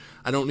 right?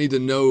 I don't need to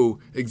know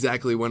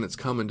exactly when it's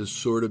coming to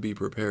sort of be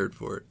prepared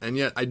for it. And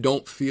yet I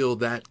don't feel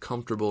that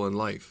comfortable in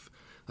life.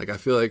 Like, I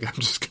feel like I'm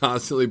just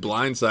constantly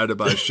blindsided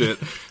by shit.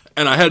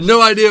 And I had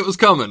no idea it was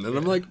coming. And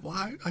I'm like,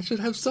 why? I should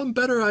have some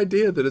better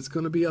idea that it's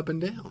going to be up and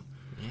down.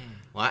 Yeah.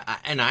 Well,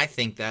 I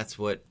think that's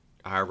what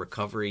our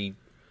recovery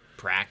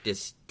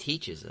practice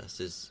teaches us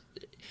is,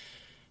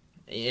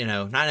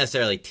 not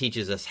necessarily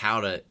teaches us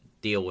how to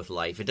deal with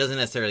life. It doesn't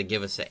necessarily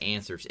give us the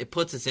answers. It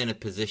puts us in a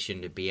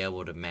position to be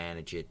able to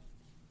manage it,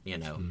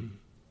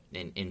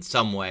 in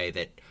some way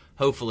that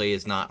hopefully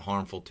is not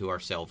harmful to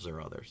ourselves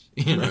or others.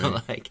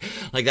 Like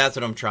that's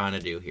what I'm trying to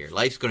do here.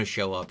 Life's going to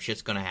show up.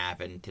 Shit's going to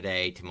happen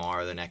today,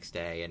 tomorrow, the next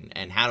day.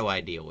 And how do I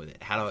deal with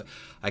it?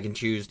 I can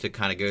choose to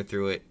kind of go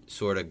through it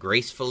sort of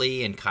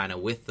gracefully and kind of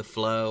with the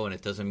flow. And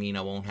it doesn't mean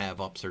I won't have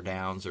ups or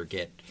downs or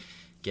get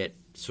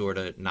sort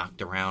of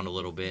knocked around a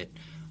little bit.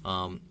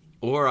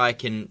 Or I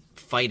can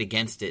fight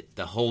against it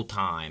the whole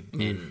time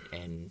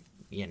and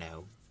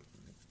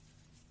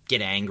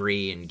get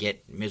angry and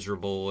get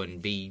miserable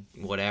and be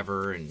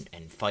whatever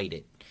and fight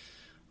it.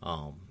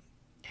 And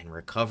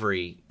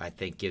recovery, I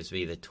think, gives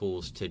me the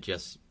tools to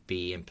just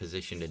be in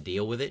position to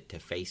deal with it, to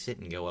face it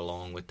and go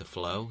along with the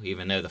flow,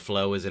 even though the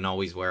flow isn't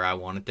always where I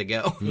want it to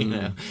go.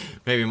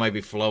 Maybe it might be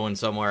flowing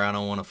somewhere I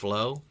don't want to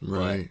flow.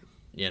 Right.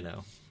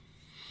 But,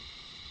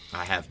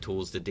 I have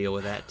tools to deal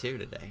with that too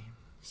today.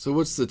 So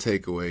what's the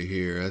takeaway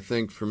here? I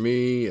think for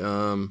me,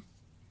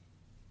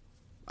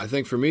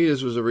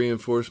 this was a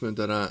reinforcement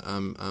that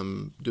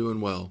I'm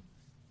doing well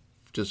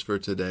just for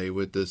today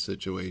with this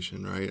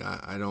situation, right?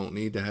 I don't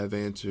need to have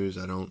answers.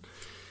 I don't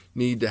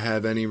need to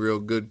have any real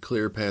good,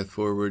 clear path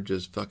forward.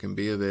 Just fucking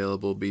be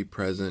available, be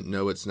present,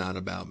 know it's not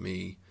about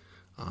me.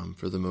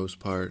 for the most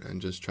part,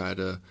 and just try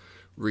to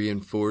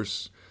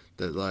reinforce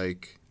that,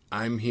 like,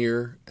 I'm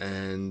here,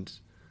 and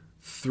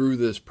through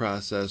this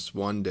process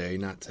one day,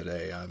 not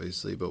today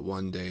obviously, but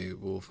one day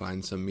we'll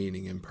find some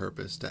meaning and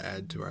purpose to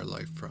add to our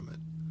life from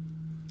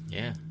it.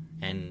 Yeah,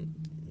 and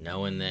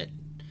knowing that,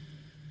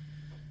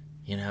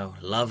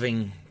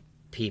 loving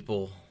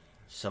people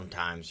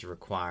sometimes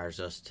requires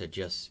us to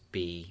just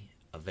be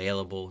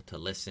available, to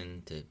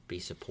listen, to be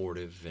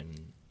supportive,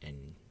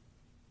 and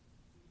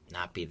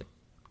not be the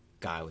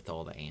guy with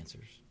all the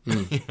answers.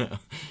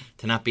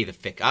 To not be the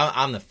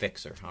I'm the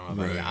fixer. I don't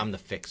know about you. I'm the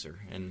fixer,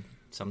 and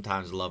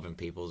sometimes loving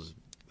people is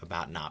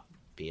about not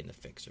being the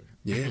fixer.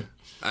 Yeah.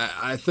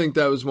 I think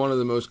that was one of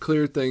the most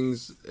clear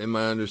things in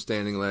my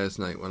understanding last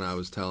night when I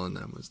was telling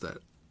them, was that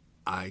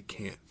I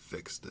can't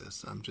fix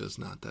this. I'm just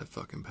not that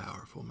fucking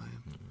powerful,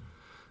 man.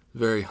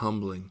 Very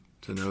humbling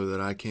to know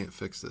that I can't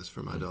fix this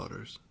for my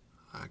daughters.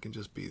 I can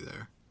just be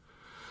there.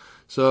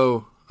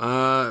 So,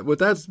 with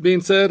that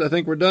being said, I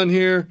think we're done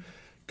here.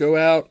 Go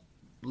out,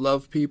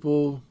 love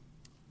people,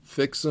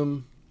 fix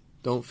them,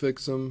 don't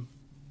fix them,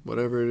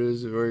 whatever it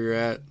is where you're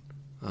at.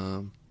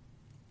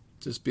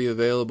 Just be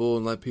available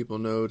and let people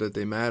know that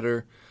they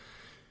matter.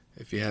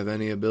 If you have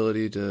any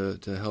ability to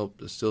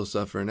help a still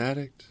suffering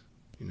addict,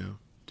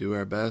 do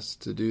our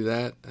best to do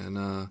that.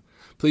 And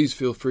please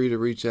feel free to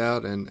reach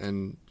out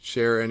and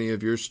share any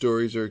of your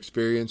stories or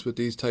experience with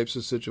these types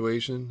of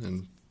situations.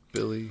 And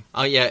Billy?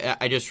 Oh, yeah,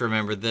 I just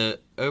remember the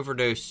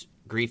overdose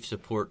grief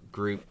support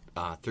group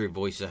through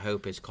Voice of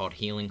Hope is called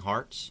Healing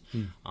Hearts.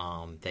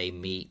 They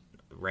meet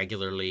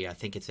regularly. I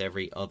think it's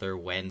every other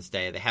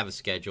Wednesday. They have a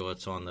schedule.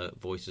 It's on the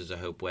Voices of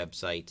Hope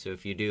website. So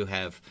if you do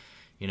have,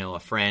 a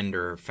friend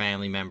or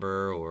family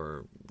member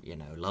or,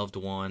 loved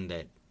one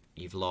that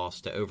you've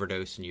lost to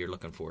overdose and you're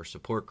looking for a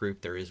support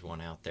group, there is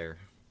one out there.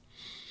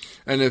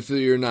 And if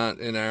you're not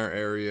in our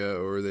area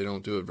or they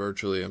don't do it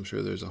virtually, I'm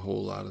sure there's a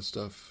whole lot of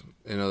stuff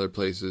in other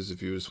places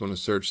if you just want to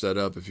search that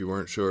up if you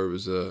weren't sure it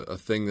was a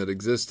thing that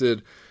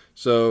existed.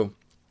 So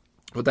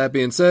with that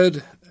being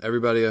said,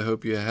 everybody, I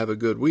hope you have a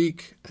good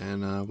week,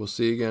 and we'll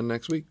see you again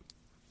next week.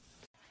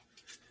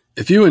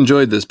 If you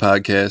enjoyed this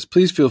podcast,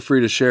 please feel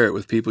free to share it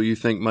with people you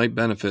think might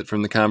benefit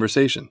from the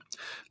conversation.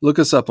 Look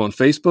us up on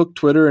Facebook,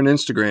 Twitter, and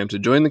Instagram to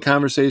join the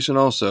conversation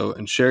also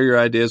and share your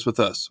ideas with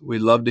us. We'd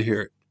love to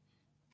hear it.